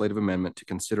legislative amendment to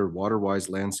consider water-wise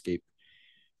landscape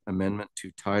amendment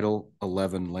to Title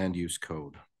 11 Land Use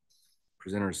Code.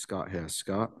 Presenter is Scott Hess.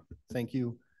 Scott. Thank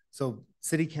you. So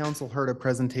City Council heard a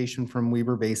presentation from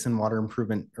Weber Basin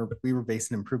Improvement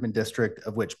District,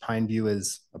 of which Pineview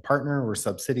is a partner or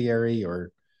subsidiary,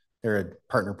 or they're a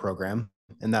partner program.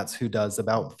 And that's who does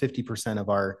about 50% of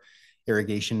our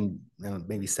irrigation,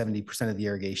 maybe 70% of the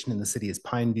irrigation in the city is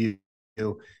Pineview,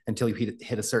 until you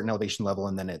hit a certain elevation level,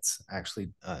 and then it's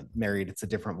actually married. It's a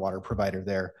different water provider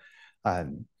there.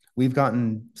 We've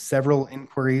gotten several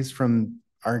inquiries from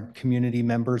our community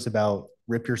members about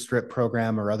Rip Your Strip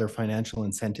program or other financial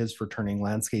incentives for turning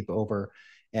landscape over.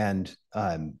 And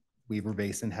Weber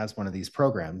Basin has one of these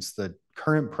programs. The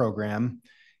current program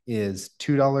is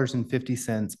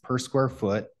 $2.50 per square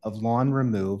foot of lawn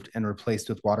removed and replaced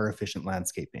with water efficient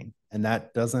landscaping. And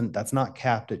that's not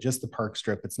capped at just the park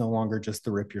strip. It's no longer just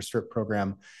the Rip Your Strip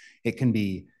program. It can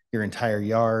be your entire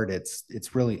yard.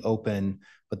 It's really open,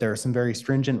 but there are some very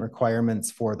stringent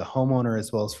requirements for the homeowner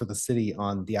as well as for the city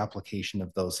on the application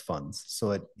of those funds.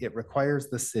 So it requires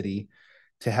the city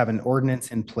to have an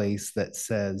ordinance in place that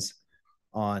says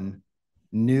on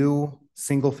new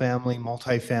single family,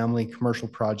 multifamily commercial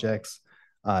projects,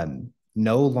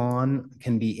 no lawn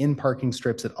can be in parking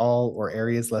strips at all or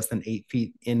areas less than 8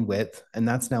 feet in width. And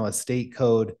that's now a state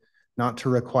code, not to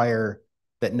require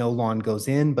that no lawn goes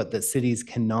in, but that cities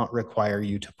cannot require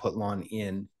you to put lawn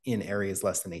in areas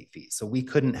less than 8 feet. So we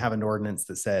couldn't have an ordinance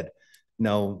that said,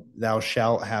 no, thou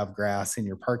shalt have grass in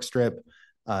your park strip.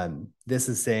 This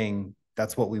is saying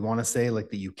that's what we want to say, like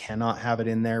that you cannot have it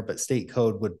in there, but state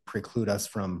code would preclude us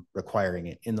from requiring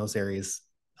it in those areas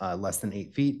less than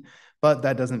 8 feet. But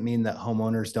that doesn't mean that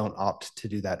homeowners don't opt to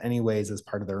do that anyways as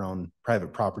part of their own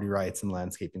private property rights and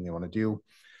landscaping they want to do.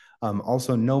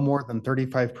 Also, no more than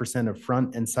 35% of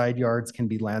front and side yards can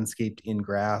be landscaped in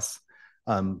grass.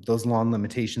 Those lawn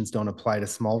limitations don't apply to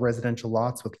small residential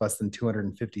lots with less than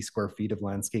 250 square feet of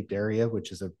landscaped area,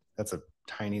 which is that's a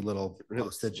tiny little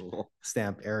postage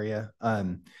stamp area.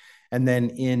 And then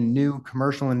in new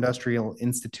commercial, industrial,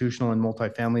 institutional, and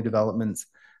multifamily developments,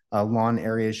 lawn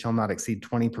areas shall not exceed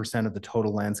 20% of the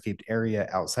total landscaped area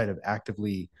outside of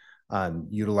actively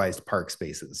utilized park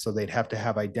spaces. So they'd have to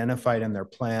have identified in their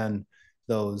plan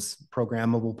those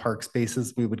programmable park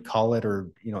spaces, we would call it,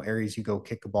 or areas you go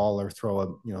kick a ball or throw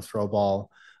a ball,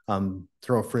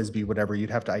 throw a frisbee, whatever. You'd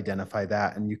have to identify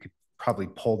that, and you could probably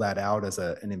pull that out as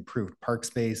an improved park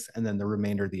space, and then the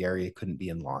remainder of the area couldn't be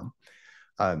in lawn.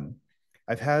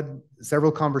 I've had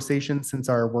several conversations since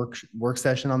our work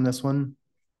session on this one.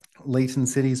 Layton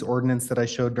City's ordinance that I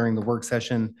showed during the work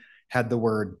session had the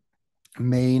word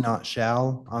may, not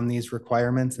shall, on these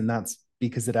requirements, and that's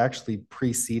because it actually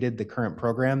preceded the current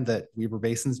program that Weber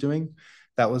Basin's doing.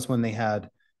 That was when they had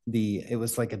it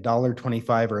was like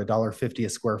 $1.25 or $1.50 a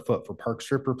square foot for park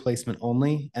strip replacement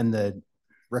only, and the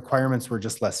requirements were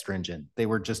just less stringent. It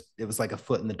was like a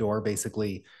foot in the door,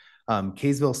 basically.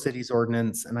 Kaysville City's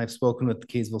ordinance, and I've spoken with the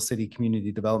Kaysville City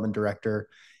Community Development Director,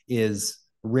 is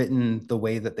written the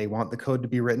way that they want the code to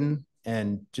be written.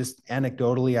 And just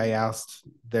anecdotally, I asked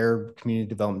their community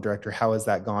development director, how has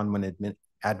that gone when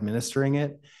administering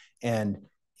it? And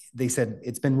they said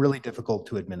it's been really difficult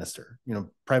to administer.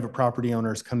 Private property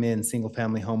owners come in, single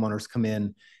family homeowners come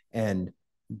in, and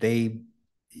they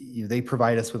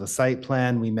provide us with a site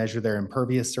plan. We measure their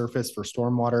impervious surface for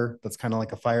stormwater. That's kind of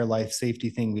like a fire life safety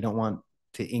thing. We don't want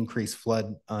to increase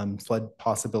flood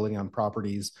possibility on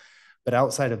properties. But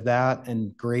outside of that,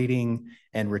 and grading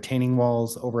and retaining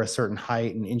walls over a certain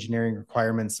height and engineering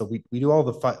requirements, so we do all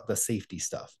the safety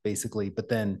stuff basically. But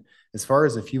then as far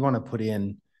as if you want to put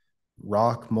in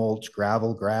rock, mulch,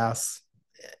 gravel, grass,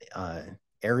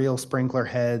 aerial sprinkler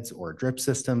heads or drip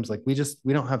systems, like we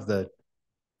don't have the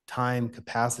time,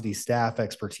 capacity, staff,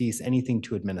 expertise, anything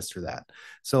to administer that.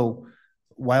 So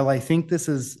while I think this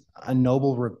is a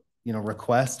noble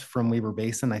request from Weber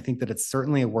Basin, I think that it's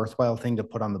certainly a worthwhile thing to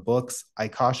put on the books. I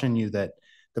caution you that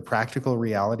the practical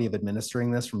reality of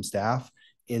administering this from staff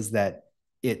is that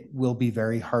it will be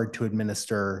very hard to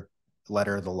administer the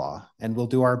letter of the law, and we'll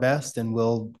do our best and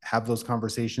we'll have those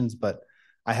conversations. But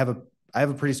I have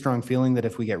a pretty strong feeling that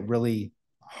if we get really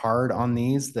hard on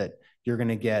these, that you're going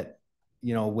to get,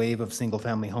 a wave of single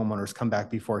family homeowners come back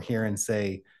before here and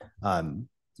say,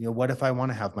 what if I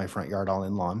want to have my front yard all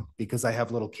in lawn because I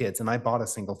have little kids and I bought a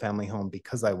single family home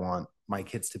because I want my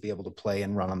kids to be able to play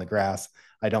and run on the grass.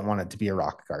 I don't want it to be a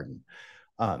rock garden.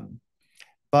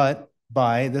 But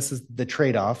this is the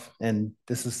trade-off, and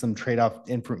this is some trade-off.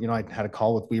 I had a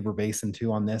call with Weber Basin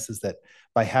too on this, is that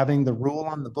by having the rule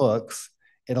on the books,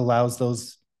 it allows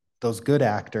those good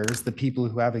actors, the people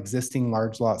who have existing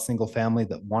large lot single family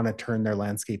that want to turn their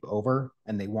landscape over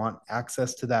and they want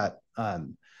access to that,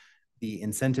 the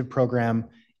incentive program,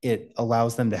 it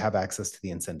allows them to have access to the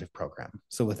incentive program.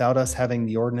 So without us having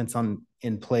the ordinance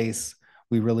in place,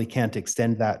 we really can't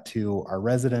extend that to our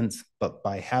residents. But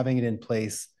by having it in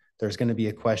place, there's going to be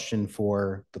a question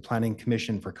for the Planning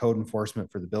Commission, for code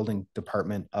enforcement, for the building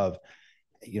department of,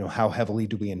 how heavily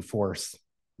do we enforce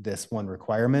this one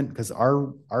requirement? Because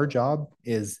our job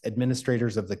is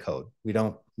administrators of the code. We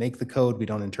don't make the code, we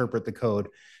don't interpret the code,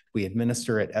 we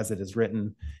administer it as it is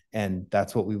written, and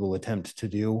that's what we will attempt to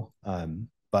do.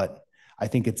 But I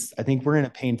think we're in a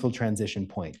painful transition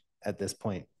point at this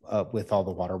point with all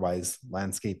the water-wise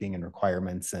landscaping and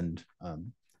requirements and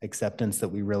acceptance that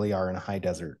we really are in a high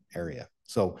desert area.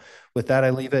 So with that, I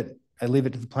leave it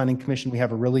to the Planning Commission. We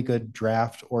have a really good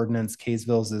draft ordinance.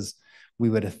 Kaysville's is, we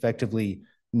would effectively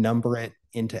number it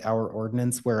into our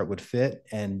ordinance where it would fit,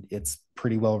 and it's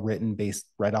pretty well written based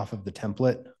right off of the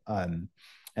template.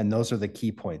 And those are the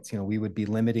key points. You know, we would be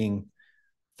limiting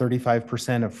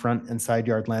 35% of front and side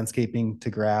yard landscaping to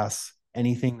grass.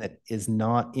 Anything that is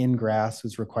not in grass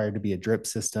is required to be a drip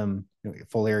system, you know,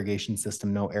 full irrigation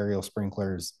system, no aerial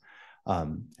sprinklers.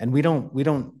 And we don't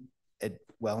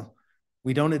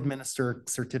administer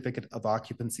certificate of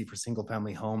occupancy for single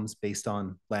family homes based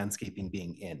on landscaping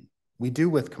being in. We do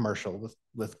with commercial,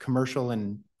 with commercial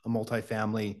and a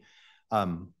multifamily.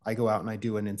 I go out and I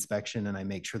do an inspection and I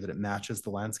make sure that it matches the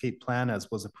landscape plan as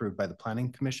was approved by the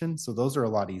Planning Commission. So those are a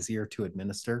lot easier to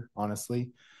administer,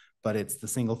 honestly. But it's the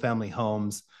single family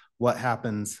homes. What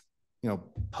happens, you know,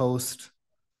 post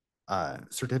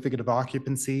certificate of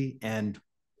occupancy and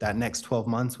that next 12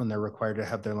 months when they're required to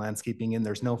have their landscaping in,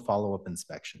 there's no follow-up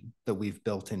inspection that we've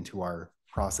built into our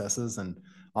processes. And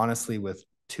honestly, with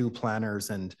 2 planners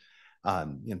and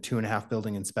 2.5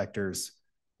 building inspectors,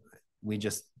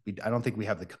 I don't think we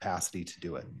have the capacity to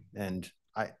do it. And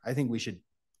I think we should,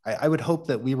 I would hope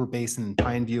that we were based in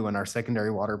Pineview and our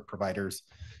secondary water providers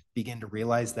begin to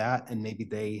realize that, and maybe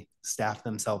they staff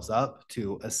themselves up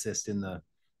to assist in the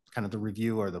kind of the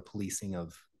review or the policing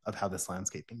of how this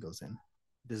landscaping goes in.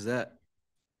 Does that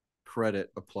credit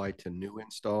apply to new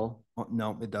install? Oh,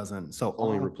 no, it doesn't. So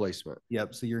only replacement.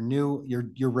 Yep. So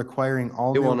you're requiring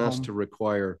all. They want us to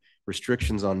require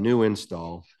restrictions on new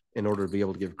install in order to be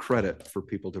able to give credit for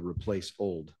people to replace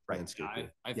old landscaping.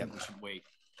 I think we should wait.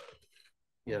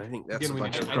 Yeah, I think that's Again, a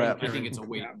bunch of crap. I think it's a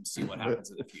wait and see what happens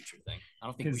in the future thing. I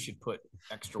don't think we should put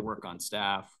extra work on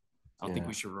staff. I don't think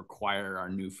we should require our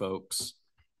new folks.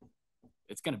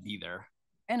 It's going to be there.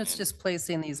 And it's just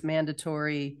placing these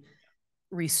mandatory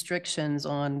restrictions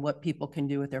on what people can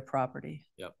do with their property.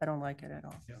 Yep. I don't like it at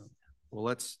all. Yeah.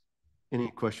 Well,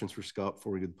 any questions for Scott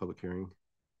before we do the public hearing?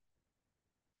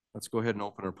 Let's go ahead and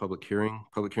open our public hearing.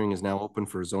 Public hearing is now open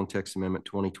for Zone Text Amendment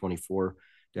 2024-4,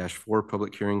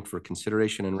 public hearing for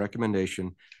consideration and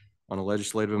recommendation on a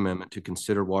legislative amendment to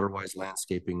consider Waterwise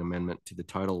landscaping amendment to the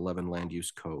Title 11 Land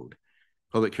Use Code.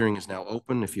 Public hearing is now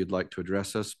open. If you'd like to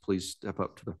address us, please step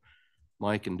up to the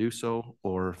mic and do so,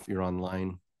 or if you're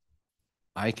online,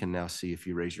 I can now see if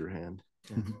you raise your hand.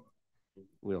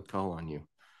 We'll call on you.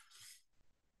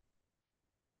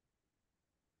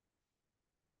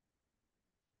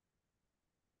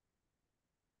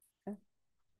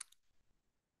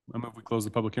 I move we close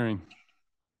the public hearing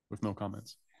with no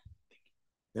comments.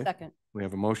 Okay. Second. We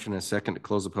have a motion and a second to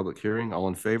close the public hearing. All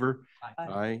in favor? Aye.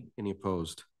 Aye. Any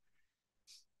opposed?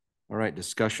 All right,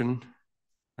 discussion.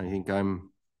 I think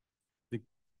I'm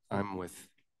with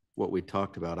what we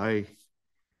talked about.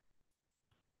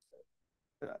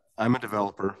 I'm a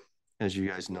developer, as you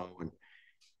guys know, and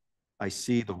I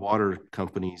see the water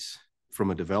companies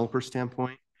from a developer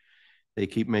standpoint. They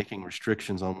keep making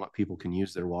restrictions on what people can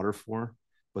use their water for,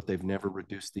 but they've never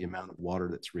reduced the amount of water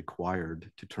that's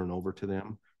required to turn over to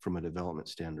them from a development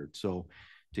standard. So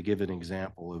to give an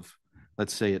example of,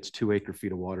 let's say it's 2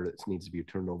 acre-feet of water that needs to be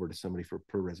turned over to somebody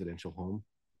per residential home.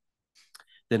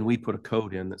 Then we put a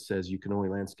code in that says you can only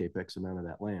landscape X amount of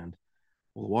that land.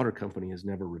 Well, the water company has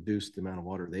never reduced the amount of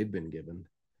water they've been given.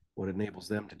 What it enables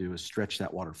them to do is stretch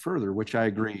that water further, which I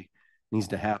agree needs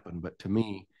to happen. But to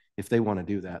me, if they want to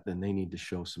do that, then they need to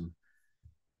show some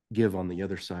give on the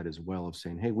other side as well of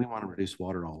saying, hey, we want to reduce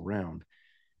water all around.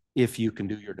 If you can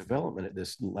do your development at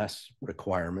this less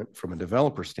requirement from a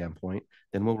developer standpoint,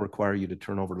 then we'll require you to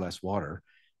turn over less water.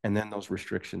 And then those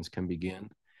restrictions can begin.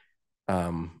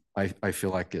 I feel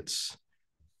like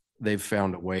they've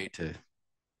found a way to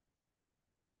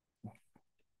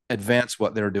advance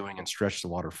what they're doing and stretch the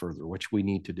water further, which we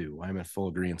need to do. I'm in full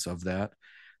agreement of that.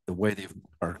 The way they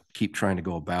keep trying to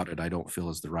go about it, I don't feel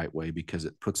is the right way, because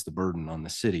it puts the burden on the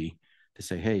city to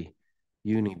say, hey,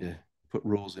 you need to put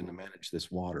rules in to manage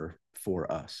this water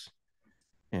for us.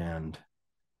 And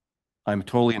I'm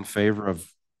totally in favor of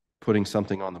putting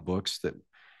something on the books that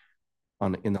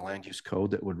in the land use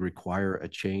code that would require a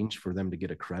change for them to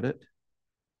get a credit,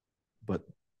 but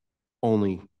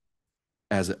only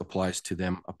as it applies to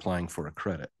them applying for a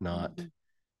credit, not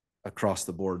across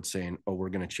the board saying, oh, we're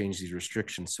going to change these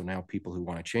restrictions. So now people who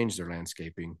want to change their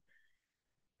landscaping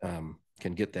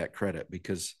can get that credit,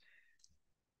 because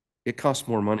it costs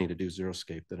more money to do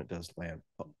xeriscape than it does land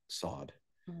sod.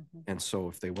 And so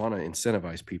if they want to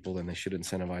incentivize people, then they should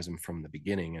incentivize them from the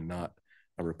beginning and not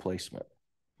a replacement.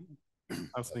 I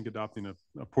also think adopting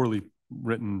a poorly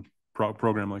written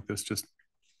program like this just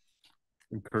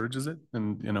encourages it,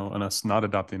 and and us not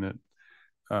adopting it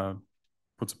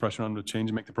puts the pressure on to change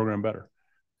and make the program better.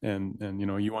 And you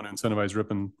know, you want to incentivize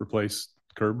rip and replace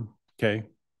curb, okay,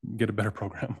 get a better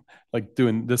program. Like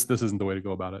doing this isn't the way to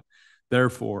go about it.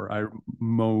 Therefore, I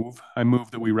move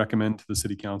that we recommend to the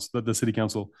city council that the city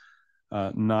council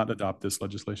not adopt this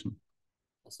legislation.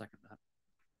 I'll second that.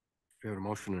 We have a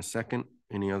motion and a second.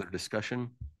 Any other discussion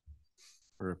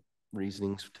or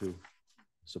reasonings to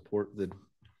support the?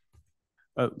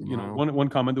 You know, one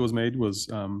comment that was made was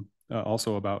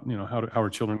also about, you know, how are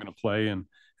children going to play and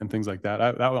things like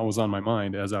that. That one was on my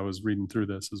mind as I was reading through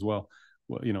this as well.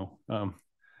 Well, you know,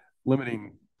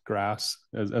 limiting grass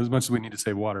as much as we need to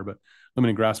save water, but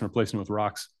limiting grass and replacing it with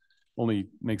rocks only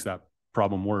makes that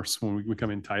problem worse when we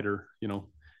come in tighter. You know,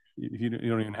 if you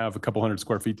don't even have a couple hundred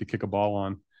square feet to kick a ball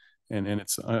on, and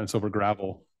it's over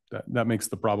gravel, that makes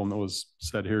the problem that was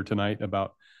said here tonight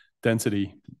about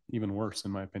density even worse,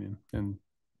 in my opinion. And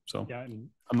so yeah, and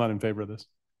I'm not in favor of this.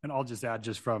 And I'll just add,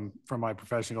 just from my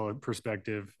professional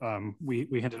perspective, we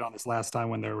hinted on this last time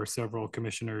when there were several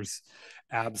commissioners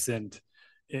absent.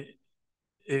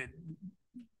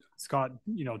 Scott,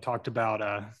 you know, talked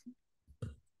about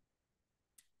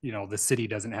you know, the city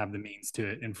doesn't have the means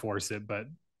to enforce it, but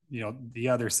you know, the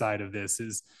other side of this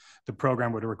is the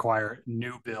program would require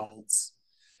new builds,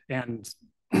 and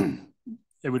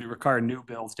it would require new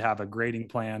builds to have a grading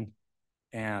plan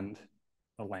and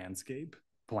a landscape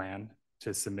plan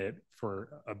to submit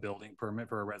for a building permit,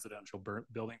 for a residential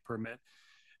building permit.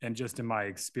 And just in my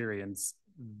experience,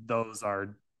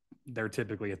 they're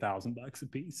typically $1,000 a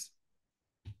piece.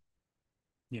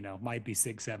 You know, might be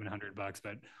 $600-700,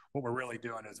 but what we're really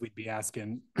doing is we'd be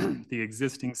asking the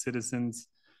existing citizens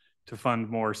to fund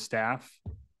more staff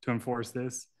to enforce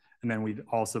this. And then we'd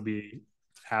also be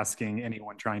asking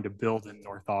anyone trying to build in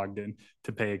North Ogden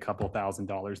to pay a couple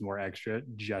 $1,000s more extra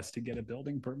just to get a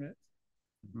building permit.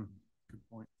 Mm-hmm. Good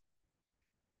point.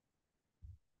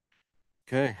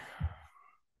 Okay.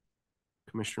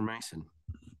 Commissioner Mason.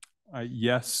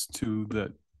 Yes to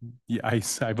the,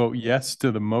 I vote yes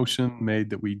to the motion made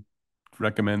that we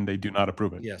recommend they do not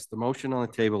approve it. Yes, the motion on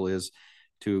the table is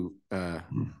to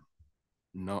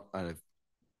not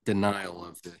denial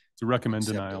of the. To recommend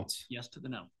acceptance. denial. Yes to the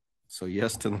no. So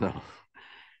yes to the no.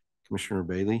 Commissioner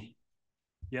Bailey.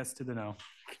 Yes to the no.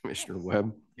 Commissioner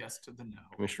Webb. Yes to the no.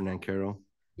 Commissioner Nancaro.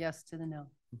 Yes to the no.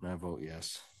 I vote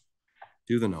yes.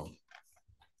 Do the no.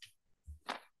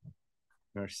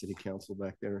 Our city council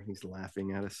back there, he's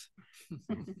laughing at us.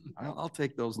 I'll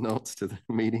take those notes to the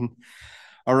meeting.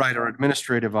 All right, our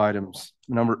administrative items.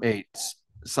 Number 8,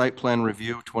 site plan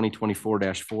review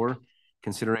 2024-4,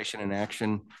 consideration and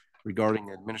action regarding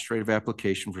administrative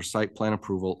application for site plan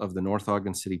approval of the North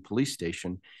Ogden City Police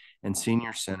Station and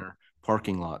Senior Center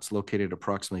parking lots located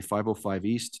approximately 505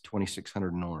 East,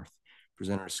 2600 North.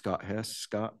 Presenter Scott Hess.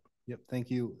 Scott. Yep, thank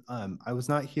you. I was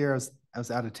not here. I was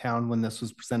out of town when this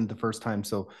was presented the first time,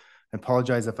 so I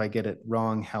apologize if I get it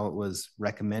wrong how it was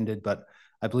recommended, but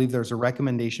I believe there's a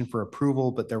recommendation for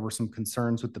approval, but there were some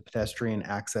concerns with the pedestrian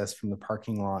access from the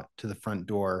parking lot to the front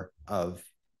door of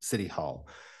City Hall.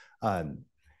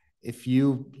 If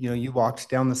you walked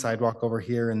down the sidewalk over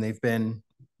here and they've been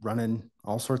running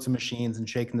all sorts of machines and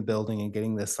shaking the building and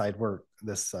getting this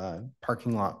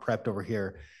parking lot prepped over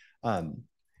here,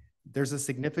 there's a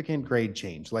significant grade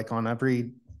change. Like on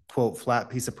every quote flat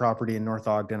piece of property in North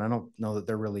Ogden, I don't know that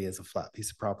there really is a flat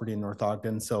piece of property in North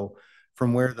Ogden. So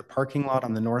from where the parking lot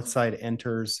on the north side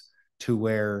enters to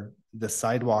where the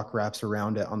sidewalk wraps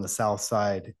around it on the south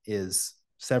side is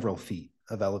several feet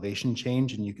of elevation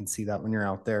change. And you can see that when you're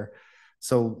out there.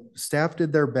 So staff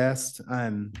did their best,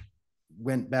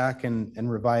 went back and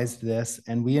revised this,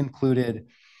 and we included,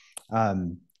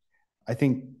 I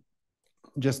think,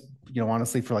 just,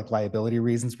 honestly, for like liability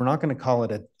reasons, we're not going to call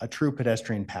it a true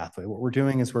pedestrian pathway. What we're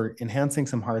doing is we're enhancing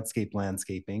some hardscape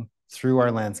landscaping through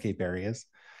our landscape areas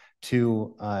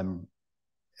to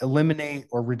eliminate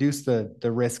or reduce the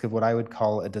risk of what I would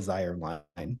call a desire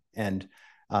line. And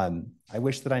I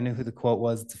wish that I knew who the quote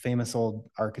was. It's a famous old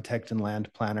architect and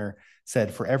land planner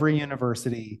said, for every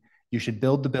university, you should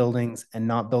build the buildings and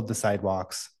not build the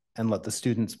sidewalks and let the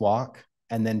students walk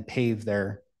and then pave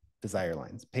their desire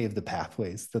lines, pave the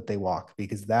pathways that they walk,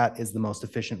 because that is the most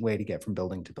efficient way to get from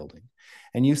building to building.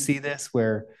 And you see this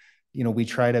where, we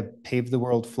try to pave the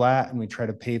world flat and we try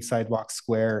to pave sidewalks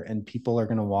square, and people are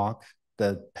going to walk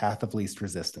the path of least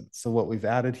resistance. So what we've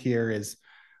added here is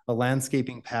a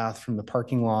landscaping path from the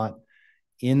parking lot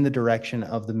in the direction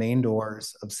of the main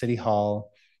doors of City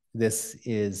Hall. This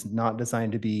is not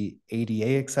designed to be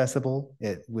ADA accessible.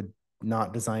 It would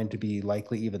not designed to be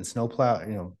likely even snow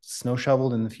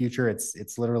shoveled in the future.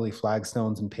 It's literally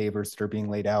flagstones and pavers that are being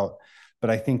laid out. But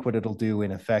I think what it'll do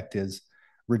in effect is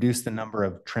reduce the number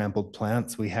of trampled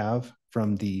plants we have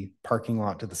from the parking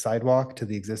lot to the sidewalk to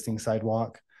the existing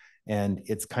sidewalk. And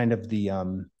it's kind of the,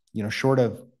 short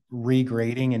of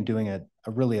regrading and doing a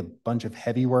really a bunch of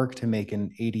heavy work to make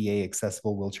an ADA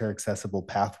accessible, wheelchair accessible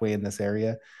pathway in this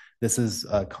area, this is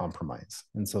a compromise.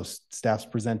 And so staff's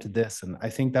presented this, and I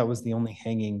think that was the only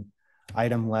hanging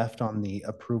item left on the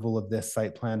approval of this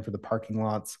site plan for the parking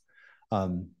lots.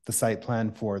 The site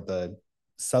plan for the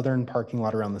southern parking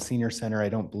lot around the senior center, I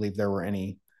don't believe there were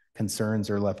any concerns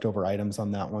or leftover items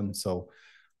on that one. So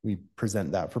we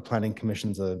present that for planning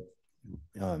commission's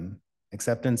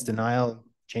acceptance, denial,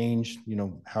 change,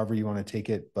 however you want to take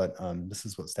it. But this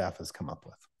is what staff has come up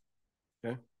with.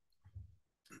 Okay.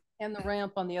 And the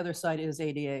ramp on the other side is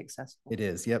ADA accessible. It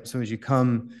is. Yep. So as you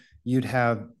come, you'd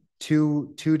have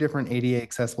two different ADA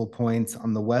accessible points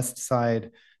on the west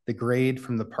side. The grade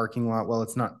from the parking lot, well,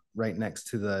 it's not right next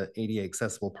to the ADA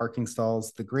accessible parking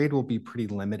stalls. The grade will be pretty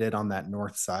limited on that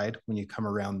north side. When you come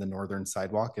around the northern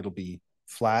sidewalk, it'll be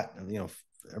flat,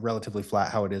 relatively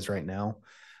flat how it is right now.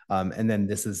 And then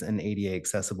this is an ADA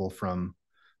accessible from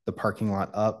the parking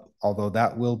lot up, although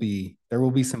there will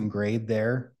be some grade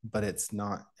there, but it's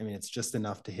not, it's just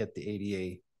enough to hit the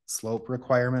ADA slope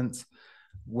requirements.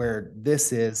 Where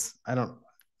this is, I don't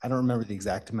remember the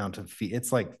exact amount of feet.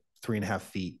 It's like 3.5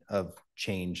 feet of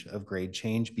grade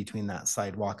change between that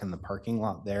sidewalk and the parking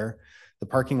lot there. The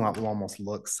parking lot will almost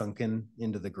look sunken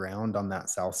into the ground on that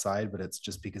south side, but it's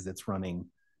just because it's running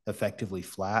effectively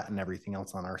flat and everything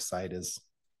else on our side is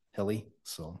hilly.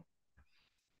 So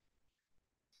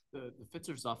the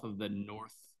Fitzers off of the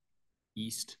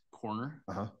northeast corner,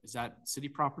 is that city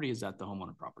property? Is that the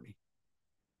homeowner property?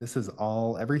 This is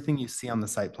everything you see on the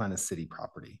site plan is city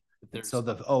property. So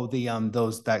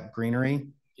that greenery.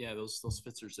 Yeah, those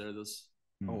Fitzers there, those.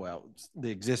 Oh, wow.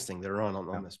 The existing, they're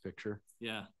on this picture.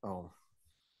 Yeah. Oh.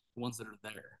 The ones that are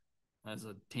there. As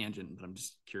a tangent, but I'm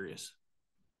just curious.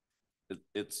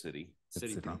 It's city.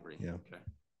 City property. Yeah. Okay.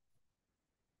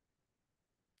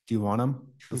 Do you want them?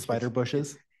 The spider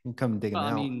bushes? You can come dig them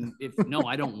out. I mean, no,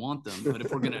 I don't want them. But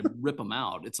if we're gonna rip them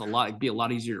out, it'd be a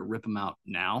lot easier to rip them out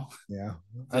now. Yeah.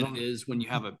 Than it is when you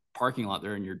have a parking lot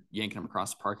there and you're yanking them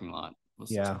across the parking lot.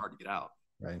 It's hard to get out.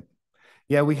 Right.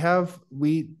 Yeah,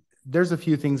 there's a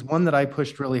few things. One that I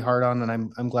pushed really hard on,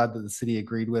 and I'm glad that the city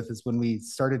agreed with, is when we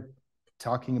started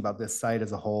talking about this site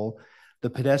as a whole, the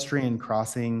pedestrian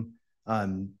crossing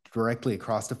directly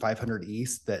across to 500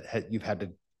 East that you've had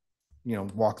to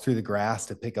walk through the grass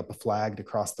to pick up a flag to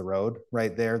cross the road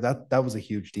right there. That was a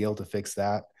huge deal to fix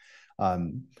that.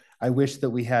 I wish that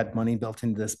we had money built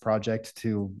into this project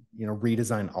to,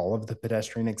 redesign all of the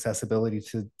pedestrian accessibility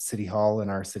to City Hall and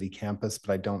our city campus,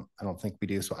 but I don't think we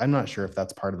do. So I'm not sure if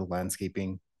that's part of the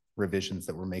landscaping revisions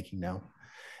that we're making now.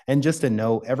 And just to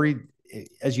know,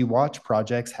 as you watch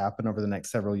projects happen over the next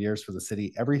several years for the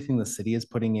city, everything the city is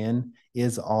putting in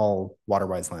is all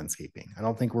waterwise landscaping. I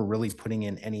don't think we're really putting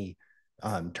in any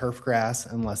turf grass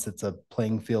unless it's a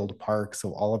playing field park.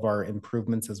 So all of our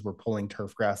improvements as we're pulling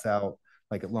turf grass out,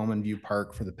 like at Loman View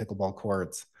Park for the pickleball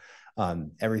courts,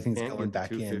 everything's going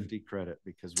back in. 250 credit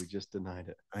because we just denied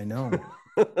it. I know.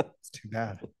 It's too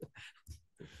bad.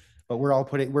 But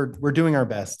we're doing our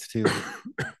best to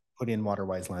put in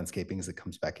waterwise landscaping as it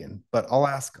comes back in. But I'll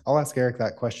ask Eric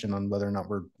that question on whether or not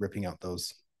we're ripping out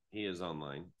those. He is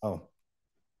online. Oh,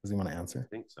 does he want to answer?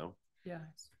 I think so. Yeah.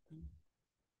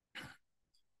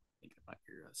 Thinking about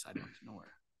your sidewalk to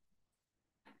nowhere.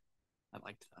 I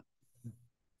liked that.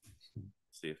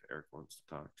 See if Eric wants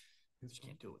to talk. You just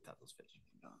can't do it without those fish.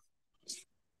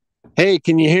 Hey,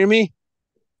 can you hear me?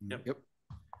 Yep.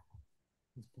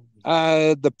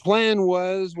 The plan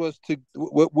was to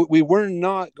we were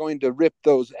not going to rip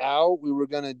those out. We were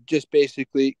going to just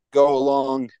basically go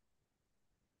along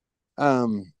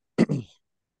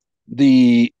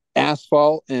the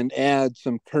asphalt and add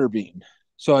some curbing.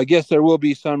 So I guess there will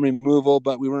be some removal,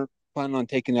 but we weren't planning on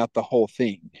taking out the whole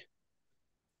thing.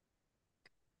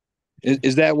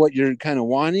 Is that what you're kind of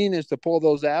wanting, is to pull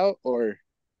those out, or?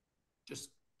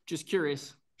 Just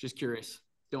curious.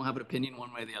 Don't have an opinion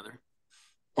one way or the other.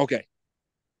 Okay.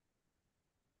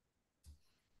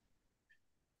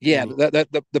 Yeah,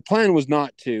 the plan was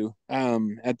not to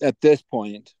at this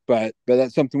point, but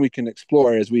that's something we can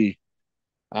explore as we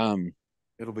move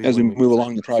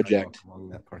along the project. Along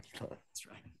that parking lot. That's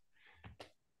right.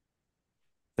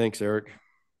 Thanks, Eric.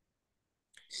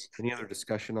 Any other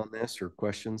discussion on this or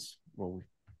questions? Well, we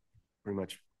pretty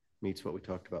much meets what we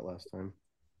talked about last time.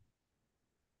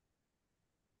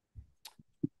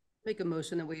 Make a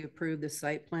motion that we approve the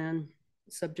site plan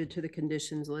subject to the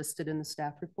conditions listed in the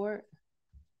staff report.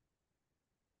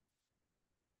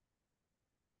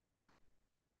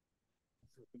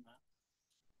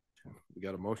 We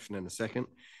got a motion and a second.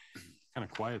 Kind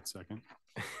of quiet second.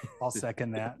 I'll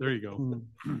second that. There you go.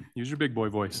 Use your big boy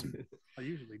voice. I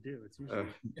usually do. It's usually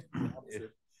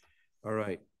opposite. All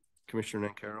right. Commissioner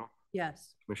Nancaro?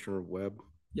 Yes. Commissioner Webb?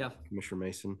 Yeah. Commissioner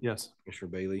Mason? Yes.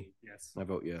 Commissioner Bailey? Yes. I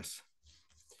vote yes.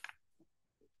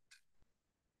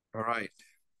 All right.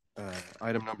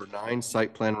 Item number 9,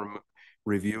 site plan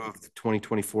review of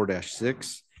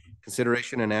 2024-6.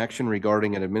 Consideration and action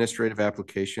regarding an administrative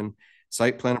application,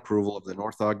 site plan approval of the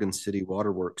North Ogden City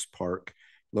Waterworks Park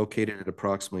located at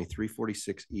approximately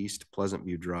 346 East Pleasant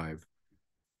View Drive.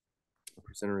 The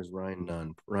presenter is Ryan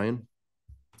Nunn. Ryan?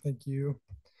 Thank you.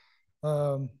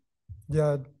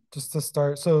 Yeah, just to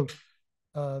start. So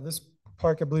this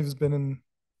park, I believe, has been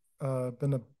a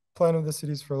plan of the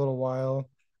city's for a little while.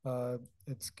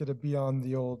 It's going to be on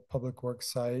the old Public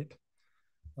Works site,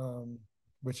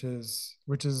 which is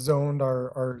zoned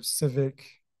our civic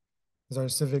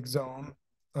zone.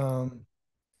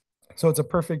 So it's a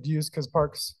perfect use because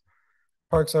parks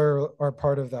are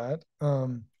part of that.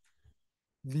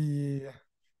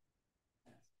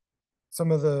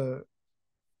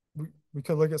 We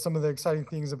could look at some of the exciting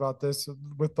things about this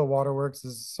with the waterworks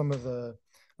is some of the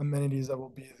amenities that will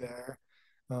be there.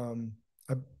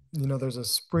 There's a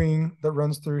spring that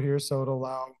runs through here, so it'll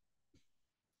allow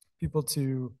people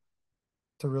to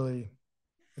really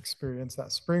experience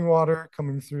that spring water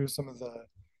coming through some of the,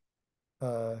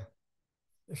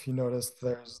 if you notice,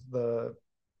 there's the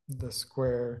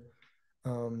square.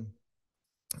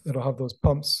 It'll have those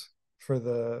pumps for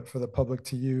the public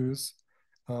to use,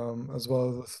 as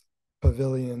well as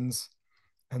pavilions,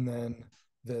 and then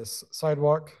this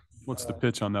sidewalk. What's the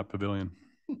pitch on that pavilion?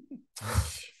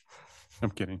 I'm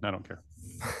kidding. I don't care.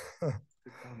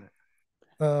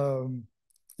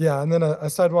 Yeah, and then a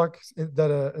sidewalk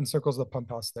that encircles the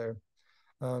pump house there.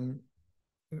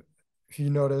 If you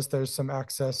notice, there's some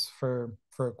access for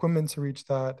equipment to reach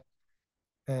that,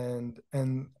 and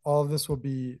all of this will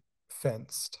be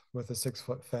fenced with a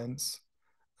 6-foot fence,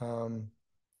 and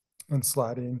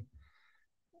slatting.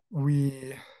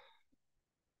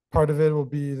 Part of it will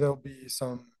be, there'll be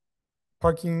some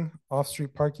parking,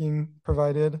 off-street parking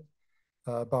provided,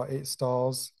 about 8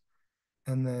 stalls,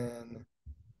 and then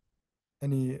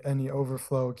any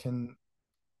overflow can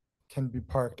be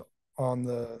parked on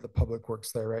the public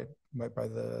works there, right by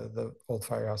the old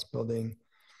firehouse building.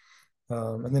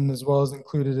 And then as well as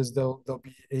included is there'll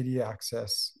be AD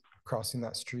access crossing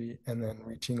that street and then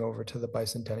reaching over to the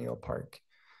Bicentennial Park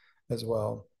as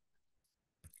well.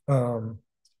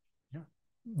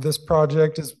 This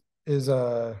project is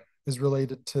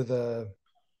related to the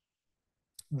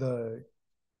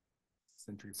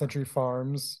Century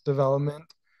Farms development.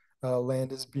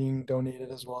 Land is being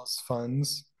donated as well as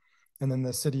funds, and then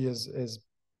the city is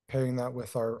pairing that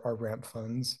with our ramp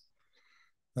funds.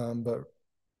 But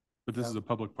this is a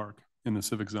public park in the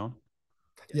civic zone.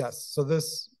 Yes. So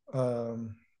this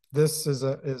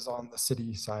is on the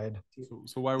city side.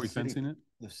 So why are we fencing it?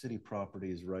 The city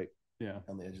property is right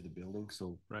on the edge of the building,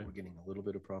 so we're getting a little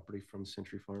bit of property from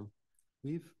Century Farm.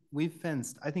 We've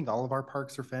fenced. I think all of our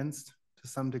parks are fenced to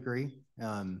some degree.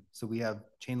 So we have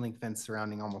chain link fence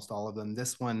surrounding almost all of them.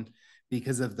 This one,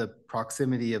 because of the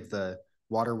proximity of the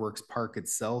Waterworks Park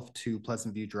itself to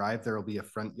Pleasant View Drive, there will be a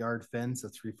front yard fence, a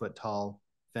 3-foot tall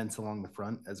fence along the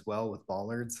front as well with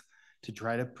bollards to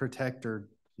try to protect or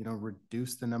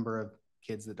reduce the number of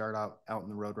kids that dart out in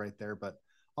the road right there. But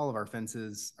all of our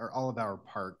fences or all of our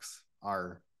parks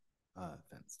are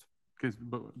fenced.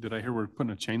 But did I hear we're putting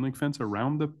a chain link fence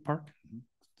around the park,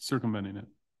 circumventing it,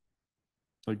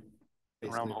 like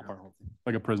basically around the whole park,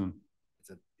 like a prison?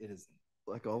 It is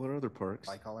like all our other parks.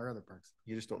 Like all our other parks.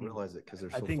 You just don't realize it because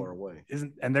they're so far away.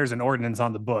 And there's an ordinance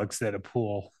on the books that a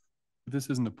pool.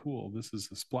 This isn't a pool. This is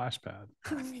a splash pad.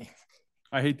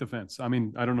 I hate the fence. I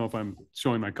mean, I don't know if I'm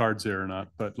showing my cards here or not,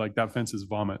 but like that fence is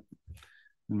vomit,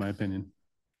 in my opinion.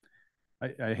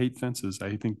 I hate fences.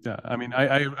 I think that, I mean,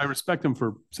 I respect them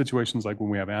for situations like when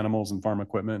we have animals and farm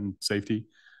equipment and safety,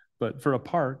 but for a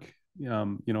park, I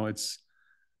don't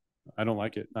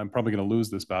like it. I'm probably going to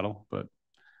lose this battle, but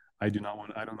I do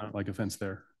not like a fence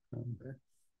there.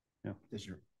 Yeah. Is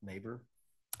your neighbor?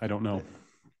 I don't know.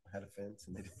 Had a fence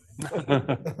and they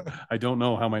I don't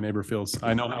know how my neighbor feels.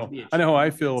 I know how I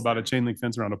feel about a chain link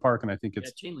fence around a park, and I think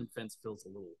it's chain link fence feels a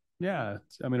little. Yeah,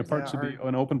 I mean, a park should be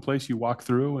an open place you walk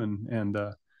through, and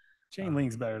chain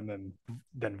link's better than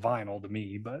vinyl to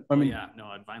me. But I mean,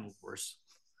 vinyl's worse.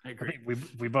 I agree. I mean,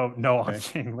 we both know on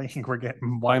chain link we're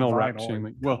getting vinyl wrap chain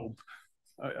link. Well,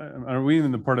 are we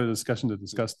in the part of the discussion to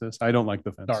discuss this? I don't like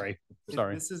the fence. Sorry.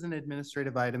 This is an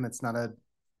administrative item. It's not a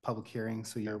public hearing,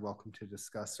 so you're welcome to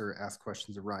discuss or ask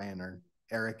questions of Ryan or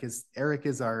Eric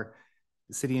is our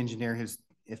city engineer, who's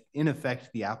in effect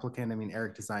the applicant. I mean,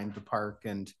 Eric designed the park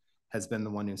and has been the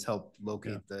one who's helped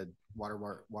locate the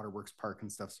Waterworks Park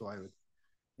and stuff. So I would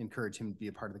encourage him to be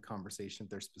a part of the conversation if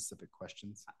there's specific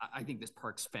questions. I think this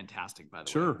park's fantastic, by the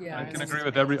way. Sure, I can agree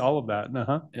with all of that.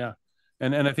 Yeah,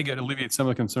 and I think it alleviates some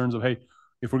of the concerns of, hey,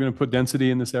 if we're going to put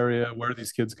density in this area, where are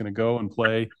these kids going to go and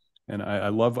play? And I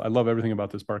love everything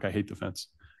about this park. I hate the fence.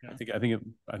 I think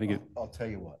I'll tell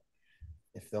you what.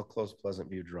 If they'll close Pleasant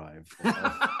View Drive,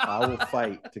 I will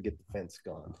fight to get the fence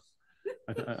gone.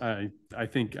 I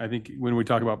think when we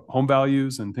talk about home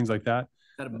values and things like that,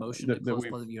 that a motion to close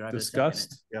Pleasant View Drive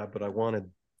discussed. Yeah, but I wanted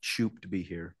Shoop to be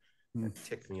here. It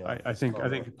ticked me off. I think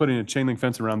putting a chain link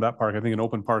fence around that park, I think an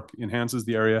open park enhances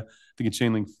the area. I think a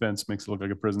chain link fence makes it look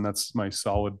like a prison. That's my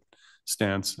solid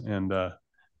stance. And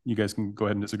you guys can go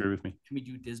ahead and disagree with me. Can we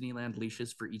do Disneyland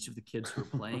leashes for each of the kids who are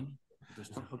playing?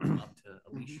 Just hook them up to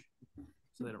a leash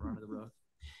so they don't run to the road.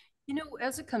 You know,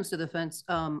 as it comes to the fence,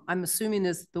 I'm assuming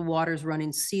the water's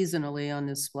running seasonally on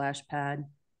this splash pad.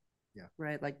 Yeah.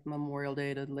 Right, like Memorial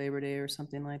Day to Labor Day or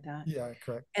something like that. Yeah,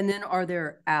 correct. And then are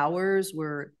there hours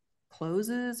where it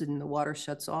closes and the water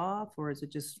shuts off, or is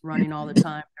it just running all the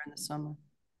time during the summer?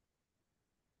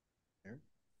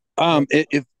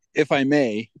 If I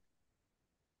may.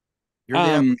 You're the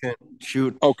applicant.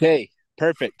 Shoot. Okay,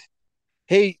 perfect.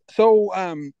 Hey, so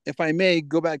if I may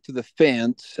go back to the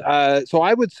fence, so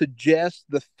I would suggest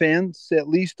the fence at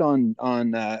least on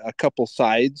a couple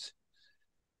sides.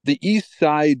 The east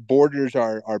side borders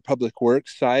our public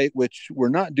works site, which we're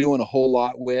not doing a whole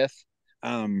lot with,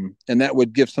 and that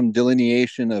would give some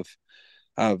delineation of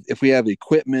if we have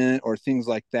equipment or things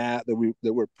like that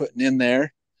we're putting in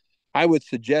there. I would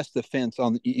suggest the fence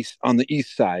on the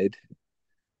east side,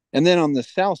 and then on the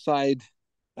south side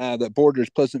that borders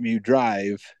Pleasant View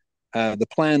Drive, the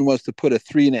plan was to put a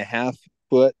 3.5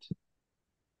 foot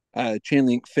chain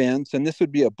link fence, and this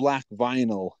would be a black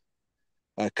vinyl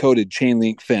coated chain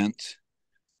link fence,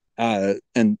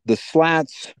 and the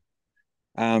slats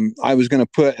I was going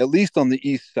to put at least on the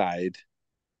east side.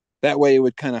 That way it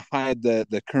would kind of hide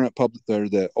the current public or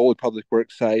the old public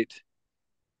works site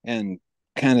and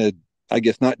kind of, I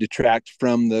guess, not detract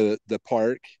from the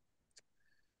park.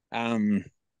 And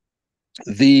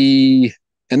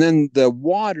then the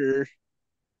water,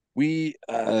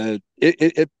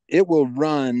 it will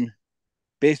run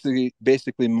basically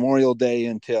Memorial Day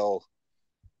until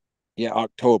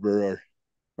October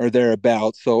or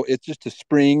thereabouts. So it's just a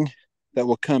spring that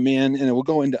will come in and it will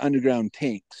go into underground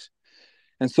tanks.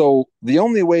 And so the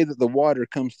only way that the water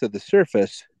comes to the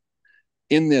surface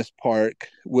in this park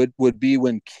would be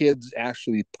when kids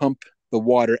actually pump the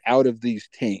water out of these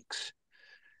tanks.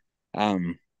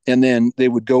 And then they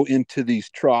would go into these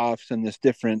troughs and this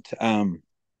different,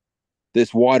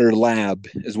 this water lab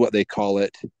is what they call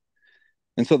it.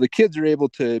 And so the kids are able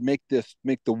to make the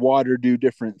water do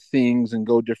different things and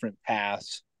go different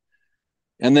paths.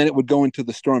 And then it would go into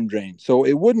the storm drain. So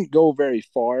it wouldn't go very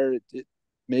far. It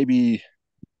maybe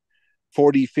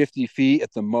 40, 50 feet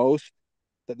at the most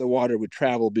that the water would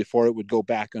travel before it would go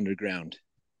back underground.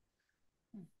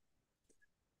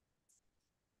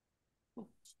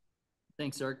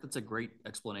 Thanks, Eric. That's a great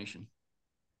explanation.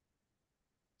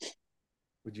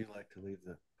 Would you like to leave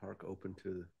the park open to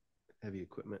the heavy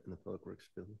equipment in the public works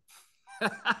building? I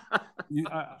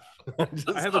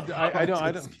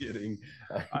don't. Kidding.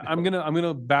 I'm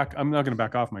not gonna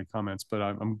back off my comments, but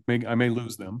I may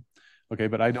lose them. Okay,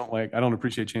 but I don't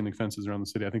appreciate chain link fences around the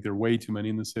city. I think there are way too many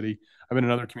in the city. I've been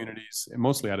in other communities,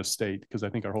 mostly out of state, because I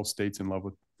think our whole state's in love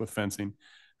with fencing.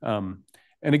 And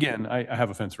again, I have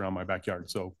a fence around my backyard,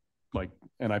 so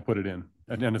and I put it in,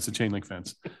 and it's a chain link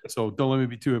fence. So don't let me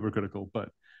be too hypocritical, but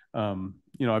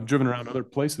I've driven around other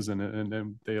places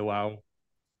and they allow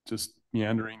just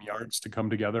meandering yards to come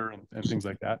together and things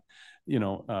like that.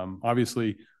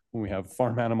 Obviously when we have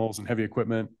farm animals and heavy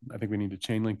equipment, I think we need to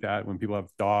chain link that. When people have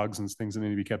dogs and things that need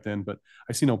to be kept in, but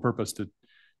I see no purpose to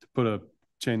put a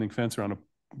chain link fence around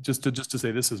just to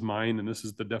say this is mine and this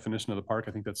is the definition of the park.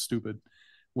 I think that's stupid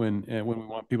when we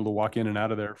want people to walk in and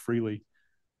out of there freely.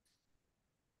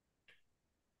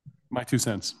 My 2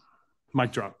 cents.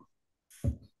 Mic drop.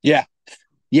 Yeah,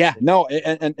 no,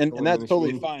 and that's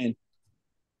totally fine.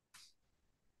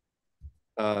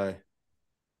 I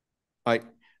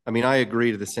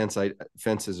agree to the sense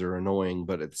fences are annoying,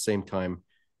 but at the same time,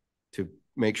 to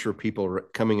make sure people are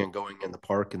coming and going in the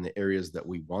park in the areas that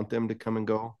we want them to come and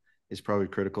go is probably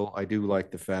critical. I do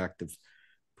like the fact of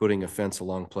putting a fence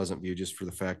along Pleasant View just for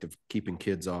the fact of keeping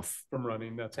kids off from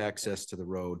running. That's access to the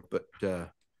road, but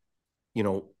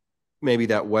maybe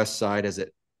that west side as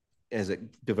it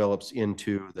develops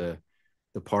into the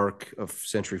the park of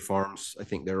Century Farms. I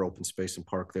think their open space and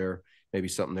park there, maybe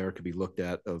something there could be looked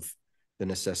at of the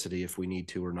necessity if we need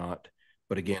to or not.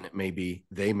 But again, it may be,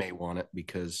 they may want it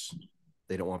because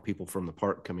they don't want people from the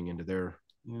park coming into their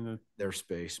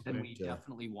space. And but, we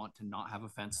definitely want to not have a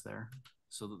fence there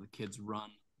so that the kids run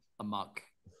amok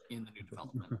in the new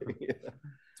development. Yeah.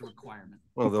 It's a requirement.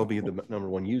 Well, they'll be the number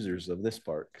one users of this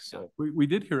park. So we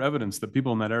did hear evidence that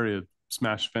people in that area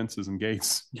smashed fences and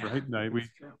gates, right?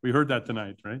 We heard that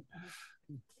tonight, right?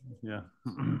 Yeah.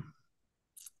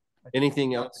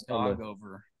 Anything else? Dog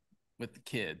over with the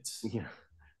kids. Yeah.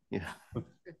 Yeah.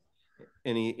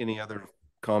 Any other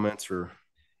comments or?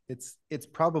 It's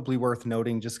probably worth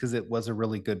noting, just because it was a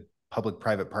really good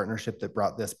public-private partnership that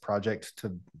brought this project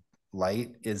to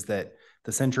light, is that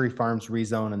the Century Farms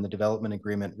rezone and the development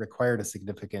agreement required a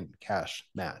significant cash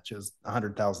match. It was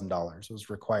 $100,000. It was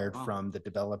required from the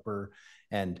developer,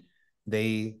 and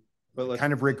they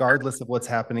kind of, regardless of what's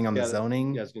happening on the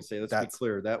zoning. Yeah, I was gonna say, let's be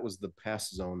clear, that was the pass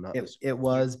zone, not this. It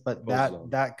was, but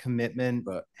that commitment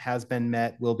has been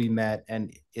met, will be met,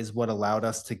 and is what allowed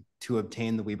us to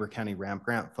obtain the Weber County Ramp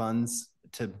Grant funds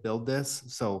to build this.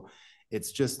 So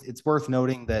it's worth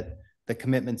noting that the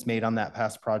commitments made on that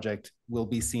past project will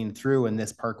be seen through, and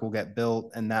this park will get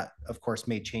built. And that, of course,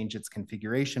 may change its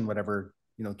configuration, whatever,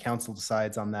 council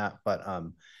decides on that. But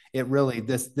it really,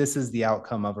 this is the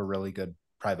outcome of a really good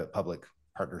private-public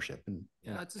partnership.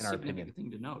 It's a significant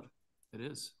thing to note. It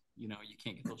is. You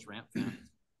can't get those ramp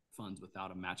funds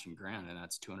without a matching grant, and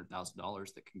that's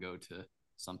 $200,000 that can go to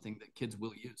something that kids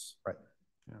will use. Right.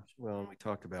 Yeah. Well, and we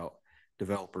talked about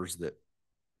developers that,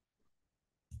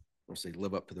 once they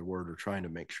live up to their word, or trying to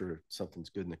make sure something's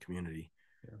good in the community.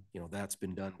 Yeah. That's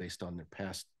been done based on their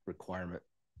past requirement,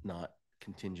 not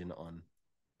contingent on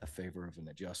a favor of an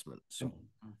adjustment. So.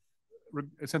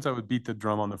 Since I would beat the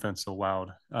drum on the fence so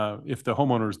loud, if the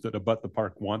homeowners that abut the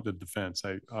park wanted the fence,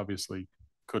 I obviously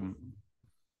couldn't,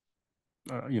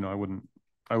 I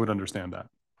would understand that.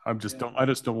 I just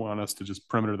don't want us to just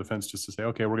perimeter the fence just to say,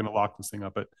 okay, we're going to lock this thing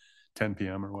up at 10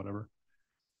 p.m. or whatever.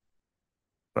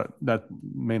 But that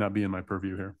may not be in my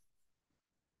purview here.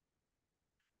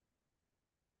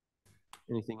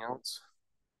 Anything else?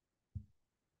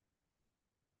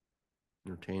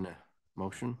 Entertain a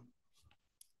motion.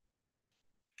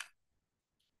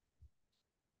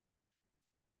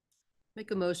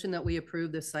 Make a motion that we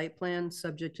approve the site plan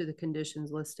subject to the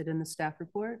conditions listed in the staff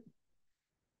report.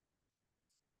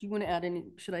 Do you want to add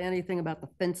should I add anything about the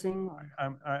fencing? Or?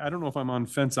 I don't know if I'm on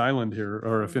Fence Island here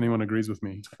or if anyone agrees with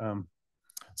me.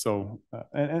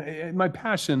 And my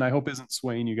passion, I hope, isn't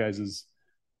swaying you guys'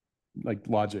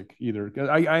 logic either.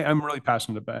 I'm really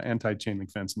passionate about anti-chain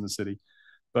link fence in the city,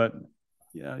 but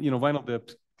yeah, vinyl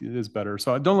dipped is better.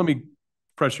 So don't let me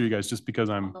pressure you guys just because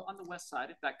I'm on the west side.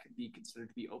 If that could be considered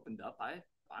to be opened up,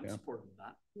 I'm supportive of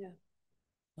that. Yeah.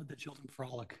 Let the children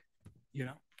frolic,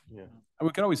 Yeah. We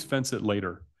could always fence it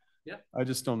later. Yeah. I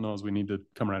just don't know as we need to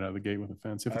come right out of the gate with a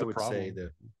fence. If it's I would say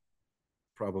that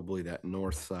probably that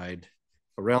north side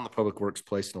around the Public Works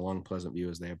place and along Pleasant View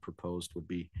as they have proposed would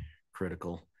be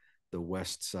critical. The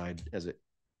west side, as it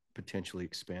potentially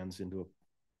expands into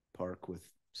a park with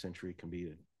Century, can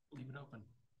be leave it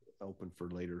open for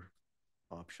later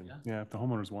option. Yeah, if the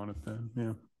homeowners want it,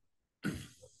 then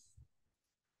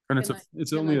and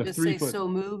it's only a 3 foot. So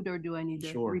moved, or do I need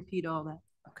to repeat all that?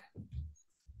 Okay.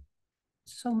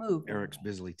 So moved. Eric's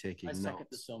busily taking notes. I second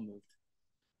the so moved.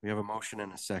 We have a motion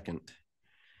and a second.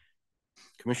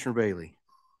 Commissioner Bailey.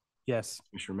 Yes.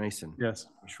 Commissioner Mason. Yes.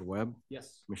 Commissioner Webb.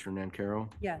 Yes. Commissioner Nancaro.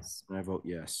 Yes. And I vote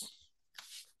yes.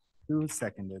 Who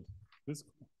seconded?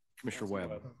 Commissioner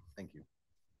Webb. Thank you.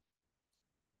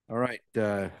 All right.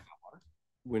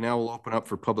 We now will open up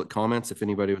for public comments. If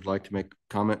anybody would like to make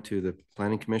comment to the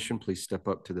Planning Commission, please step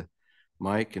up to the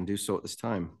mic and do so at this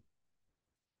time.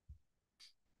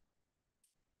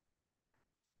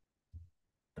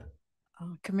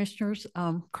 Commissioners,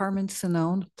 Carmen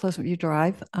Sinone, Pleasant View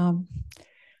Drive.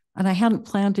 And I hadn't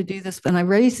planned to do this, but I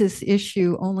raise this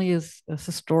issue only as a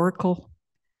historical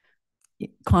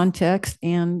context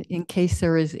and in case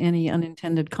there is any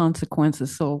unintended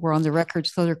consequences. So we're on the record,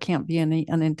 so there can't be any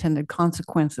unintended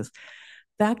consequences.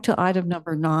 Back to item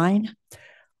number 9.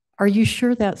 Are you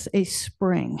sure that's a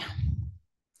spring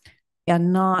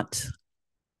and not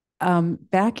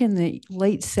back in the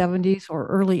late 70s or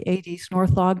early 80s,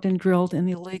 North Ogden drilled an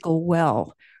illegal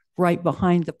well right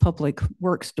behind the Public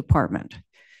Works Department.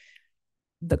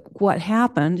 What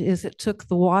happened is it took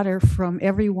the water from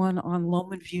everyone on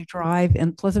Lowman View Drive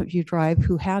and Pleasant View Drive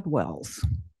who had wells,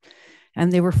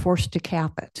 and they were forced to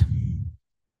cap it.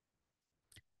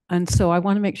 And so I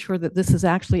want to make sure that this is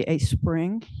actually a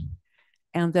spring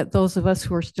and that those of us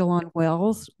who are still on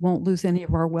wells won't lose any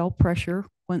of our well pressure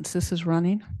once this is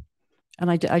running. And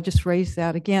I just raised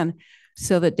that again,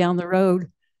 so that down the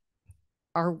road,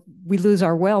 we lose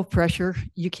our well pressure.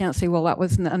 You can't say, well, that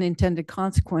was an unintended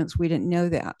consequence. We didn't know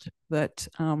that. But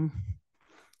and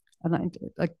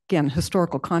again,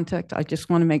 historical context, I just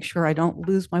want to make sure I don't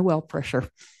lose my well pressure.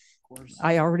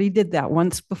 I already did that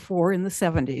once before in the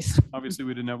 70s. Obviously,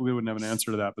 we wouldn't have an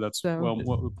answer to that, but that's well,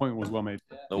 what the point was well made.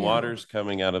 The water's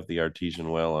coming out of the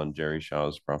artesian well on Jerry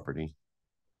Shaw's property,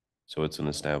 so it's an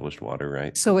established water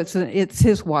right. So it's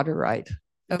his water right.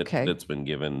 Okay, that's been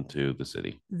given to the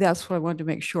city. That's what I wanted to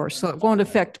make sure. So it won't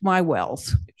affect my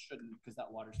wells. It shouldn't, because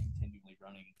that water's continually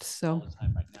running So all the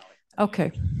time right now.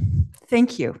 Okay,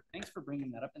 thank you. Thanks for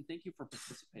bringing that up, and thank you for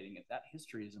participating. That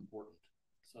history is important.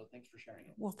 So thanks for sharing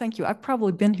it. Well, thank you. I've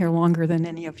probably been here longer than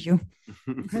any of you.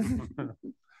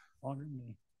 Longer than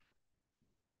me.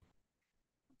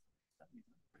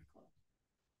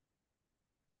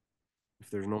 If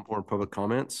there's no more public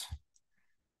comments,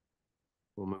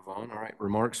 we'll move on. All right,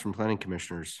 remarks from planning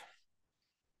commissioners.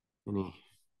 Any?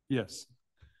 Yes.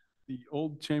 The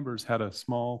old chambers had a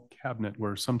small cabinet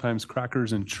where sometimes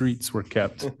crackers and treats were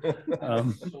kept.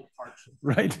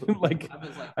 Right? Like,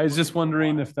 I was just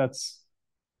wondering if that's.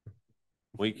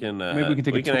 We can maybe we can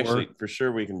take a tour. Actually, for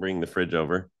sure, we can bring the fridge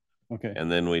over. Okay.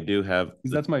 And then we do have.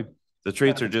 That's my. The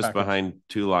treats are just package. behind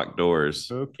 2 locked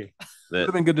doors. Okay. That would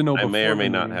have been good to know. I may or may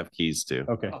not meeting. have keys to.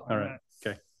 Okay. All right.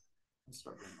 Okay.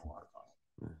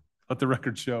 Let the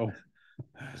record show.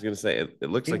 I was gonna say it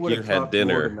looks He like would you have had talked more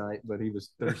dinner tonight, but he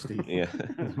was thirsty. Yeah.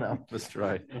 His mouth was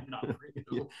dry.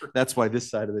 Yeah. That's why this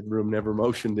side of the room never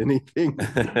motioned anything.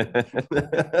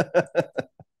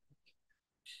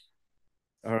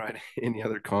 All right. Any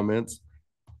other comments?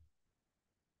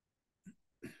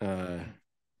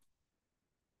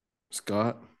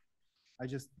 Scott? I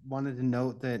just wanted to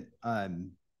note that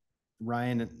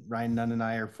Ryan Nunn and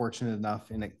I are fortunate enough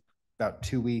in about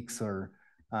 2 weeks, or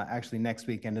actually next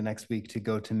week and the next week, to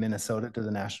go to Minnesota to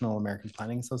the National American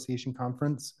Planning Association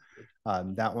Conference.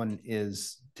 That one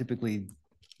is typically,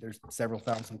 there's several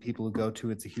thousand people who go to.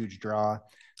 It's a huge draw.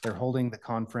 They're holding the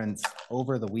conference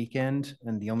over the weekend,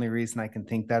 and the only reason I can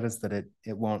think that is that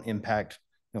it won't impact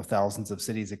thousands of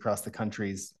cities across the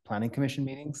country's planning commission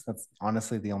meetings. That's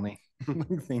honestly the only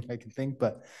thing I can think.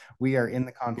 But we are in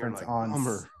the conference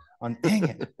on dang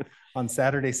it, on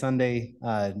Saturday, Sunday,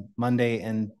 Monday,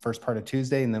 and first part of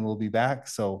Tuesday, and then we'll be back.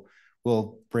 So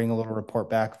we'll bring a little report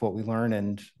back of what we learn.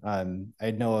 And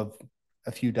I know of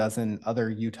a few dozen other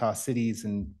Utah cities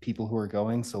and people who are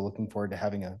going. So looking forward to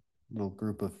having a little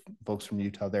group of folks from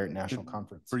Utah there at National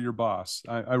Conference. For your boss,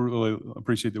 I really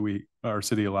appreciate that our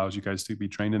city allows you guys to be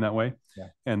trained in that way. Yeah.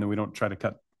 And that we don't try to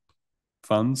cut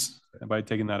funds by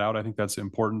taking that out. I think that's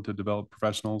important to develop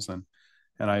professionals, and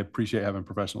I appreciate having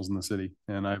professionals in the city.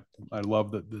 And I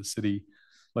love that the city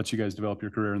lets you guys develop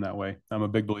your career in that way. I'm a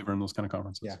big believer in those kind of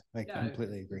conferences. Yeah, I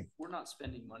completely agree. We're not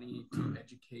spending money to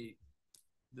educate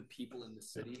the people in the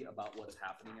city about what's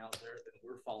happening out there, then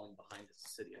we're falling behind as a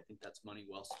city. I think that's money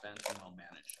well spent and well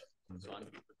managed. So I'm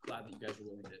glad that you guys are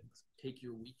willing to take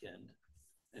your weekend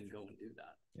and go and do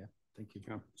that. Yeah, thank you.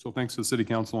 Yeah. So thanks to the city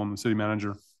council and the city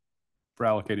manager for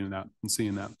allocating that and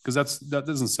seeing that, because that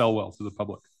doesn't sell well to the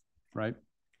public, right?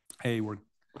 Hey,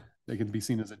 they can be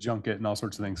seen as a junket and all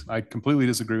sorts of things. I completely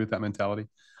disagree with that mentality.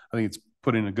 I think it's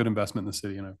putting a good investment in the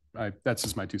city, and that's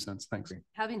just my 2 cents. Thanks.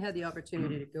 Having had the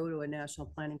opportunity to go to a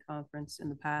national planning conference in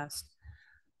the past,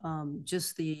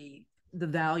 just the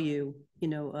value,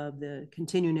 of the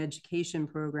continuing education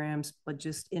programs, but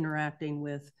just interacting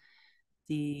with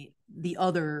the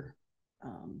other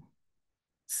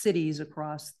cities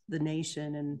across the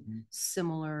nation and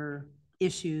similar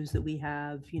issues that we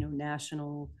have,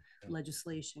 national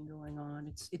legislation going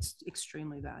on. It's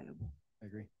extremely valuable. I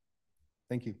agree.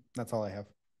 Thank you. That's all I have.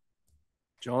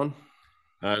 John?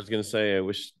 I was going to say, I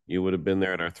wish you would have been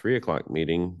there at our 3 o'clock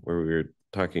meeting where we were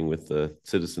talking with the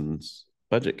Citizens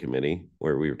Budget Committee,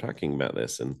 where we were talking about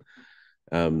this. And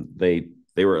they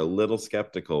were a little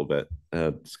skeptical, but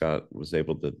Scott was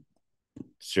able to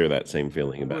share that same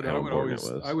feeling about how important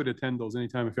it was. I would attend those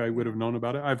anytime if I would have known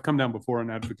about it. I've come down before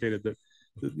and advocated that,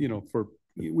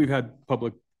 we've had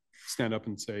public stand up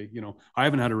and say, I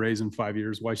haven't had a raise in 5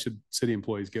 years. Why should city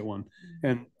employees get one?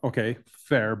 And okay,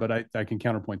 fair, but I can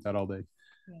counterpoint that all day.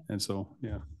 Yeah. And so,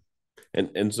 yeah.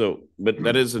 And so, but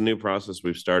that is a new process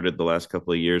we've started the last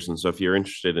couple of years. And so if you're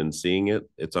interested in seeing it,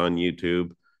 it's on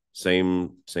YouTube,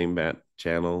 same bat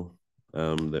channel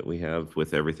that we have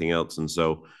with everything else. And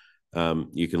so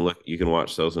you can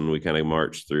watch those, and we kind of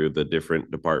march through the different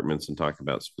departments and talk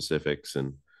about specifics.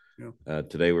 And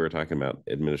Today we were talking about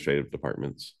administrative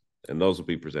departments, and those will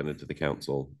be presented to the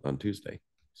council on Tuesday.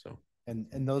 So.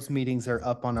 And those meetings are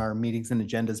up on our meetings and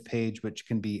agendas page, which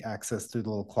can be accessed through the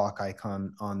little clock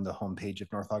icon on the homepage of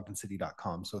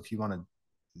northogdencity.com. So if you want to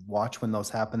watch when those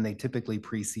happen, they typically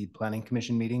precede planning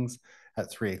commission meetings at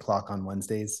 3 o'clock on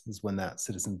Wednesdays is when that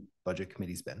citizen budget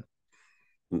committee's been.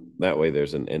 That way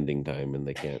there's an ending time and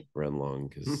they can't run long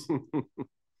because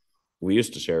we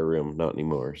used to share a room, not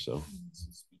anymore. So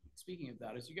speaking of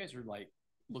that, as you guys are like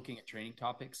looking at training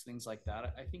topics, things like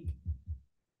that, I think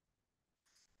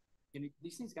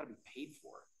these things got to be paid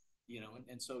for,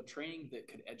 and so training that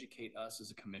could educate us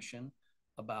as a commission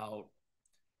about,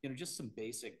 just some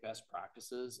basic best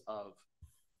practices of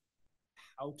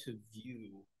how to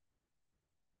view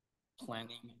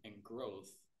planning and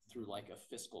growth through like a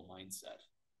fiscal mindset.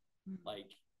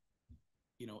 Like,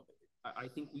 I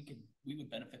think we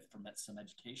would benefit from that, some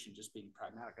education, just being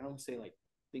pragmatic. I don't say like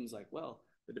things like, well,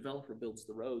 the developer builds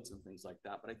the roads and things like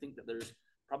that, but I think that there's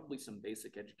probably some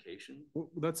basic education. Well,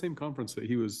 that same conference that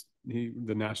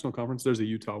the national conference, there's a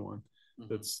Utah one.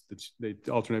 That's they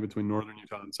alternate between northern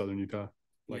Utah and southern Utah,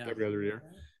 like every other year.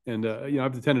 And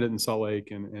I've attended it in Salt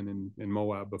Lake and in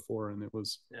Moab before, and it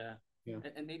was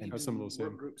and maybe some of those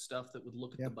work group stuff that would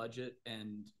look at the budget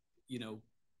and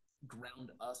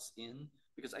ground us in,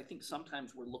 because I think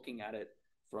sometimes we're looking at it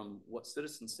from what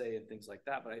citizens say and things like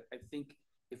that. But I think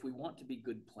if we want to be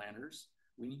good planners,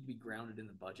 we need to be grounded in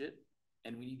the budget.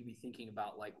 And we need to be thinking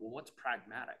about like, well, what's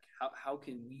pragmatic? How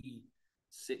can we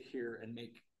sit here and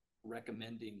make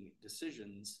recommending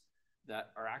decisions that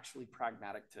are actually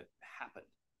pragmatic to happen?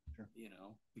 Sure.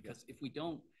 Because if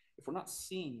we're not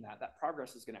seeing that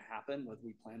progress is going to happen whether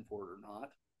we plan for it or not.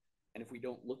 And if we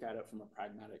don't look at it from a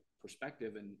pragmatic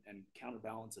perspective and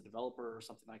counterbalance a developer or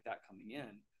something like that coming in,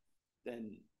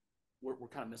 then we're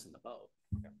kind of missing the boat.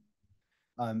 Okay.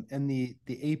 And the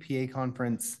APA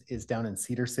conference is down in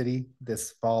Cedar City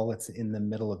this fall. It's in the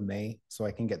middle of May, so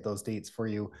I can get those dates for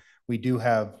you. We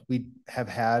have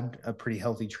had a pretty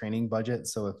healthy training budget.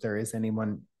 So if there is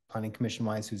anyone planning commission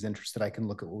wise who's interested, I can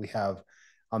look at what we have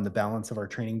on the balance of our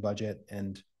training budget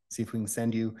and see if we can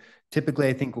send you. Typically,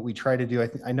 I think what we try to do,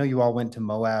 I know you all went to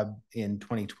Moab in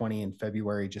 2020 in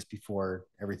February, just before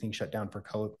everything shut down for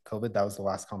COVID. That was the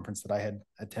last conference that I had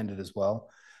attended as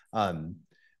well.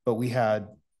 But we had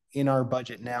in our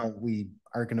budget now, we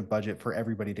are going to budget for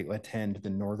everybody to attend the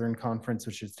Northern Conference,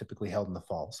 which is typically held in the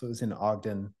fall. So it was in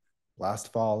Ogden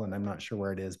last fall, and I'm not sure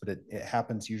where it is, but it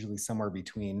happens usually somewhere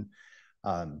between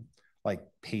like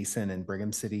Payson and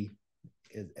Brigham City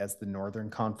as the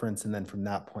Northern Conference. And then from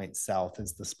that point south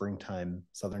is the springtime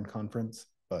Southern Conference.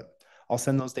 But I'll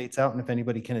send those dates out. And if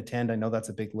anybody can attend, I know that's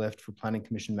a big lift for planning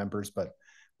commission members, but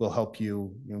we'll help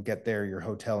you, get there, your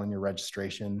hotel and your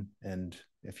registration. And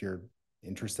if you're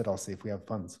interested, I'll see if we have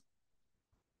funds.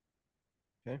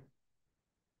 Okay.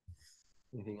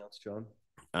 Anything else, John?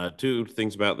 2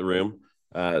 things about the room.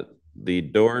 The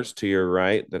doors to your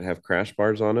right that have crash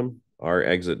bars on them are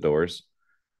exit doors.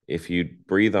 If you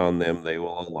breathe on them, they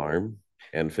will alarm.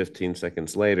 And 15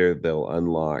 seconds later, they'll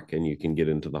unlock and you can get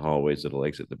into the hallways that'll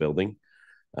exit the building.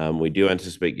 We do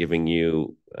anticipate giving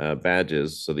you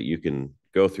badges so that you can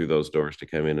go through those doors to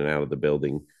come in and out of the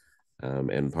building.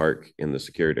 And park in the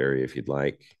secured area if you'd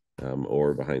like,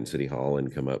 or behind City Hall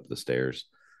and come up the stairs.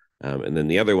 And then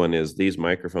the other one is these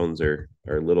microphones are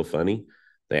a little funny.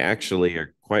 They actually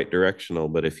are quite directional,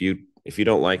 but if you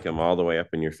don't like them all the way up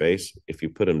in your face, if you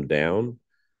put them down,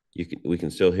 we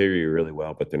can still hear you really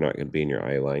well, but they're not going to be in your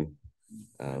eye line.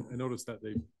 I noticed that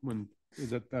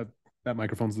that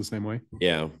microphone's the same way.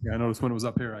 Yeah. I noticed when it was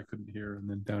up here I couldn't hear, and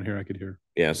then down here I could hear.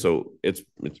 Yeah, so it's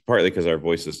partly because our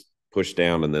voices push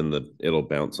down and then it'll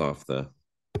bounce off the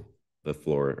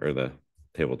floor or the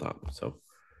tabletop. So,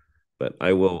 but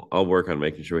I'll work on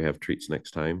making sure we have treats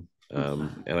next time.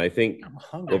 And I think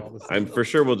I'm for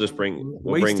sure we'll bring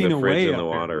the fridge and the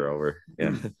water over.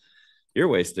 Yeah. You're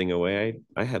wasting away.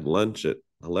 I had lunch at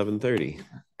 11:30.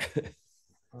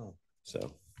 Oh.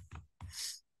 So.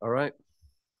 All right.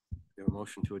 We have a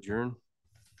motion to adjourn.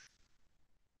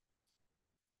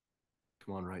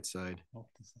 Come on, right side.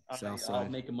 South side. I'll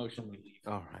make a motion to leave.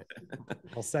 All right.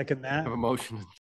 I'll second that. I have a motion